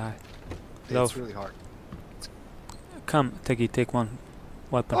just gonna die. It's really hard. Come, Teggy, take one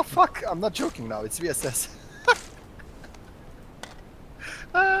weapon. Oh fuck! I'm not joking now. It's VSS.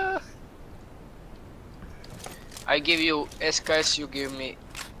 I give you SKS, you give me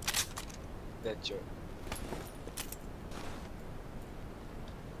that job.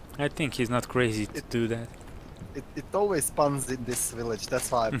 I think he's not crazy to do that. It always spawns in this village,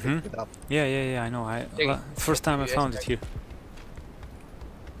 that's why I picked it up. Yeah, I know. First time I found it here.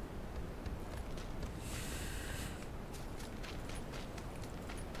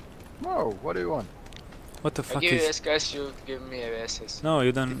 Whoa, what do you want? What the I fuck give you is... SKS, you give me a VSS. No,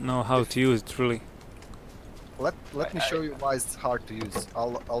 you don't know how to use it, really. Let me show you why it's hard to use.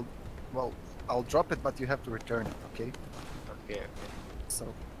 I'll drop it, but you have to return it, okay? Okay.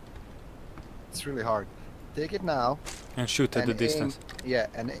 So it's really hard. Take it now. And shoot at the aim- distance. Yeah,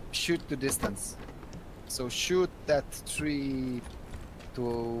 and shoot the distance. So shoot that tree to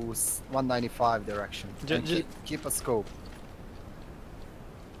 195 direction. And keep a scope.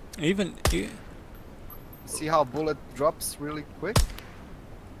 Even... See how bullet drops really quick?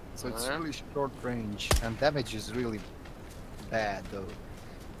 So it's Uh-huh. really short range, and damage is really bad though.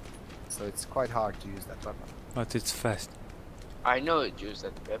 So it's quite hard to use that weapon. But it's fast. I know you use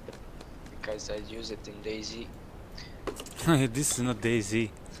that weapon because I use it in DayZ. This is not DayZ.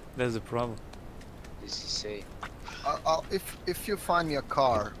 That's the problem. This is say. If you find me a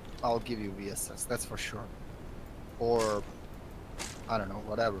car, I'll give you VSS. That's for sure. Or I don't know,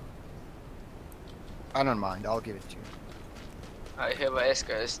 whatever. I don't mind. I'll give it to you. I have a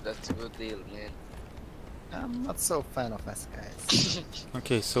SKS, that's a good deal, man. I'm not so fan of SKS.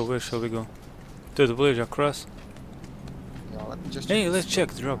 Okay, so where shall we go? To the village across? Yeah, let me just Hey, check let's this check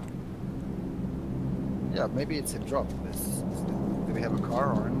the drop. one. Yeah, maybe it's a drop. Do we have a car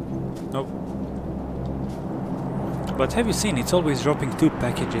or anything? Nope. But have you seen, it's always dropping 2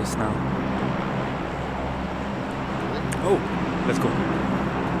 packages now. Oh, let's go.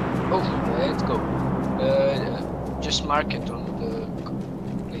 Oh, let's go. Just mark it on the...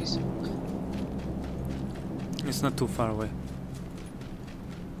 please. It's not too far away.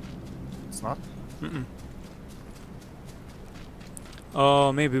 It's not?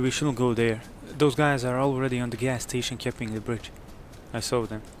 Oh, maybe we shouldn't go there. Those guys are already on the gas station capping the bridge. I saw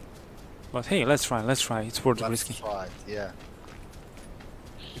them. But hey, let's try. It's worth the Let's risking. try it, yeah.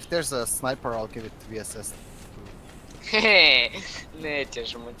 If there's a sniper, I'll give it to VSS. Hehe,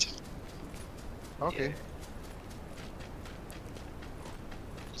 nećeš mući. Okay.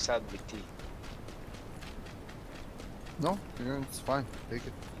 Sad bi ti. No, yeah, it's fine. Take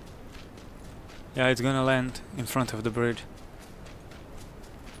it. Yeah, it's gonna land in front of the bridge.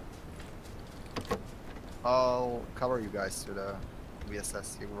 I'll cover you guys with a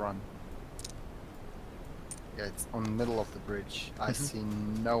VSS. You run. Yeah, it's on the middle of the bridge. I see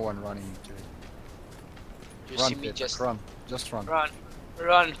no one running into it. You Run, see me Peter, just run. Just run.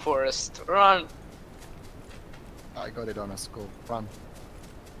 run, Forrest, run. I got it on a scope. Run.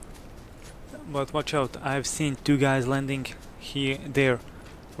 But watch out, I've seen 2 guys landing there,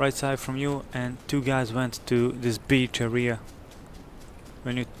 right side from you, and 2 guys went to this beach area.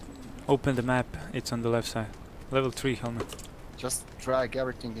 When you open the map, it's on the left side. Level 3 helmet. Just drag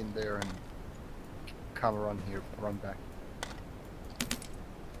everything in there and cover on here. Run back.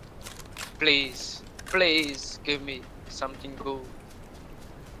 Please, please give me something good.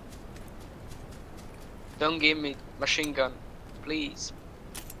 Don't give me machine gun, please.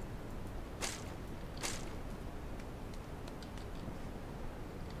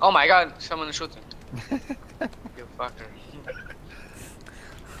 Oh my god, someone is shooting. You fucker.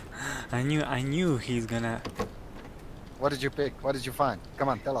 I knew he's gonna... What did you pick? What did you find? Come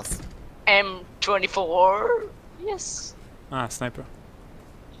on, tell us. M24? Yes. Ah, sniper.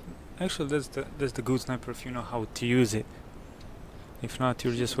 Actually, that's the good sniper if you know how to use it. If not,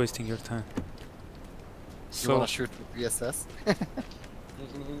 you're just wasting your time. You wanna shoot with VSS?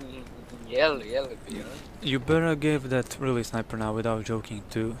 Yell, beyond. You better give that really sniper now without joking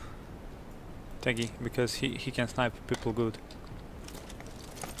to Teggy, because he can snipe people good.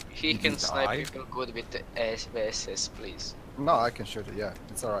 He Did can you snipe die? people good with the VSS, please. No, I can shoot it. Yeah,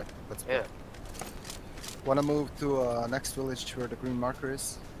 it's alright. Let's Yeah. Wanna move to next village where the green marker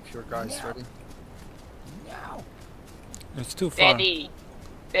is? If your guys ready. It's too far. Daddy,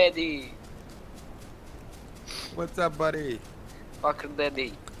 What's up, buddy? fucker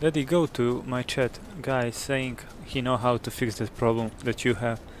daddy. Daddy, go to my chat. Guy is saying he know how to fix that problem that you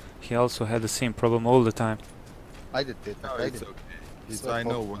have. He also had the same problem all the time. I did it. No, I it's did. okay. It's, So I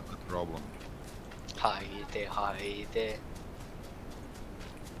know far- what's the problem. Hajde.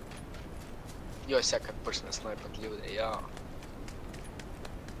 Joj, sad kad počne snajpat ljude, ja.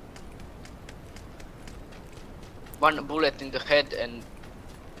 One bullet in the head and...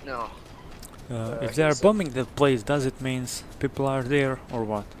 No. If they are he's a- bombing that place, does it means people are there or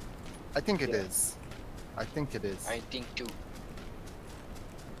what? I think it Yeah. is. I think it is. I think too.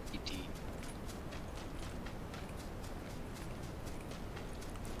 ET.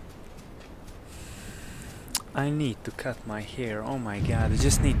 I need to cut my hair. Oh my god, I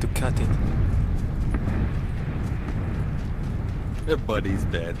just need to cut it. Your buddy's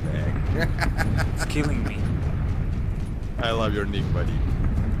dead, man. It's killing me. I love your nick, buddy.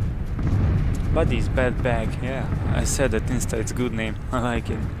 Buddy's bad bag. Yeah, I said that Insta. It's a good name. I like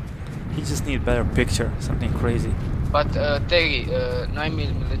it. He just need better picture. Something crazy. But Teggy,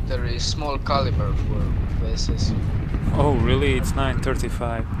 9mm is small caliber for VSS. Oh really? It's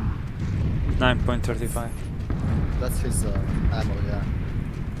 935. 9.35. That's his ammo, yeah.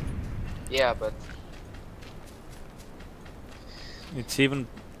 Yeah, but It's even.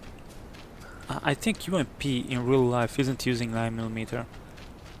 I think UMP in real life isn't using 9mm.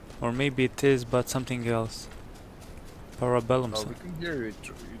 Or maybe it is, but something else. Parabellum. Oh, we can hear you.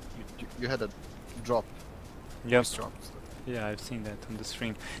 You had a drop. Yep. Voice drop. So. Yeah, I've seen that on the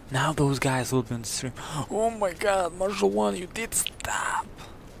stream. Now those guys will be on the stream. Oh my god, Marshall 1, you did stop!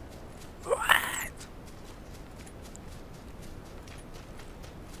 What?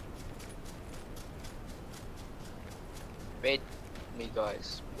 wait me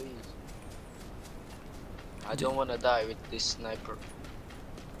guys, please. I don't wanna die with this sniper.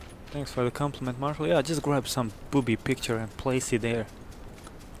 Thanks for the compliment, Marshall. Yeah, just grab some booby picture and place it there.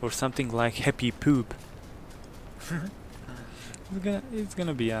 Or something like happy poop. It's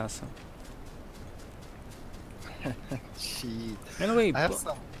gonna be awesome. Shit. Anyway, I have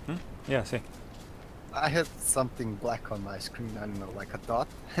some. yeah, say. I had something black on my screen. I don't know, like a dot.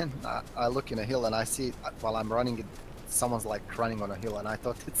 And I look in a hill and I see while I'm running it, someone's like running on a hill, and I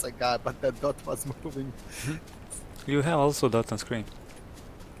thought it's a guy, but that dot was moving. You have also dot on screen.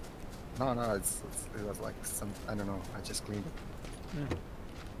 No, it was like some. I don't know. I just cleaned it. Yeah.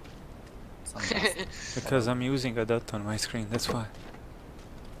 Some dust. Because I'm using a dot on my screen, that's why.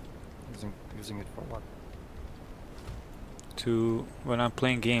 Using it for what? To when I'm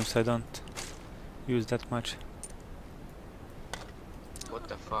playing games, I don't use that much. What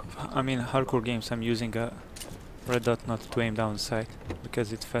the fuck? I mean, hardcore games, I'm using a red dot not to aim down sight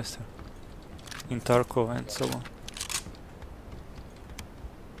because it's faster. In Tarkov and so on.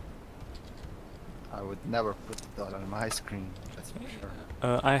 I would never put the dot on my screen. That's for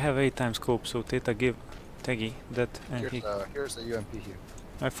sure. I have 8x scope, so Teta give Teggy that, and Here's a UMP here.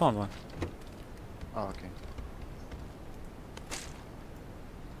 I found one. Oh, okay.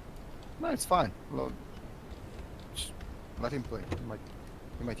 No, it's fine. Look, just let him play.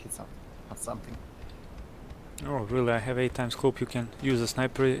 He might hit something. Oh, really? I have 8x scope. You can use a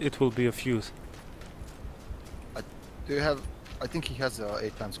sniper. It will be a fuse. Do you have? I think he has a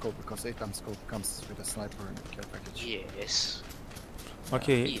 8x scope because 8x scope comes with a sniper and a care package. Yes.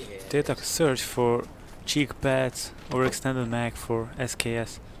 Okay, Yes. Teta search for cheek pads or extended mag for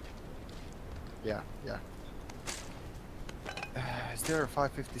SKS. Yeah. Is there a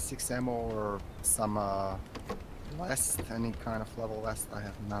 556 ammo or some vest? Any kind of level vest? I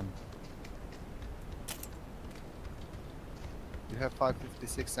have none. You have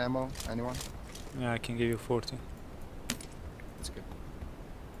 556 ammo? Anyone? Yeah, I can give you 40. That's good.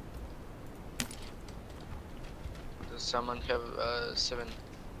 Does someone have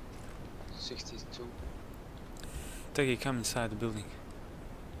 762? Teggy, come inside the building.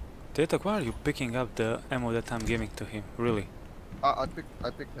 Teta, why are you picking up the ammo that I'm giving to him? Really? I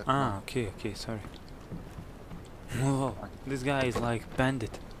picked that. Ah, okay, sorry. Whoa, this guy is like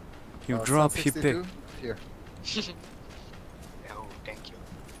bandit. You drop, he pick. 762? Here. Oh, thank you.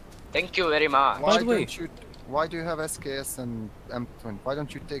 Thank you very much. By the way- Why do you have SKS and M20? Why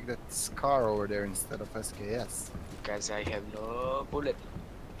don't you take that SCAR over there instead of SKS? Because I have no bullet.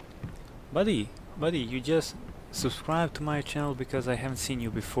 Buddy, you just subscribe to my channel because I haven't seen you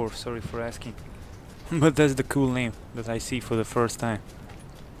before. Sorry for asking. But that's the cool name that I see for the first time.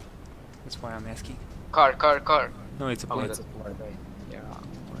 That's why I'm asking. Car. No, it's a Oh, plane. that's Right. Yeah.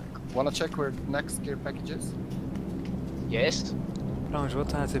 Wanna check where next gear package is? Yes. Plan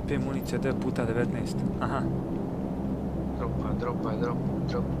života ACP municija D x19. Aha. Drop.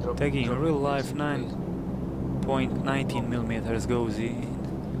 Tagging drop, real life please. 9.19mm goes in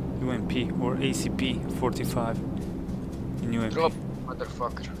UMP or ACP 45 in UMP. Drop,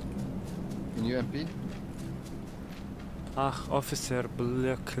 motherfucker. In UMP? Ah, officer,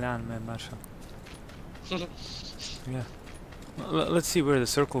 blöklan med Marshall. Yeah. Let's see where the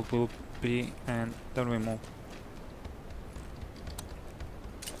circle will be and then we move.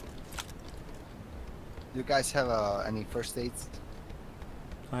 Do you guys have any first aids?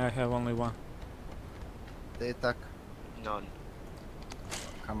 I have only one. Datac? None.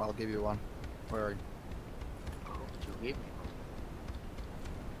 Come, I'll give you one. Where are you? give me.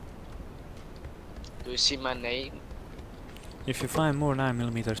 Do you see my name? If you find more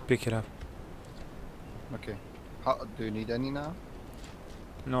 9mm, pick it up. Okay. How do you need any now?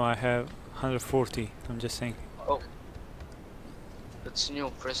 No, I have 140. I'm just saying. Oh, that's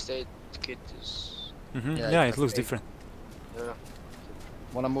new. First aid kit is. Yeah, Yeah, it it has looks 8. different. Yeah.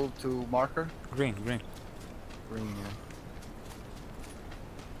 Wanna move to marker? Green, green. Green, yeah.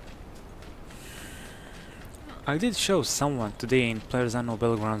 I did show someone today in PlayerUnknown's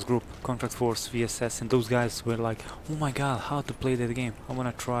Battlegrounds group, Contract Force, VSS, and those guys were like, oh my god, how to play that game? I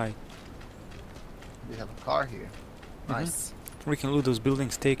wanna try. We have a car here. Nice. We can loot those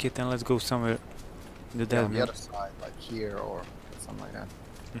buildings, take it, and let's go somewhere in the Yeah, dead on the mill. other side, like here or something like that.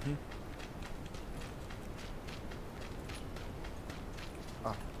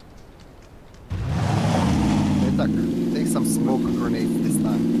 Hey, Tuck, take some smoke grenade this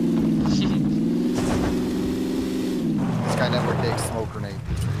time. This guy never takes smoke grenade.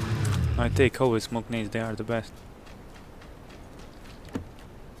 I take always smoke nades, they are the best.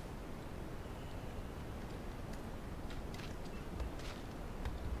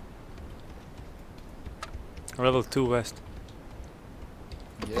 Level 2 west.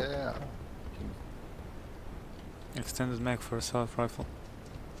 Yeah. Extended mag for assault rifle.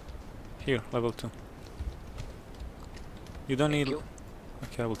 Here, level 2. You don't need... you.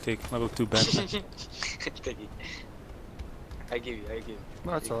 Okay, I will take level 2 backpack. Take it. I give you.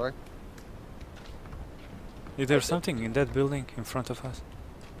 No, it's alright. Is there something in that building in front of us?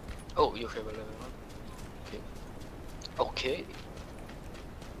 Oh, you have a level 1. Okay.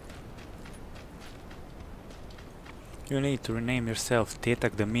 You need to rename yourself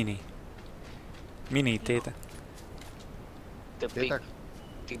Tetak the Mini. Mini Tetak. The Tetak.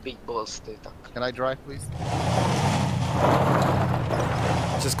 big balls, Tetak. Can I drive, please?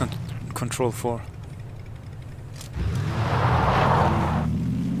 Just control 4.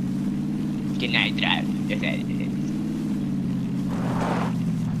 Can I drive?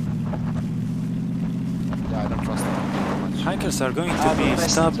 Yeah, I don't trust them much. Hikers are going to I'm be the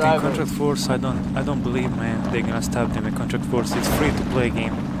best stopped in driver. Contract Force. I don't believe, man, they're gonna stop them in Contract Force. It's free to play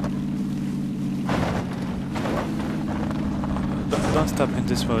game. Don't stop in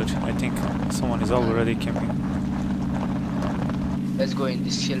this village. I think someone is already camping. Let's go in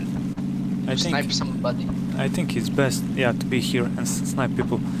this hill. Snipe somebody. I think it's best, yeah, to be here and snipe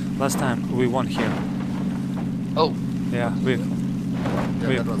people. Last time we won here. Oh, Yeah, Yeah, Wait.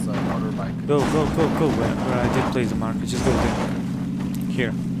 that was a motorbike. go where I did place the marker. Just go there.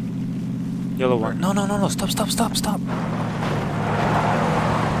 Here. Yellow one. No, stop.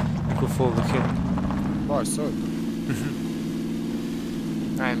 I could fall the hill. Oh, so.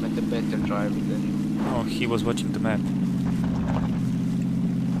 I'm at the better driver than you. Oh, he was watching the map.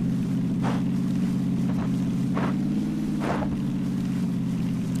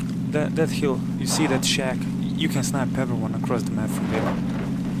 That hill, you see that shack? You can snipe everyone across the map from there.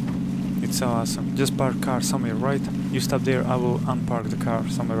 It's so awesome. Just park car somewhere, right? You stop there, I will unpark the car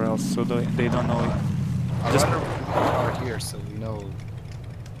somewhere else so they don't know it. I'd Just- rather put the car here so we know. So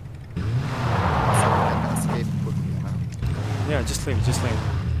we can escape quickly, you know? Yeah, just leave.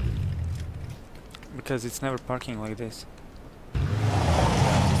 Because it's never parking like this. Yeah,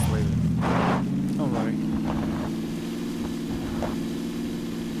 just leave it. Don't worry.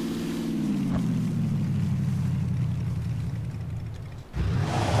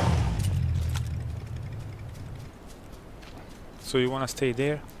 So you wanna stay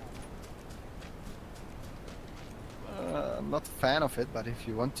there? I'm not a fan of it, but if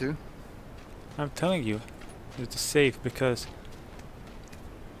you want to. I'm telling you, it's safe because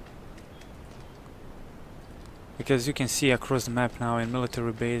you can see across the map now in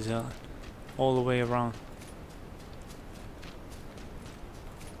military base all the way around.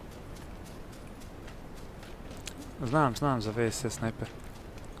 Znam za VSS sniper.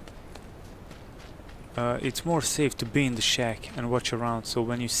 It's more safe to be in the shack and watch around, so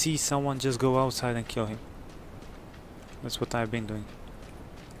when you see someone, just go outside and kill him. That's what I've been doing.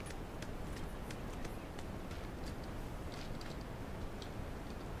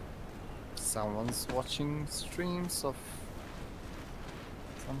 Someone's watching streams of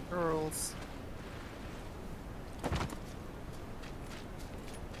some girls.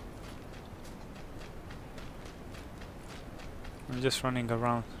 I'm just running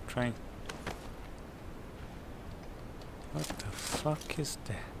around trying. What the fuck is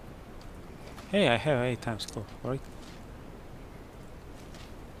that? Hey, I have 8 times scope, right?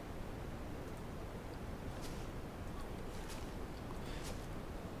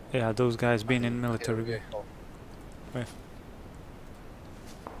 Yeah, those guys been in military. Vehicle.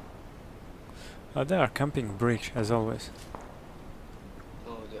 They are camping bridge as always.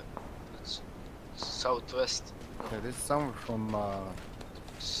 Oh, that's southwest. Yeah, this is somewhere from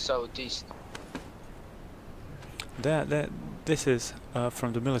Southeast. This is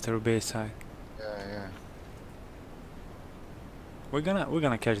from the military base side. yeah. We're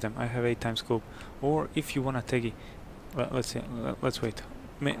gonna catch them. I have 8 times scope. Or if you wanna take it, well, let's see. Let's wait.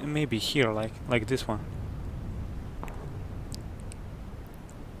 Maybe here, like this one.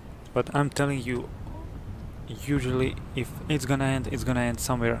 But I'm telling you, usually if it's gonna end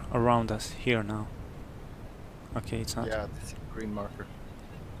somewhere around us here now. Okay, it's not. Yeah, this is green marker.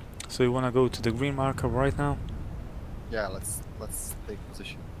 So you wanna go to the green marker right now? Yeah, let's take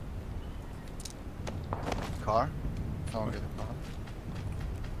position. Car? Someone get a car.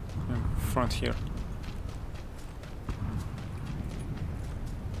 In front here.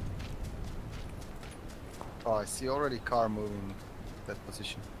 Oh, I see already car moving that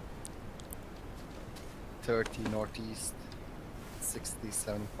position. 30 northeast, 60,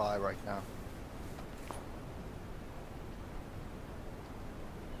 75 right now.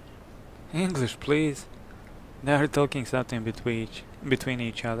 English, please. They are talking something between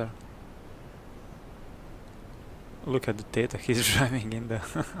each other. Look at the data he's driving in the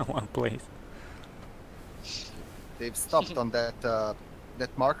one place. They've stopped on that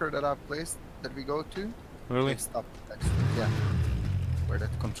that marker that I've placed that we go to. Really? They've stopped next to, yeah, where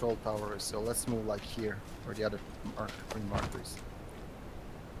that control tower is. So let's move like here, where the other green marker is.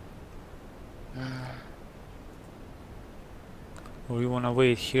 Or you wanna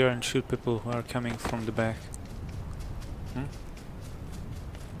wait here and shoot people who are coming from the back? Hmm?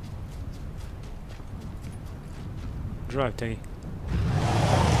 Drive, Teddy.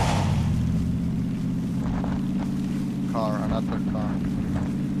 Car, another car.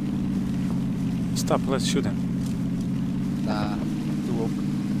 Stop, let's shoot them. Nah, too open.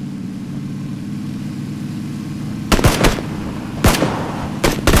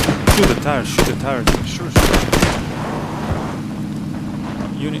 Shoot the tires, shoot the tires. Sure.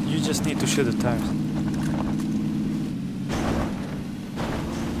 You just need to shoot the tires.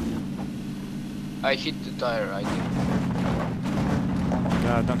 I hit the tire, I think.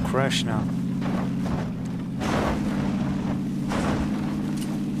 God, don't crash now.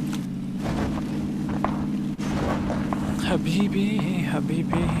 Habibi,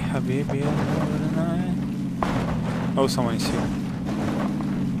 Habibi, Habibi, another night. Oh, someone is here.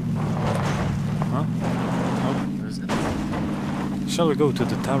 Huh? Oh. Where is it? Shall we go to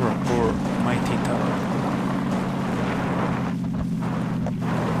the tower or mighty tower?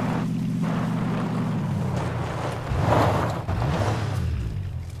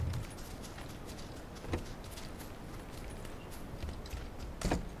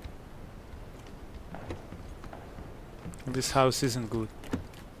 This house isn't good.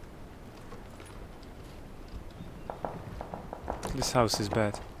 This house is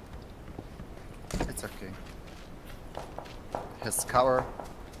bad. It's okay. It has cover,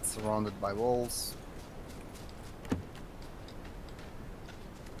 it's surrounded by walls.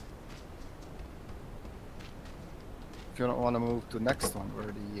 If you don't want to move to next one where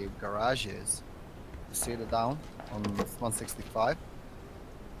the garage is, you see it down on 165.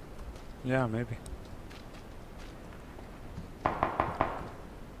 Yeah, maybe.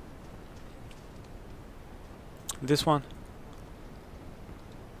 This one.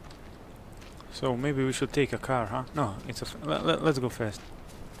 So maybe we should take a car, huh? No, it's a. Let's go fast.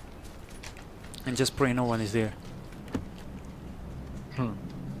 And just pray no one is there.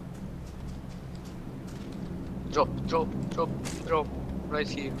 Drop, right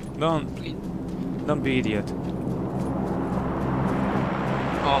here. Please. Don't be idiot.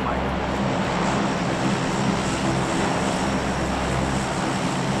 Oh my god.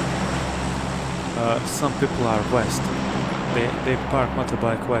 Some people are west. They park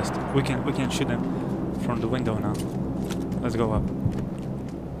motorbike west. We can shoot them from the window now. Let's go up.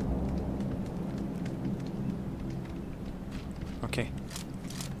 Okay.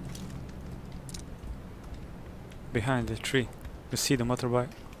 Behind the tree. You see the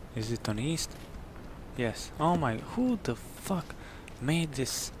motorbike? Is it on east? Yes. Oh my, who the fuck made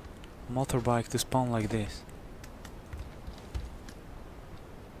this motorbike to spawn like this?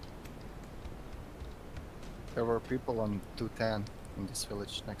 There were people on 210 in this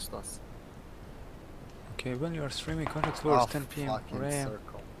village next to us. Okay, when you are streaming, contact towards 10 p.m. fucking or a.m.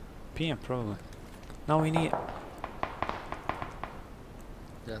 circle. p.m. probably. Now we need.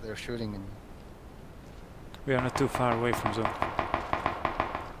 Yeah, they're shooting in. We are not too far away from zone.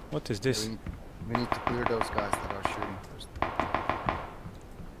 What is this? We need to clear those guys that are shooting first.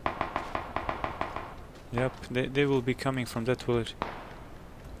 Yep, they will be coming from that village.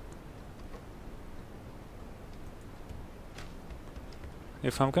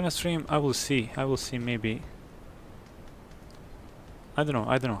 If I'm gonna stream, I will see. I will see maybe. I don't know.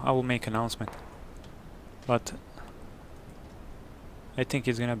 I don't know. I will make announcement. But I think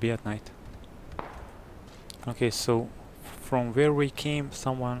it's gonna be at night. Okay, so from where we came,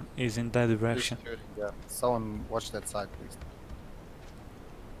 someone is in that direction. Yeah. Someone watch that side, please.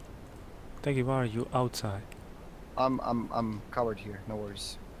 Taggy, why are you outside? I'm covered here. No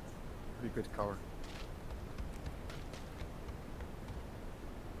worries. Pretty good cover.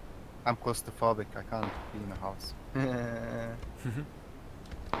 I'm claustrophobic. I can't be in a house.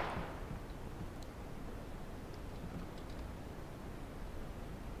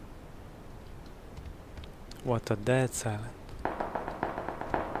 What a dead silence.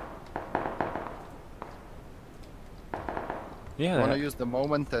 Yeah. Wanna use the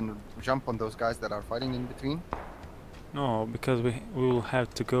moment and jump on those guys that are fighting in between? No, because we will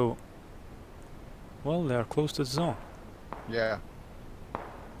have to go. Well, they are close to the zone. Yeah.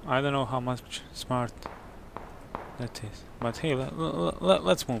 I don't know how much smart that is, but hey,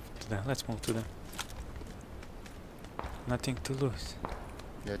 let's move to them. Let's move to them. Nothing to lose.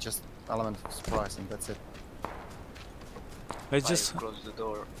 Yeah, just element of surprise and that's it. Let's just. Close the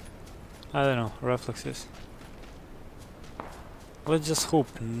door. I don't know, reflexes. Let's just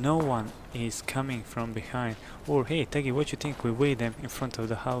hope no one is coming from behind. Or hey, Taggy, what you think we wait them in front of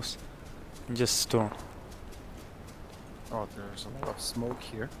the house and just storm? Oh, there's a lot of smoke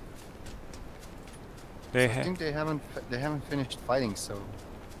here. They I think they haven't finished fighting, so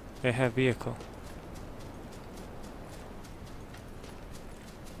they have vehicle.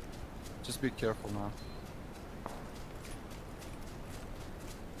 just be careful now.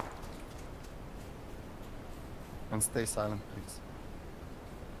 And stay silent, please.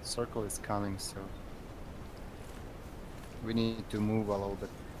 Circle is coming, so we need to move a little bit.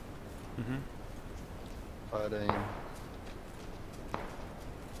 But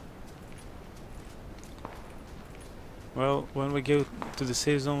well, when we go to the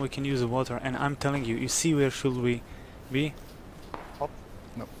safe zone, we can use the water. And I'm telling you, you see where should we be? Up?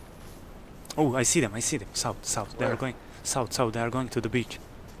 No. Oh, I see them. I see them. South, south. They are Where? going south, south. They are going to the beach.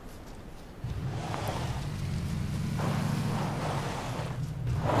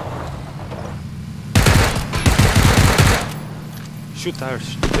 Shoot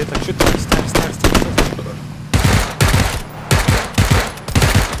tires. Data, shoot tires. Tires, tires, tires.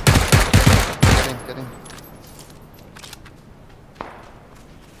 Get in.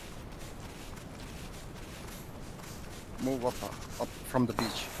 Move up from the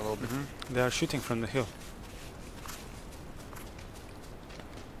beach a little bit. They are shooting from the hill.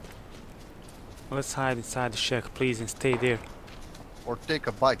 Let's hide inside the shack, please, and stay there. Or take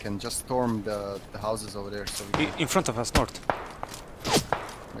a bike and just storm the houses over there. So we In front of us, north.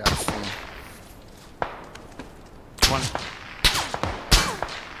 yeah, I see. One.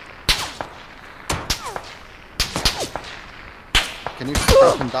 Can you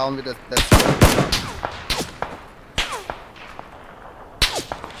strap him down with that?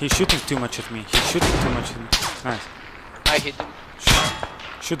 He's shooting too much at me. He's shooting too much at me. Nice. I hit him.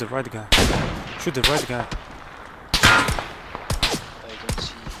 Shoot the right guy. Shoot the right guy. I don't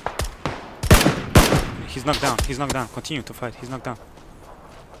see. He's knocked down. He's knocked down. Continue to fight. He's knocked down.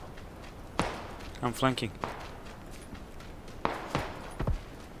 I'm flanking.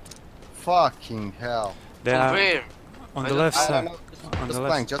 Fucking hell. They From are where? on I the don't- left I side. don't know. On Just the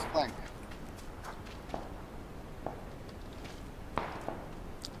flank, left. just flank.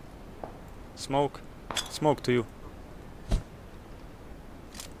 Smoke. Smoke to you.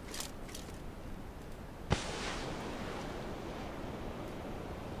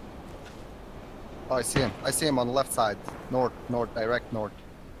 Oh, I see him. I see him on the left side. North, direct north.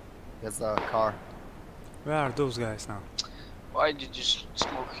 There's a car. Where are those guys now? Why did you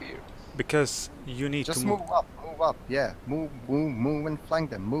smoke here? Because you need Just to move up. Yeah, move and flank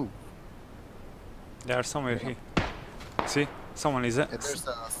them. Move. They are somewhere here. See? Someone is Yeah, there's,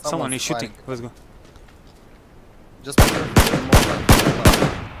 someone is shooting. flying. Let's go. Just be careful.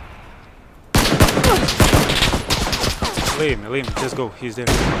 Leave me. Just go. He's there.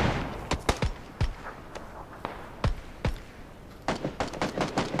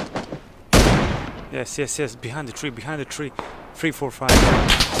 Yes. Behind the tree. 3, 4, 5.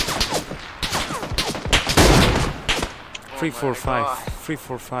 3, 4, 5. 3,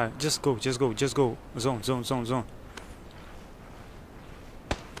 4, 5. Just go. Zone.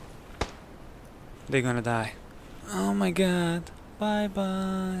 They're gonna die. Oh my god.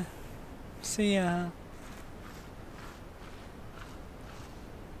 Bye. See ya.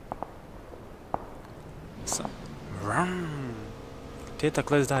 So,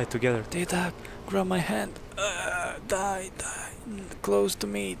 Tatak, let's die together. Tatak, grab my hand. Die, die. Close to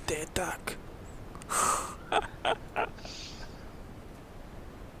me, they attack.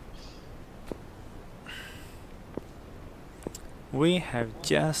 We have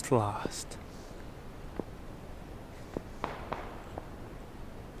just lost.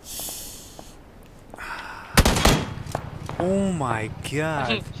 Oh my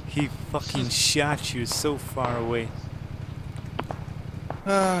god, he fucking shot you so far away.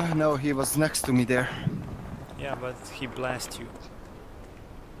 No, he was next to me there. Yeah, but he blasted you.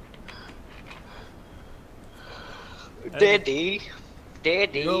 Daddy,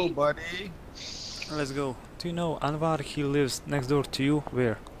 Daddy. Go, buddy. Let's go. Do you know Anwar, he lives next door to you?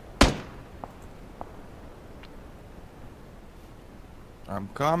 Where? I'm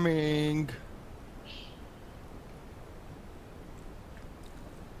coming.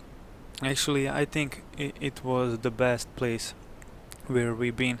 Actually, I think it was the best place where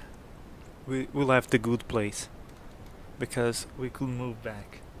we've been. We left the good place because we could move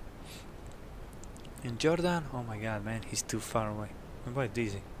back. And Jordan, oh my god, man, he's too far away. I'm quite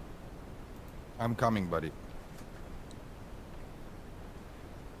dizzy. I'm coming, buddy.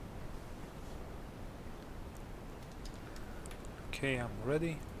 Okay, I'm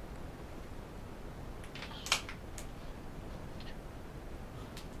ready.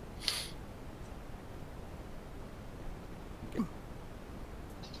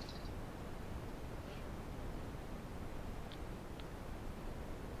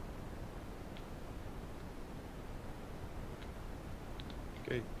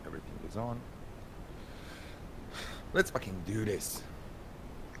 Okay, everything is on. Let's fucking do this.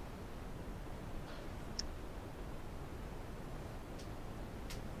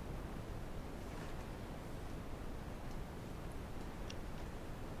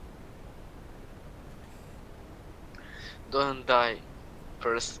 Don't die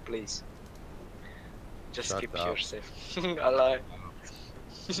first, please. Just Shut keep up. yourself alive.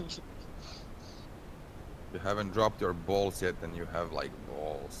 You haven't dropped your balls yet, and you have like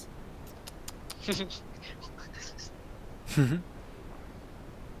balls.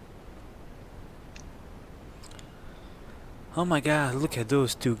 Oh my god, look at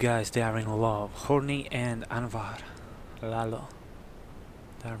those two guys, they are in love. Horny and Anwar. Lalo.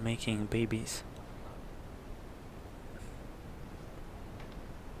 They are making babies.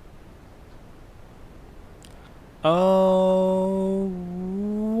 Oh,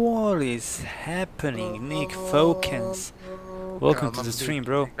 what is happening, Nick Fokens? Welcome to the stream,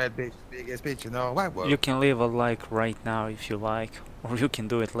 bro. Bad bitch, biggest bitch, you know. Why? You can leave a like right now if you like, or you can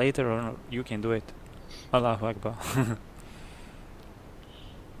do it later, or you can do it. Allahu Akbar.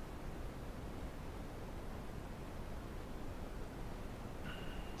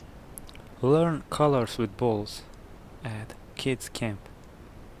 Learn colors with balls at Kids Camp.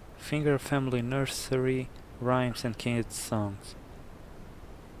 Finger Family Nursery, rhymes and kids songs.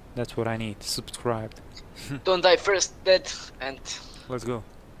 That's what I need. Subscribed. Don't die first, dead, and Let's go.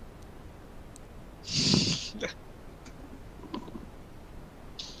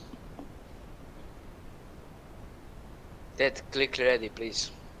 dead. Click ready,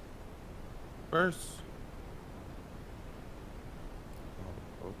 please. First.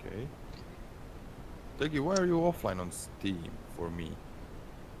 Oh, okay. Teki, why are you offline on Steam for me?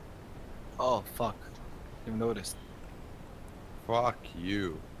 Oh, fuck. You've noticed. Fuck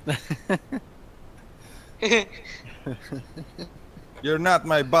you. You're not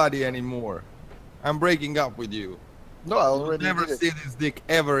my buddy anymore. I'm breaking up with you. No, I You'll already never did see it. this dick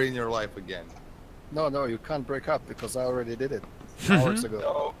ever in your life again. No, you can't break up because I already did it hours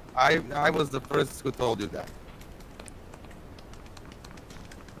ago. No, I was the first who told you that.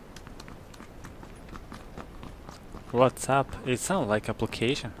 What's up? It sounds like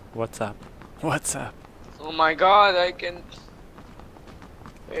application. What's up? What's up? Oh my god, I can.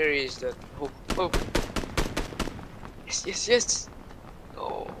 Where is that? Oh, oh. Yes, yes, yes.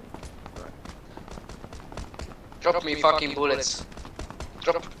 Oh. Drop me fucking bullets.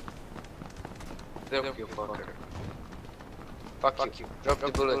 Drop. Drop you fucker. Fuck you. Drop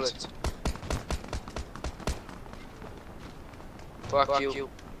the bullets. Fuck you.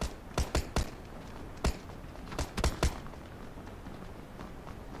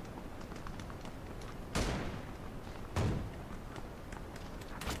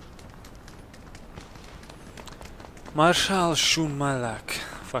 Marshal Shumalak.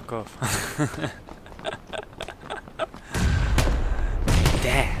 Fuck off.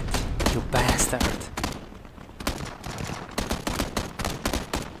 Dad, you bastard.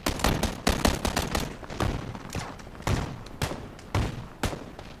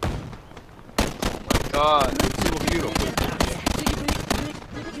 God. Beautiful.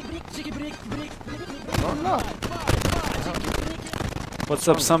 No. What's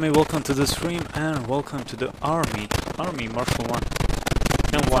up, Sammy? Welcome to the stream and welcome to the army. Army, Marshal 1.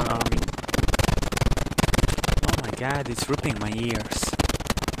 And 1 army. Oh my god, it's ripping my ears.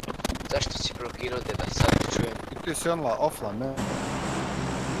 Zašto si blokirao da sad čujem? Ti si offline, ne?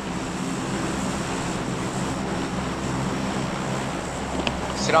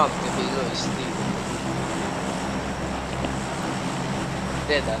 Sram te bilo i stil.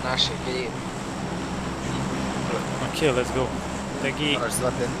 Deda naše gljive. Okay, let's go. Tegi,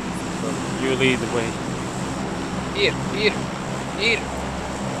 you lead the way. Here.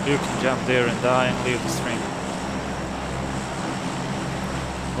 You can jump there and die and leave the stream.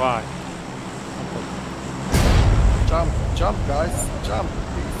 Why? Jump, guys, jump.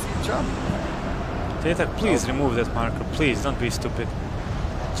 Easy, jump. Teta, please remove that marker. Please, don't be stupid.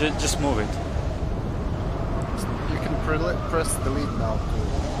 Just move it. You can press delete now.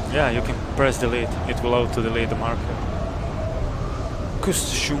 Yeah, you can press delete. It will auto delete the marker.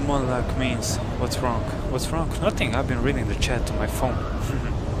 Kustumalak means what's wrong? What's wrong? Nothing. I've been reading the chat on my phone.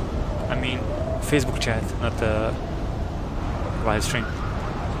 I mean, Facebook chat, not the live stream.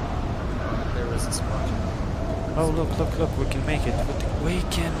 There is a spot. Oh, look, we can make it. We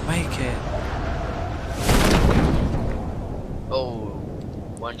can make it. Oh,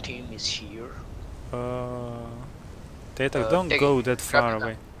 one team is here. Teta, don't go that far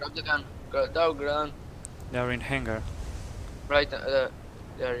away. Grab the gun. Grab the gun. They're in hangar. Right,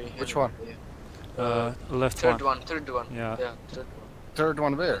 they're in Which hangar, one? yeah. Left Third one. one. Yeah. Yeah, third one. Third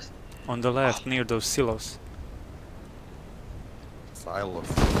one where? On the left, near those silos. Silos.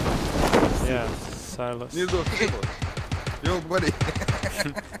 Yeah, silos. Near those silos. Yo, buddy.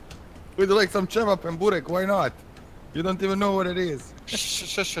 Would you like some chevap and burek? Why not? You don't even know what it is.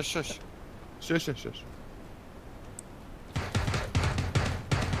 Shush. Shush.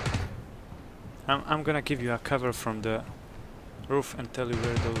 I'm gonna give you a cover from the roof and tell you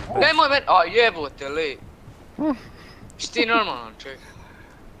where those Nemoj men, a jebote li. Šti normalan čovjek.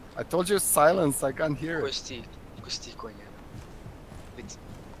 I told you silence, I can't hear Ko it. si ti konja? Vidi.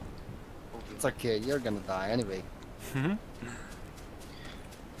 It's okay, you're gonna die anyway.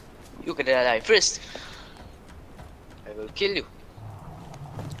 You can die first. I will kill you.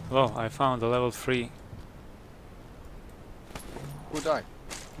 Oh, I found a level 3. Who died?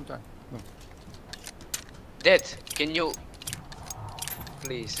 No. Dead, can you...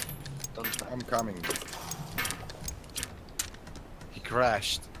 Please, don't die. I'm coming. He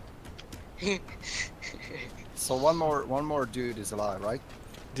crashed. So one more dude is alive, right?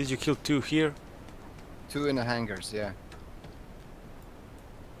 Did you kill 2 here? 2 in the hangars, yeah.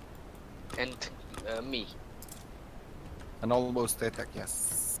 And me. And almost attack,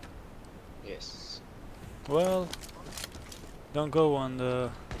 yes. Yes. Well, don't go on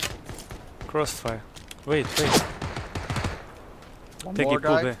the crossfire. Wait. One Take more it,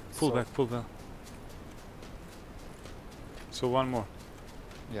 pull guy. back, pull back. So one more.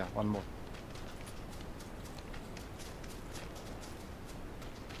 Yeah, one more.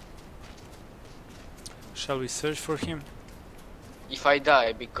 Shall we search for him? If I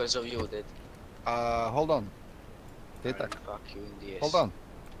die because of you, that Hold on. I'll Data. fuck you in the ass. Hold on.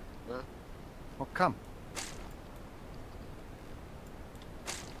 Huh? Oh, come.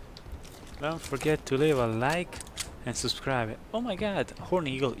 Don't forget to leave a like and subscribe. Oh my god,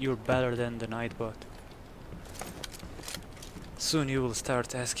 Horny Eagle, you're better than the Nightbot. Soon you will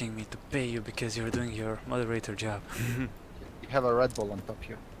start asking me to pay you because you're doing your moderator job. You have a Red Bull on top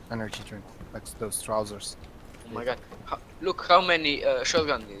here. Energy drink. Next to those trousers. Oh my god. Look how many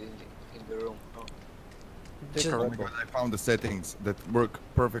shotguns in the room. Oh. Take Just- a Oh Red my Bull. god, I found the settings that work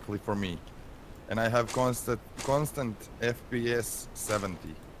perfectly for me. And I have constant FPS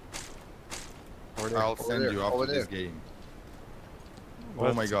 70. Over there, I'll over send there, you over after this there. game. Oh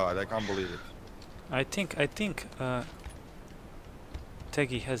What? my god, I can't believe it. I think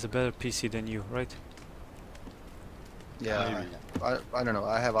Teggy has a better PC than you, right? Yeah, Maybe. I don't know.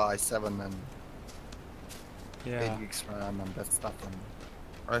 I have a i7 and Yeah. 8 gigs RAM and that stuff. And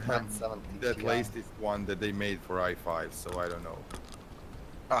I have 970 that Ti. latest one that they made for i5, so I don't know.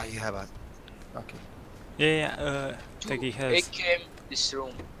 Ah, you have a. Okay. Yeah, Teggy has. AK this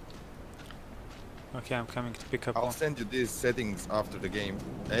room. Okay, I'm coming to pick up I'll one. send you these settings after the game.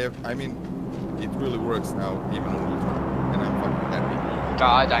 I mean, it really works now, even on Ultra, and I'm fucking happy.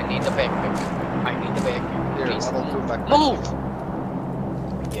 God, I need a backpack. I need a backpack. Here, Please. level 2 back. Move!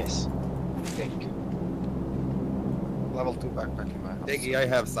 Yes. Thank you. Level 2 backpack in my house. Teggy, I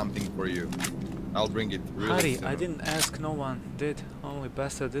have something for you. I'll bring it really Harry, soon. I didn't ask, no one did. Only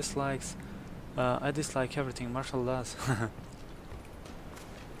Bastard dislikes. I dislike everything Marshall does.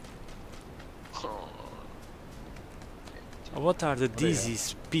 Oh. What are the do you have?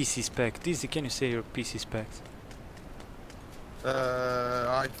 DZ's PC specs? DZ, can you say your PC specs?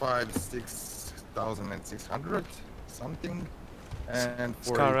 i5 6600 something, and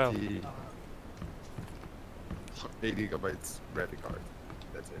Scarl. 480 8 gigabytes graphic card.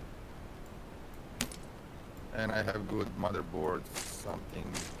 That's it. And I have good motherboard, something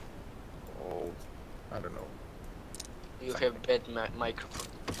old, I don't know. You have bad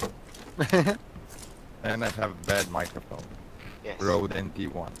microphone. And I have bad microphone. Yes. Rode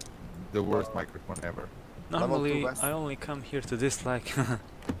NT1, the worst microphone ever. Normally, West. I only come here to dislike.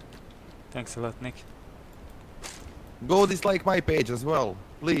 Thanks a lot, Nick. Go dislike my page as well,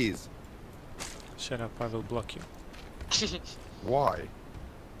 please. Shut up, I will block you. Why?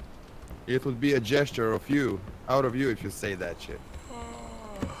 It would be a gesture of you, out of you, if you say that shit.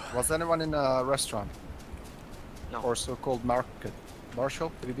 Was anyone in a restaurant? No. Or so-called market?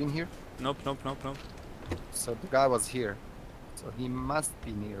 Marshall, have you been here? Nope, nope, nope, nope. So the guy was here. So he must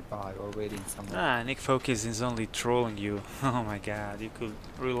be nearby or waiting somewhere. Ah, Nick Focus is only trolling you. Oh my god, you could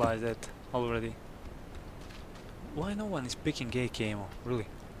realize that already. Why no one is picking gay camo? Really?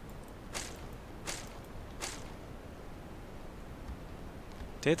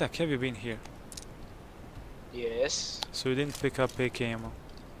 Tetak, have you been here? Yes, So you didn't pick up AK ammo?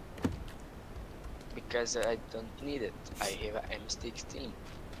 because I don't need it. I have a M16.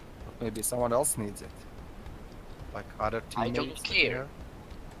 Maybe someone else needs it. Like other I teammates. don't care.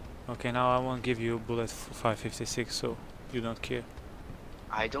 Okay, now I won't give you a bullet 556, so you don't care.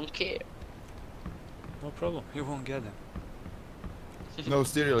 I don't care. No problem, you won't get them. No,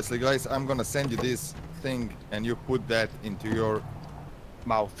 seriously, guys, I'm gonna send you this thing and you put that into your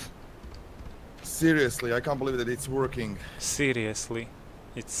Mouth. Seriously, I can't believe that it's working. Seriously.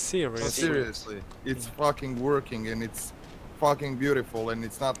 It's serious. No, seriously, it's fucking working and it's fucking beautiful and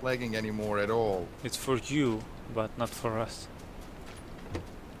it's not lagging anymore at all. It's for you, but not for us.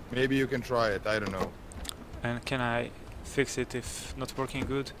 Maybe you can try it, I don't know. And can I fix it if not working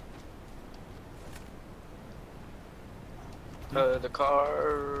good? The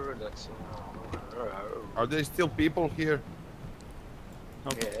car. That's. Are there still people here?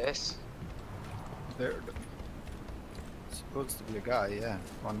 Nope. Yes. There. Supposed to be a guy, yeah.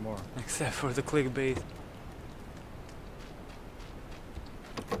 One more. Except for the clickbait.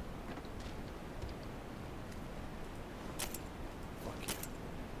 Fuck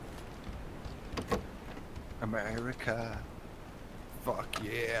you. America. Fuck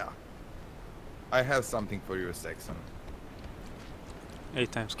yeah. I have something for you, Saxon.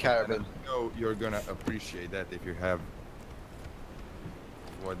 8 times And Caravan. I know you're gonna appreciate that if you have...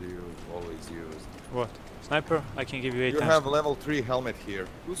 What do you always use? What? Sniper? I can give you 8 You times. have level 3 helmet here.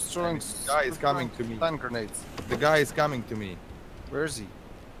 Who's throwing this guy is coming to me. stun grenades? The guy is coming to me. Where is he?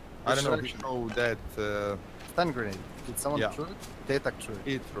 I don't know, he Which throw that... Stun grenade. Did someone Yeah. throw it? Data threw it.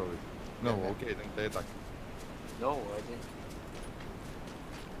 he throw it. No, Okay. okay, then they attack. No, I didn't.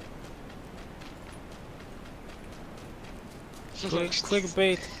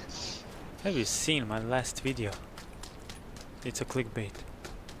 Clickbait. Have you seen my last video? It's a clickbait.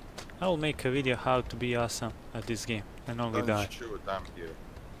 I will make a video how to be awesome at this game and only Don't die. shoot, I'm here.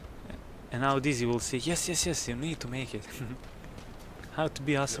 And now Dizzy will say, yes, yes, yes, you need to make it. How to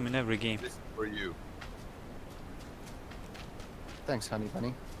be awesome in every game. This is for you. Thanks, honey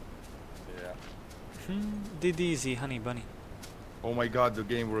bunny. Yeah. Did easy, honey bunny. Oh my god, the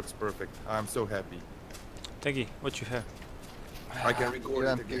game works perfect. I'm so happy. Teggy, what you have? I can record it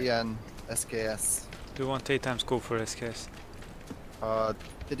UMP again. and SKS. Do you want 8 times scope for SKS?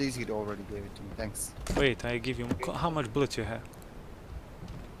 The Daisy already gave it to me. Thanks. Wait, I give you... How much bullets you have?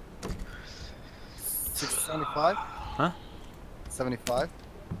 675? Huh? 75?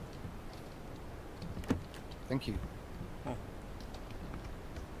 Thank you.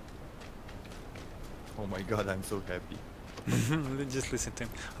 Oh my god, I'm so happy. Just listen to him.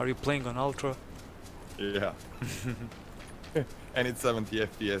 Are you playing on Ultra? Yeah. And it's 70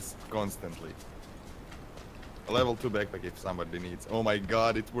 FPS constantly. A level 2 backpack if somebody needs. Oh my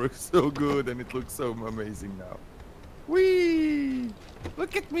god, it works so good and it looks so amazing now. Whee!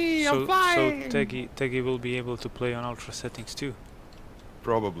 Look at me, I'm flying! So Teggy will be able to play on Ultra settings too?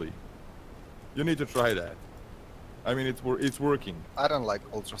 Probably. You need to try that. I mean, it's working. I don't like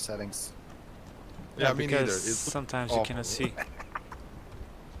ultra settings. Yeah, me neither. because It's sometimes you awful. cannot see.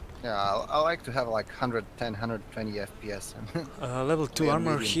 Yeah, I like to have like 110, 120 FPS. Level 2 Yeah,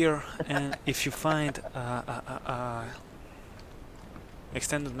 armor medium. here, and if you find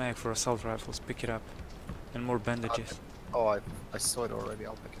extended mag for assault rifles, pick it up. And more bandages. Oh, I saw it already.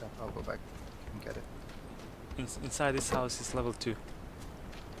 I'll pick it up. I'll go back and get it. Inside this house is level 2.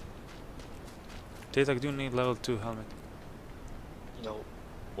 Tetak, do you need level 2 helmet? No.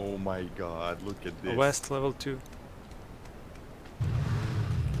 Oh my god, look at this. West level 2.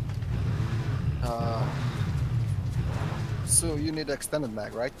 So you need extended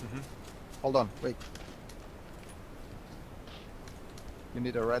mag, right? Hold on, wait. You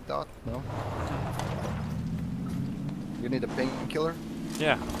need a red dot? No? You need a painkiller?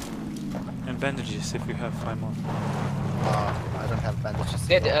 Yeah. And bandages if you have 5 more. I don't have bandages.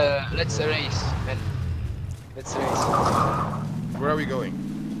 Dad, let's erase. Man. Let's erase. Where are we going?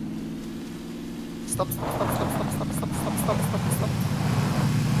 Stop, stop, stop, stop, stop, stop, stop, stop, stop, stop, stop.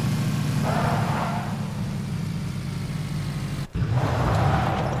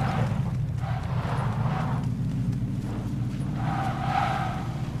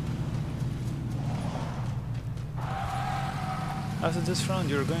 After this round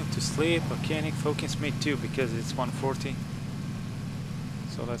you're going to sleep. Okay, Nick, focus me too because it's 140.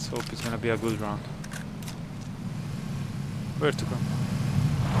 So let's hope it's gonna be a good round. Where to go?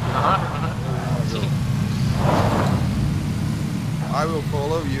 I will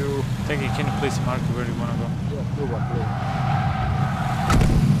follow you. Thank you, can you please mark where you wanna go? Yeah, blue one, blue.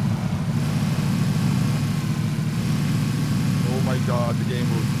 Oh my god, the game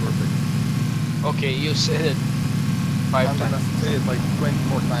looks perfect. Okay, you said it 5 I'm gonna times. say it like 20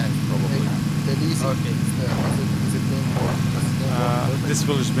 more times probably. The leasing, Okay. is it name more? Does it name more? This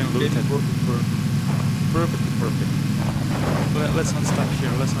village's been looted. Perfectly perfect. Let's not stop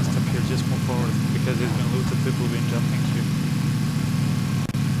here, let's not stop here, just move forward because it's been looted, people have been jumping here.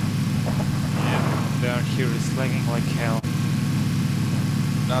 Yeah, they are here, it's lagging like hell.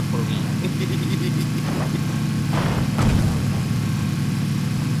 Not for me.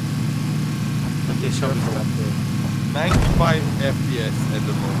 Okay, show me stuff. 95 FPS at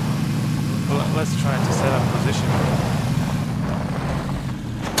the moment. Let's try to set up position.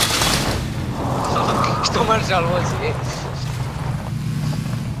 Što Marshall vozi, eh?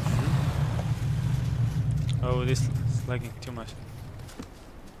 Oh, this is lagging too much.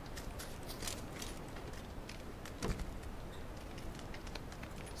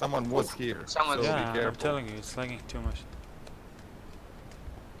 Someone was here. Someone- so be Yeah, I'm careful. telling you, it's lagging too much.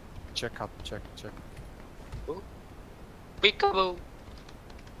 Check out, check, check. Peekaboo.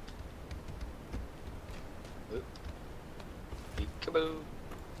 Peekaboo.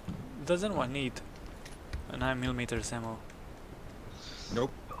 Doesn't one need a 9mm ammo?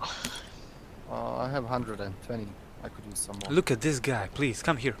 Nope. I have 120. I could use some more. Look at this guy, please,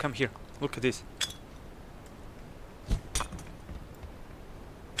 come here, come here. Look at this.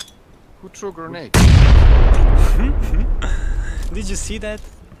 Who threw grenade? Did you see that?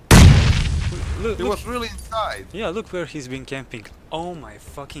 Look, He look. was really inside. Yeah, look where he's been camping. Oh my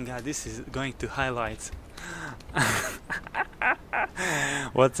fucking god, this is going to highlights.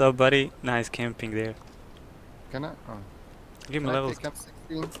 What's up, buddy? Nice camping there. Can I? Oh. Give me Can I levels. take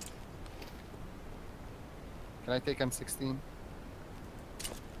M16? Can I take M16?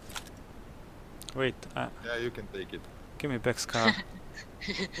 Wait, Yeah, you can take it. give me back scar.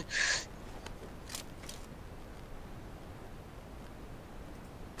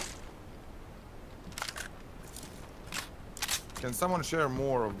 Can someone share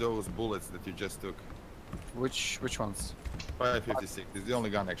more of those bullets that you just took? Which ones? 556 is the only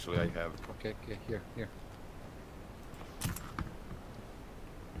gun actually I have. Okay, okay, here, here.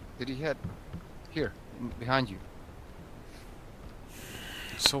 Did he hit? Here, behind you.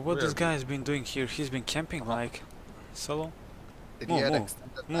 So what this Where? guy has been doing here? He's been camping like solo. Did Move, he had move,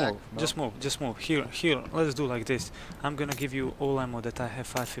 extended mag? Move, No? just move. Here, here. Let's do like this. I'm gonna give you all ammo that I have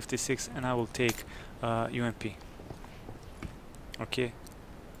 556, and I will take UMP. Okay.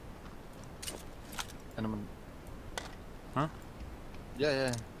 And I'm... Huh? Yeah,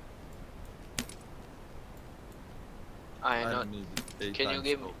 yeah. I I know. don't need 8 Can you times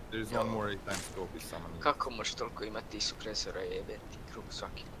give scope. me- There's one more 8 times scope if someone needs. Kako možeš toliko imati supresora jebeti krug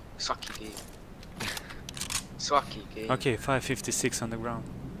svaki game. Svaki game. Okay, 556 on the ground.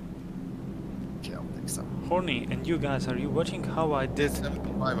 Okay, I'll take some. Horny, and you guys, are you watching how I did There's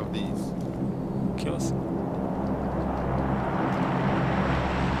 75 of these. kills?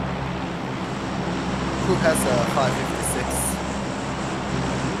 Who has a 556?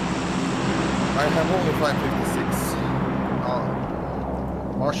 I have only 556.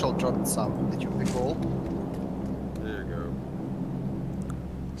 Oh, Marshall dropped some. Did you pick all? There you go.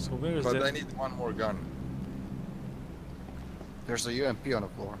 So where is But the... I need one more gun. There's a UMP on the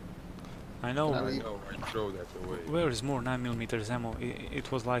floor. I know. Can I know, I throw that away. Where is more 9mm ammo?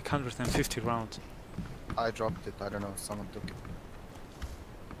 It was like 150 rounds. I dropped it. I don't know. Someone took it.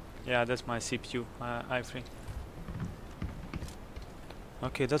 Yeah, that's my CPU, i3.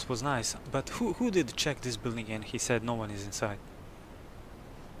 Okay, that was nice. But who did check this building and he said no one is inside?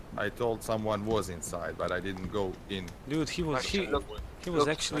 I told someone was inside, but I didn't go in. Dude, he was Look, he was look,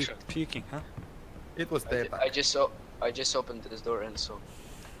 actually Marshall. peeking, huh? It was Theta. I just opened this door and so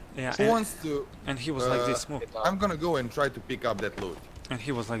Yeah, Who wants to? and he was like this, move. I'm gonna go and try to pick up that loot. And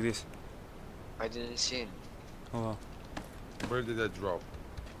he was like this. I didn't see him. Oh, wow. Where did that drop?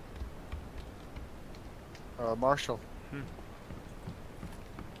 Marshall.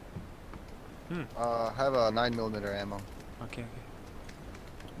 Have a 9mm ammo. Okay, okay.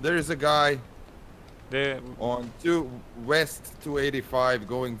 There is a guy There, on West 285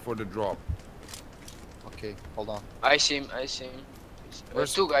 going for the drop. Okay, hold on. I see him. I see him.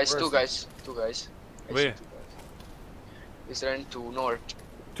 Where's- Two guys. where's Two he? guys. Two guys. I see Where? two guys. He's running to north.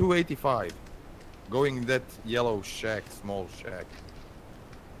 285. Going in that yellow shack, small shack.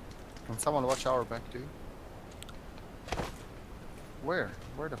 Can someone watch our back too? Where?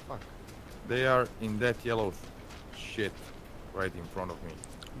 Where the fuck? They are in that yellow shit right in front of me.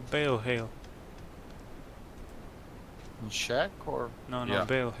 Bale Hail. In shack or? No, no, Yeah.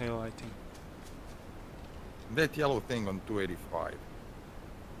 Bale Hail, I think. That yellow thing on 285.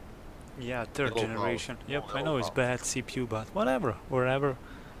 Yeah, third Yellow generation. house. Yep, I Yellow know it's house. bad CPU, but whatever, wherever.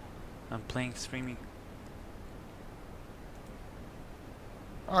 I'm playing streaming.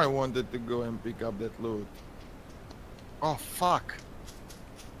 I wanted to go and pick up that loot. Oh fuck!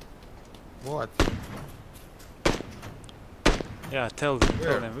 What? Yeah, tell them,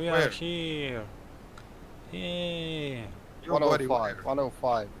 Where? we are Where? here. Yeah. Your body 105. wire.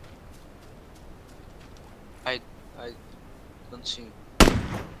 105. I don't see him.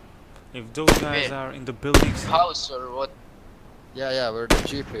 If those guys Where? are in the buildings, House or what? Yeah, where the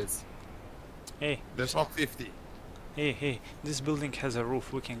jeep is. hey, There's not 50. hey, this building has a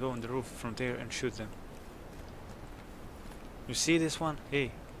roof. We can go on the roof from there and shoot them. You see this one?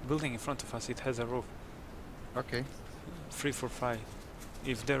 Hey, building in front of us, it has a roof. Okay. 345.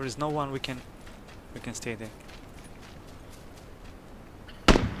 If there is no one, we can stay there.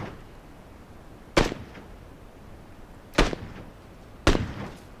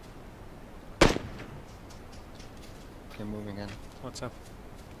 Okay, moving in. What's up?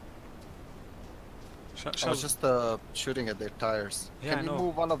 I was just shooting at their tires. Yeah, I Can you know.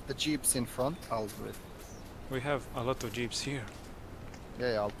 move one of the jeeps in front? I'll do it. We have a lot of jeeps here.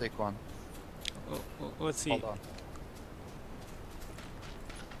 Yeah, I'll take one. Let's see. Hold on.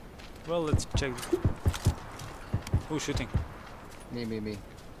 Well, let's check. Who's shooting? Me.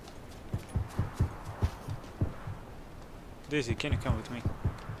 Daisy, can you come with me?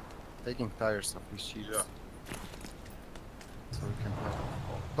 Taking tires of these jeeps. Yeah. So we can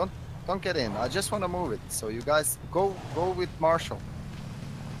have... Don't get in. I just want to move it. So you guys go with Marshall.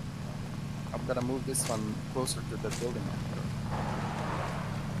 I'm gonna move this one closer to the building.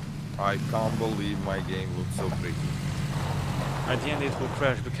 I can't believe my game looks so pretty. At the end, it will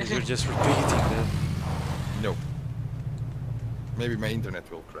crash because you're just repeating that. No. Maybe my internet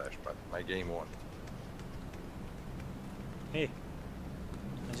will crash, but my game won't. Hey,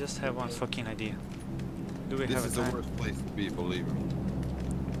 I just have one fucking idea. Do we This have is a the time? worst place to be, believe me.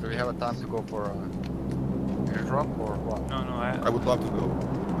 Do we have a time to go for a airdrop or what? No, I would love to go.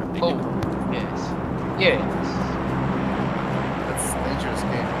 I'm Oh, thinking. yes. Yes. That's a dangerous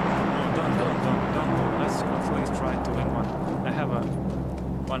game. No, don't go. Let's at least try to win one. I have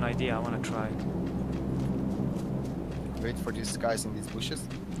one idea. I want to try. Wait for these guys in these bushes.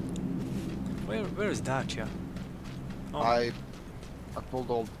 Where is Dacia? Oh, I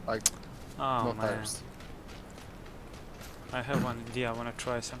pulled all oh no man. tires. I have one idea. I want to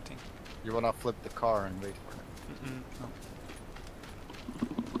try something. You wanna flip the car and wait for them. No.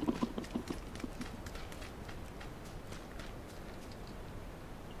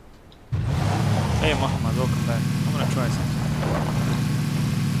 Hey Muhammad, welcome back. I'm gonna try something.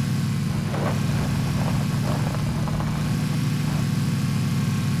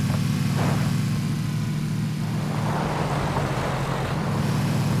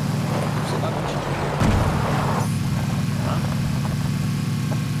 There's another jeep.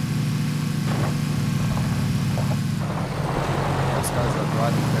 Those guys are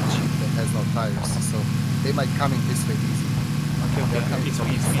driving that jeep that has no tires, so they might come in this way easy. Okay, They're coming it's from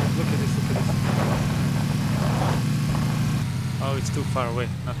me, this it's me. side. Look at this, look at this. Oh, it's too far away,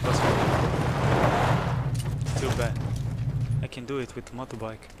 not possible. It's too bad. I can do it with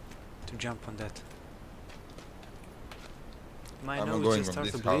motorbike to jump on that. My I'm not nose going just on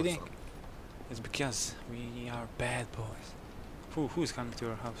started this bleeding. house. It's because we are bad boys. Who's coming to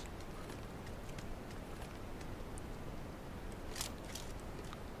your house?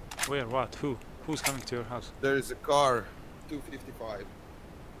 Where? What? Who's coming to your house? There is a car, 255.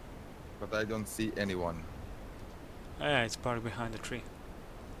 But I don't see anyone. Yeah, it's parked behind the tree.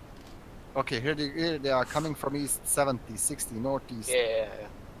 Okay, here they are coming from east 70, 60, northeast. Yeah.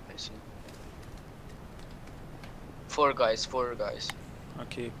 I see. 4 guys, 4 guys.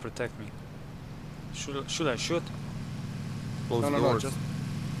 Okay, protect me. Should I shoot? Close No, doors. just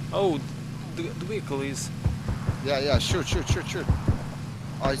Oh, the vehicle is. yeah, shoot.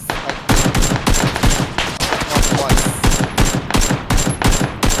 I twice.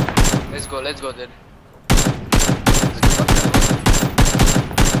 Let's go then.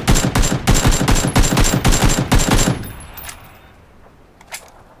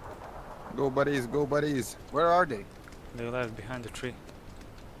 Go buddies, go buddies. Where are they? They left behind the tree.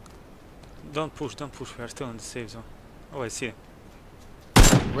 Don't push. We are still in the safe zone. Oh, I see it.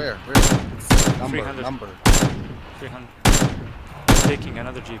 Where? Number, 300. number. 300. Taking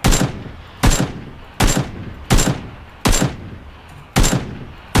another jeep.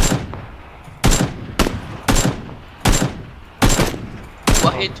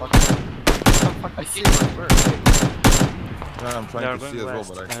 I hit. I see it. Where? Yeah, I'm They trying are to see going as well,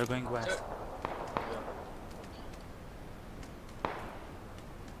 west. but They are going west.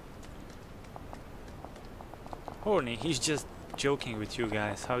 Horny, he's just joking with you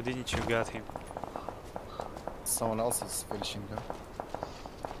guys. How didn't you got him? Someone else is finishing them.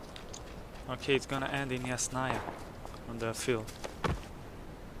 Okay, it's gonna end in Yasnaya on the field.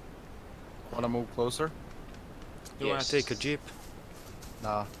 Wanna move closer? You wanna take a jeep?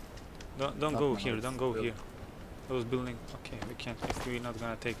 Nah. Don't Not go now, here. it's Don't go field. here. Those building. Okay, we can't. If we're not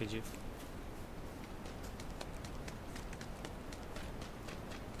gonna take a jeep.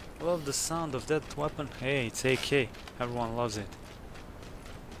 Love the sound of that weapon. Hey, it's AK. Everyone loves it.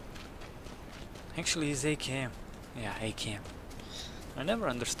 Actually, it's AKM. Yeah, AKM. I never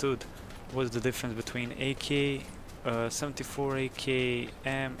understood what's the difference between AK, 74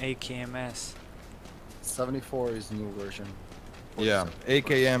 AKM, AKMS. 74 is new version. yeah, 47.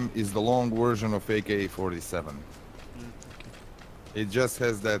 AKM is the long version of AK-47. Okay. It just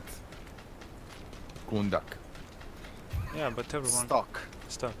has that kundak. Yeah, but everyone Stock.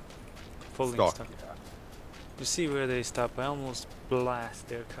 stop. Folding Stock. stop. You see where they stop? I almost blast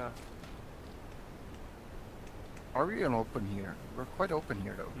their car. Are we open here? We're quite open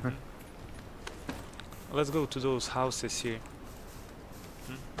here though. Mhm. Let's go to those houses here.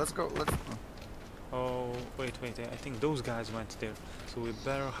 Let's go. Let's. Oh, wait, I think those guys went there. So we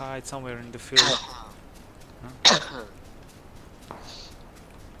better hide somewhere in the field. Huh?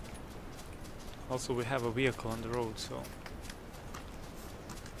 Also, we have a vehicle on the road, so...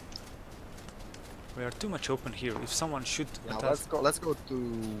 We are too much open here. If someone should Yeah, attack... let's go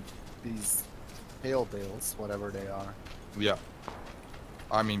to these hail bales, whatever they are. Yeah,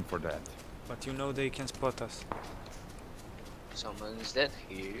 I'm in for that. But you know they can spot us. Someone's dead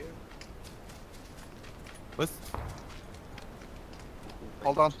here. Let's.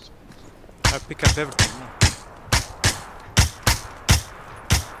 Hold on. I pick up everything. No.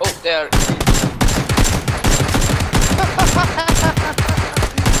 Oh, there.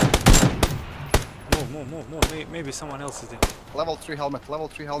 Move. Maybe someone else is there. Level 3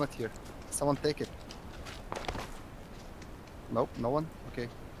 helmet here. Someone take it. Nope, no one? Okay.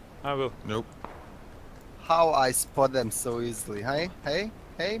 I will. Nope. How I spot them so easily, hey,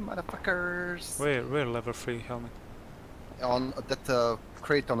 motherfuckers! Where level 3 helmet? On that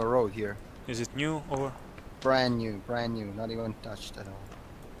crate on the road here. Is it new or... Brand new, not even touched at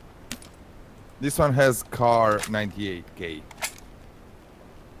all. This one has car 98k.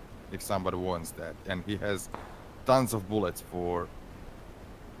 If somebody wants that, and he has tons of bullets for.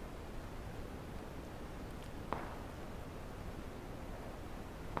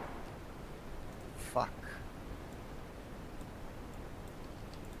 Fuck.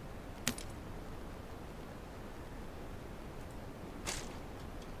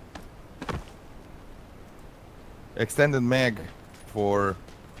 Extended mag for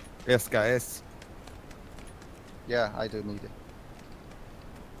SKS. Yeah, I do need it.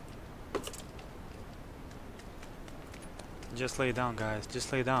 Just lay down, guys.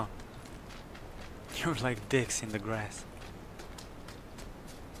 Just lay down. You're like dicks in the grass.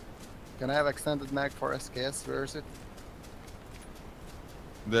 Can I have extended mag for SKS? Where is it?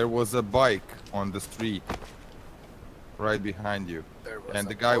 There was a bike on the street right behind you, and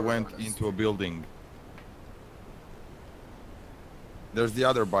the guy went into a building. There's the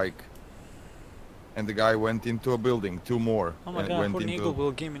other bike, and the guy went into a building. 2 more. Oh my and god, went Horny into Eagle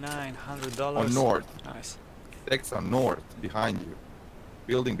will give me $900. on north. Nice. Text on north behind you,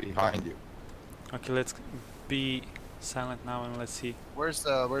 building behind you. Okay, let's be silent now and let's see. Where's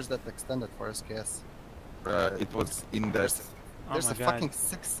that extended for SKS? It was in there. Oh There's my a god. fucking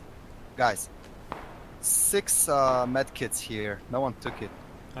 6 guys. 6 med kits here. No one took it.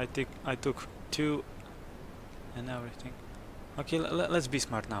 I took 2 and everything. Okay, let's be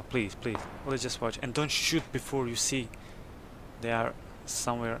smart now, please, please. Let's just watch and don't shoot before you see they are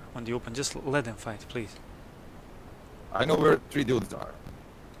somewhere on the open. Just let them fight, please. I know where 3 dudes are.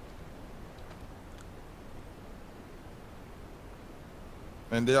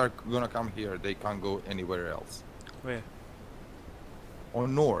 And they are gonna come here. They can't go anywhere else. Where?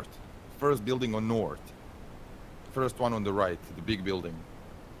 On north. First building on north. First one on the right, the big building.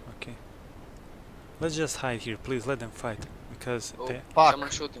 Okay. Let's just hide here, please. Let them fight because Oh, they someone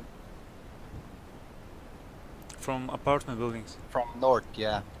shooting. from apartment buildings. From north,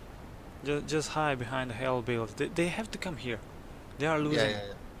 yeah. Just hide behind the hell build. They have to come here. They are losing.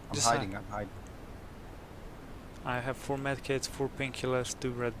 Yeah. I'm Just hiding, I'm hiding. I have 4 medkits, 4 painkillers, 2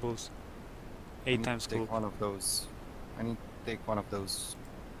 Red Bulls, I 8 need times to take cool. one of those. I need to take one of those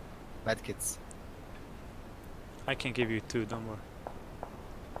medkits. I can give you 2, don't worry.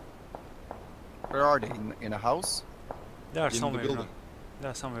 Where are they? In a house? They are In the somewhere. building. They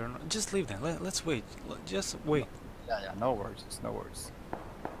are somewhere. Just leave them. Let's wait. Just wait. Yeah, no worries, no worries.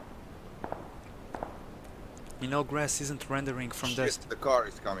 You know, grass isn't rendering from Shit, dust. the car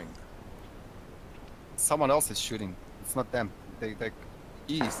is coming. Someone else is shooting. It's not them. They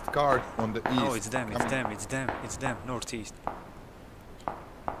East, car on the east. No, it's them. It's coming. them. It's them. It's them. Northeast.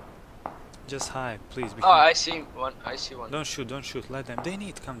 Just hide, please. Oh, I see one. I see one. Don't shoot. Don't shoot. Let them. They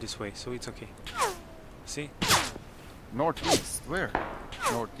need to come this way, so it's okay. See? northeast. Where?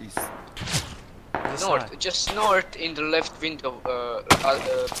 Northeast. Just North, hide. just north in the left window.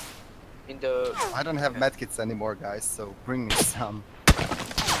 In the. I don't have Yeah. medkits anymore, guys. So bring me some.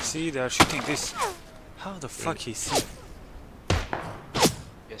 See, they are shooting this. How the fuck he see?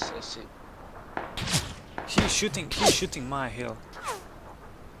 Yes, I see. He's shooting my hill.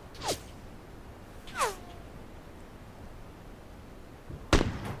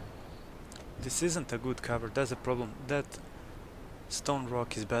 This isn't a good cover, that's a problem. That stone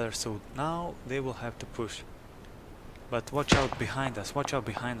rock is better, so now they will have to push. But watch out behind us,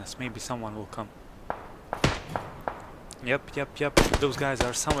 maybe someone will come. Yep, those guys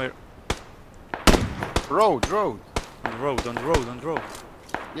are somewhere Road. on the road.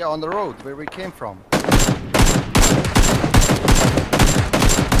 Yeah, on the road where we came from.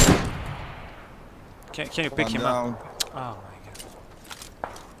 Can you pick One him down. up? Oh my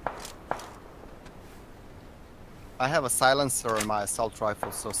god. I have a silencer on my assault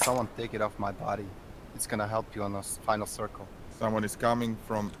rifle, so someone take it off my body. It's gonna help you on the final circle. Someone is coming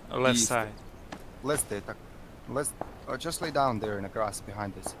from Left east. side. Let's just lay down there in the grass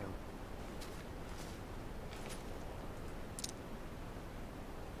behind this hill.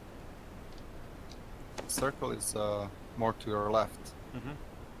 Circle is more to your left.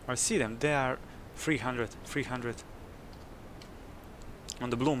 I see them, they are 300 on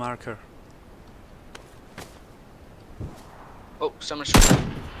the blue marker. Oh, someone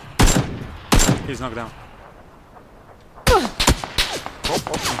shooting. He's knocked down. Hop,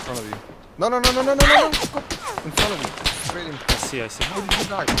 in front of you. No! In front of you. Straight in. I see. How did you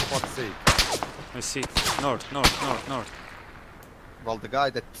die, for fuck's sake? I see. North. Well, the guy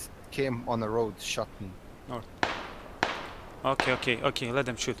that came on the road shot me. Okay, let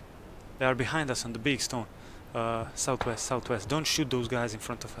them shoot. They are behind us on the big stone. Southwest. Don't shoot those guys in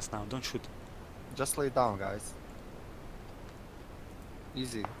front of us now. Don't shoot. Just lay down, guys.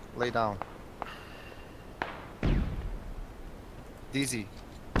 Easy. Lay down. Easy.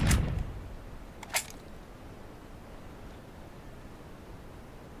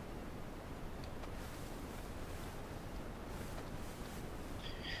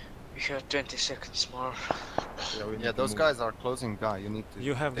 We have 20 seconds more. We need Yeah, to those move. guys are closing guy. You need to.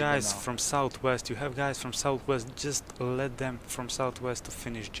 You have take them guys out. from southwest. Just let them from southwest to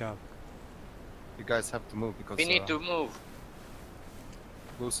finish job. You guys have to move because We need to move.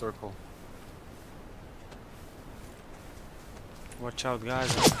 blue circle. Watch out,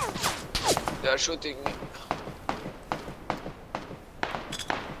 guys. They are shooting me.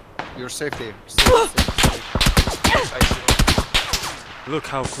 You're safe there. Safe. I see. Look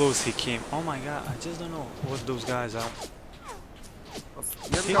how close he came. Oh my god, I just don't know what those guys are.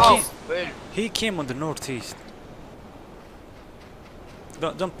 He Oh, came, where? he came on the northeast.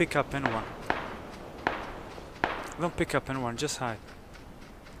 Don't pick up anyone. Don't pick up anyone, just hide.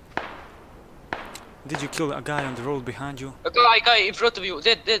 Did you kill a guy on the road behind you? A guy in front of you.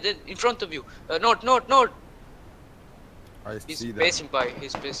 Dead, in front of you. North. I He's see them. passing by.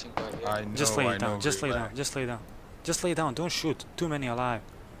 Yeah. I know, Just lay I it know down, just very lay well. down, just lay down, don't shoot, too many alive.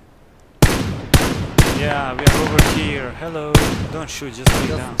 Yeah, we are over here, hello, don't shoot, just lay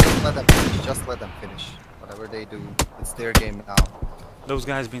down. Just let them finish. Just let them finish. Whatever they do, it's their game now. Those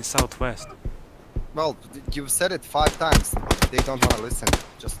guys been southwest. Well, you've said it 5 times. They don't want to listen.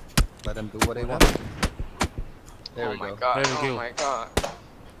 Just let them do what they want. There Oh we my go. god, There we oh go. my god.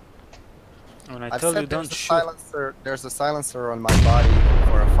 When I I've tell you said don't shoot. there's a silencer on my body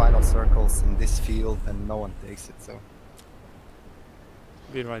for a final circles in this field, and no one takes it. So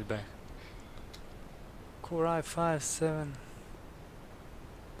Be right back. Core i5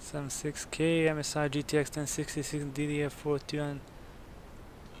 76K MSI GTX 1066 DDR4 and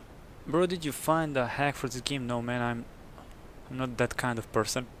bro, did you find a hack for this game? No man, I'm not that kind of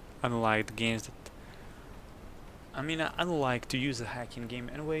person. I don't like games that I don't like to use a hack in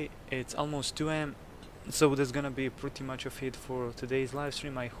game. Anyway, it's almost 2 AM, so that's gonna be pretty much of it for today's live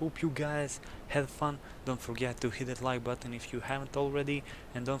stream. I hope you guys had fun. Don't forget to hit that like button if you haven't already,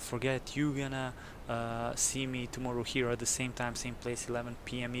 and don't forget you're gonna see me tomorrow here at the same time, same place, 11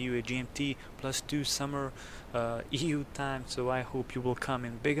 PM EU GMT +2 summer EU time. So I hope you will come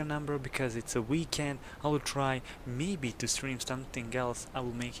in bigger number because it's a weekend. I will try maybe to stream something else. I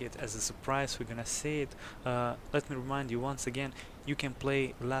will make it as a surprise. We're gonna say it. Let me remind you once again, you can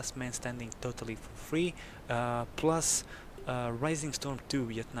play Last Man Standing totally for free, plus Rising Storm 2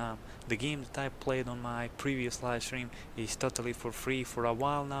 Vietnam. The game that I played on my previous live stream is totally for free for a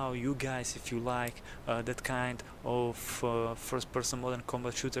while now. You guys, if you like that kind of first person modern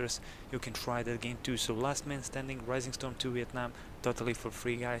combat shooters, you can try that game too. So Last Man Standing, Rising Storm 2 Vietnam, totally for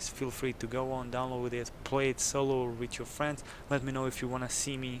free guys. Feel free to go on, download it, play it solo or with your friends. Let me know if you wanna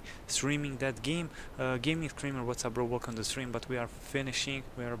see me streaming that game. Gaming Screamer, what's up bro, welcome to the stream, but we are finishing,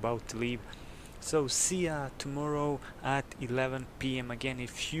 we are about to leave. So see ya tomorrow at 11 PM. Again,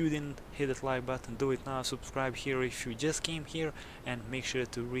 if you didn't hit that like button, do it now. Subscribe here if you just came here, and make sure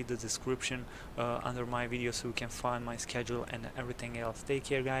to read the description under my video so you can find my schedule and everything else. Take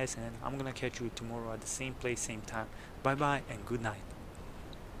care guys, and I'm gonna catch you tomorrow at the same place, same time. Bye bye and good night.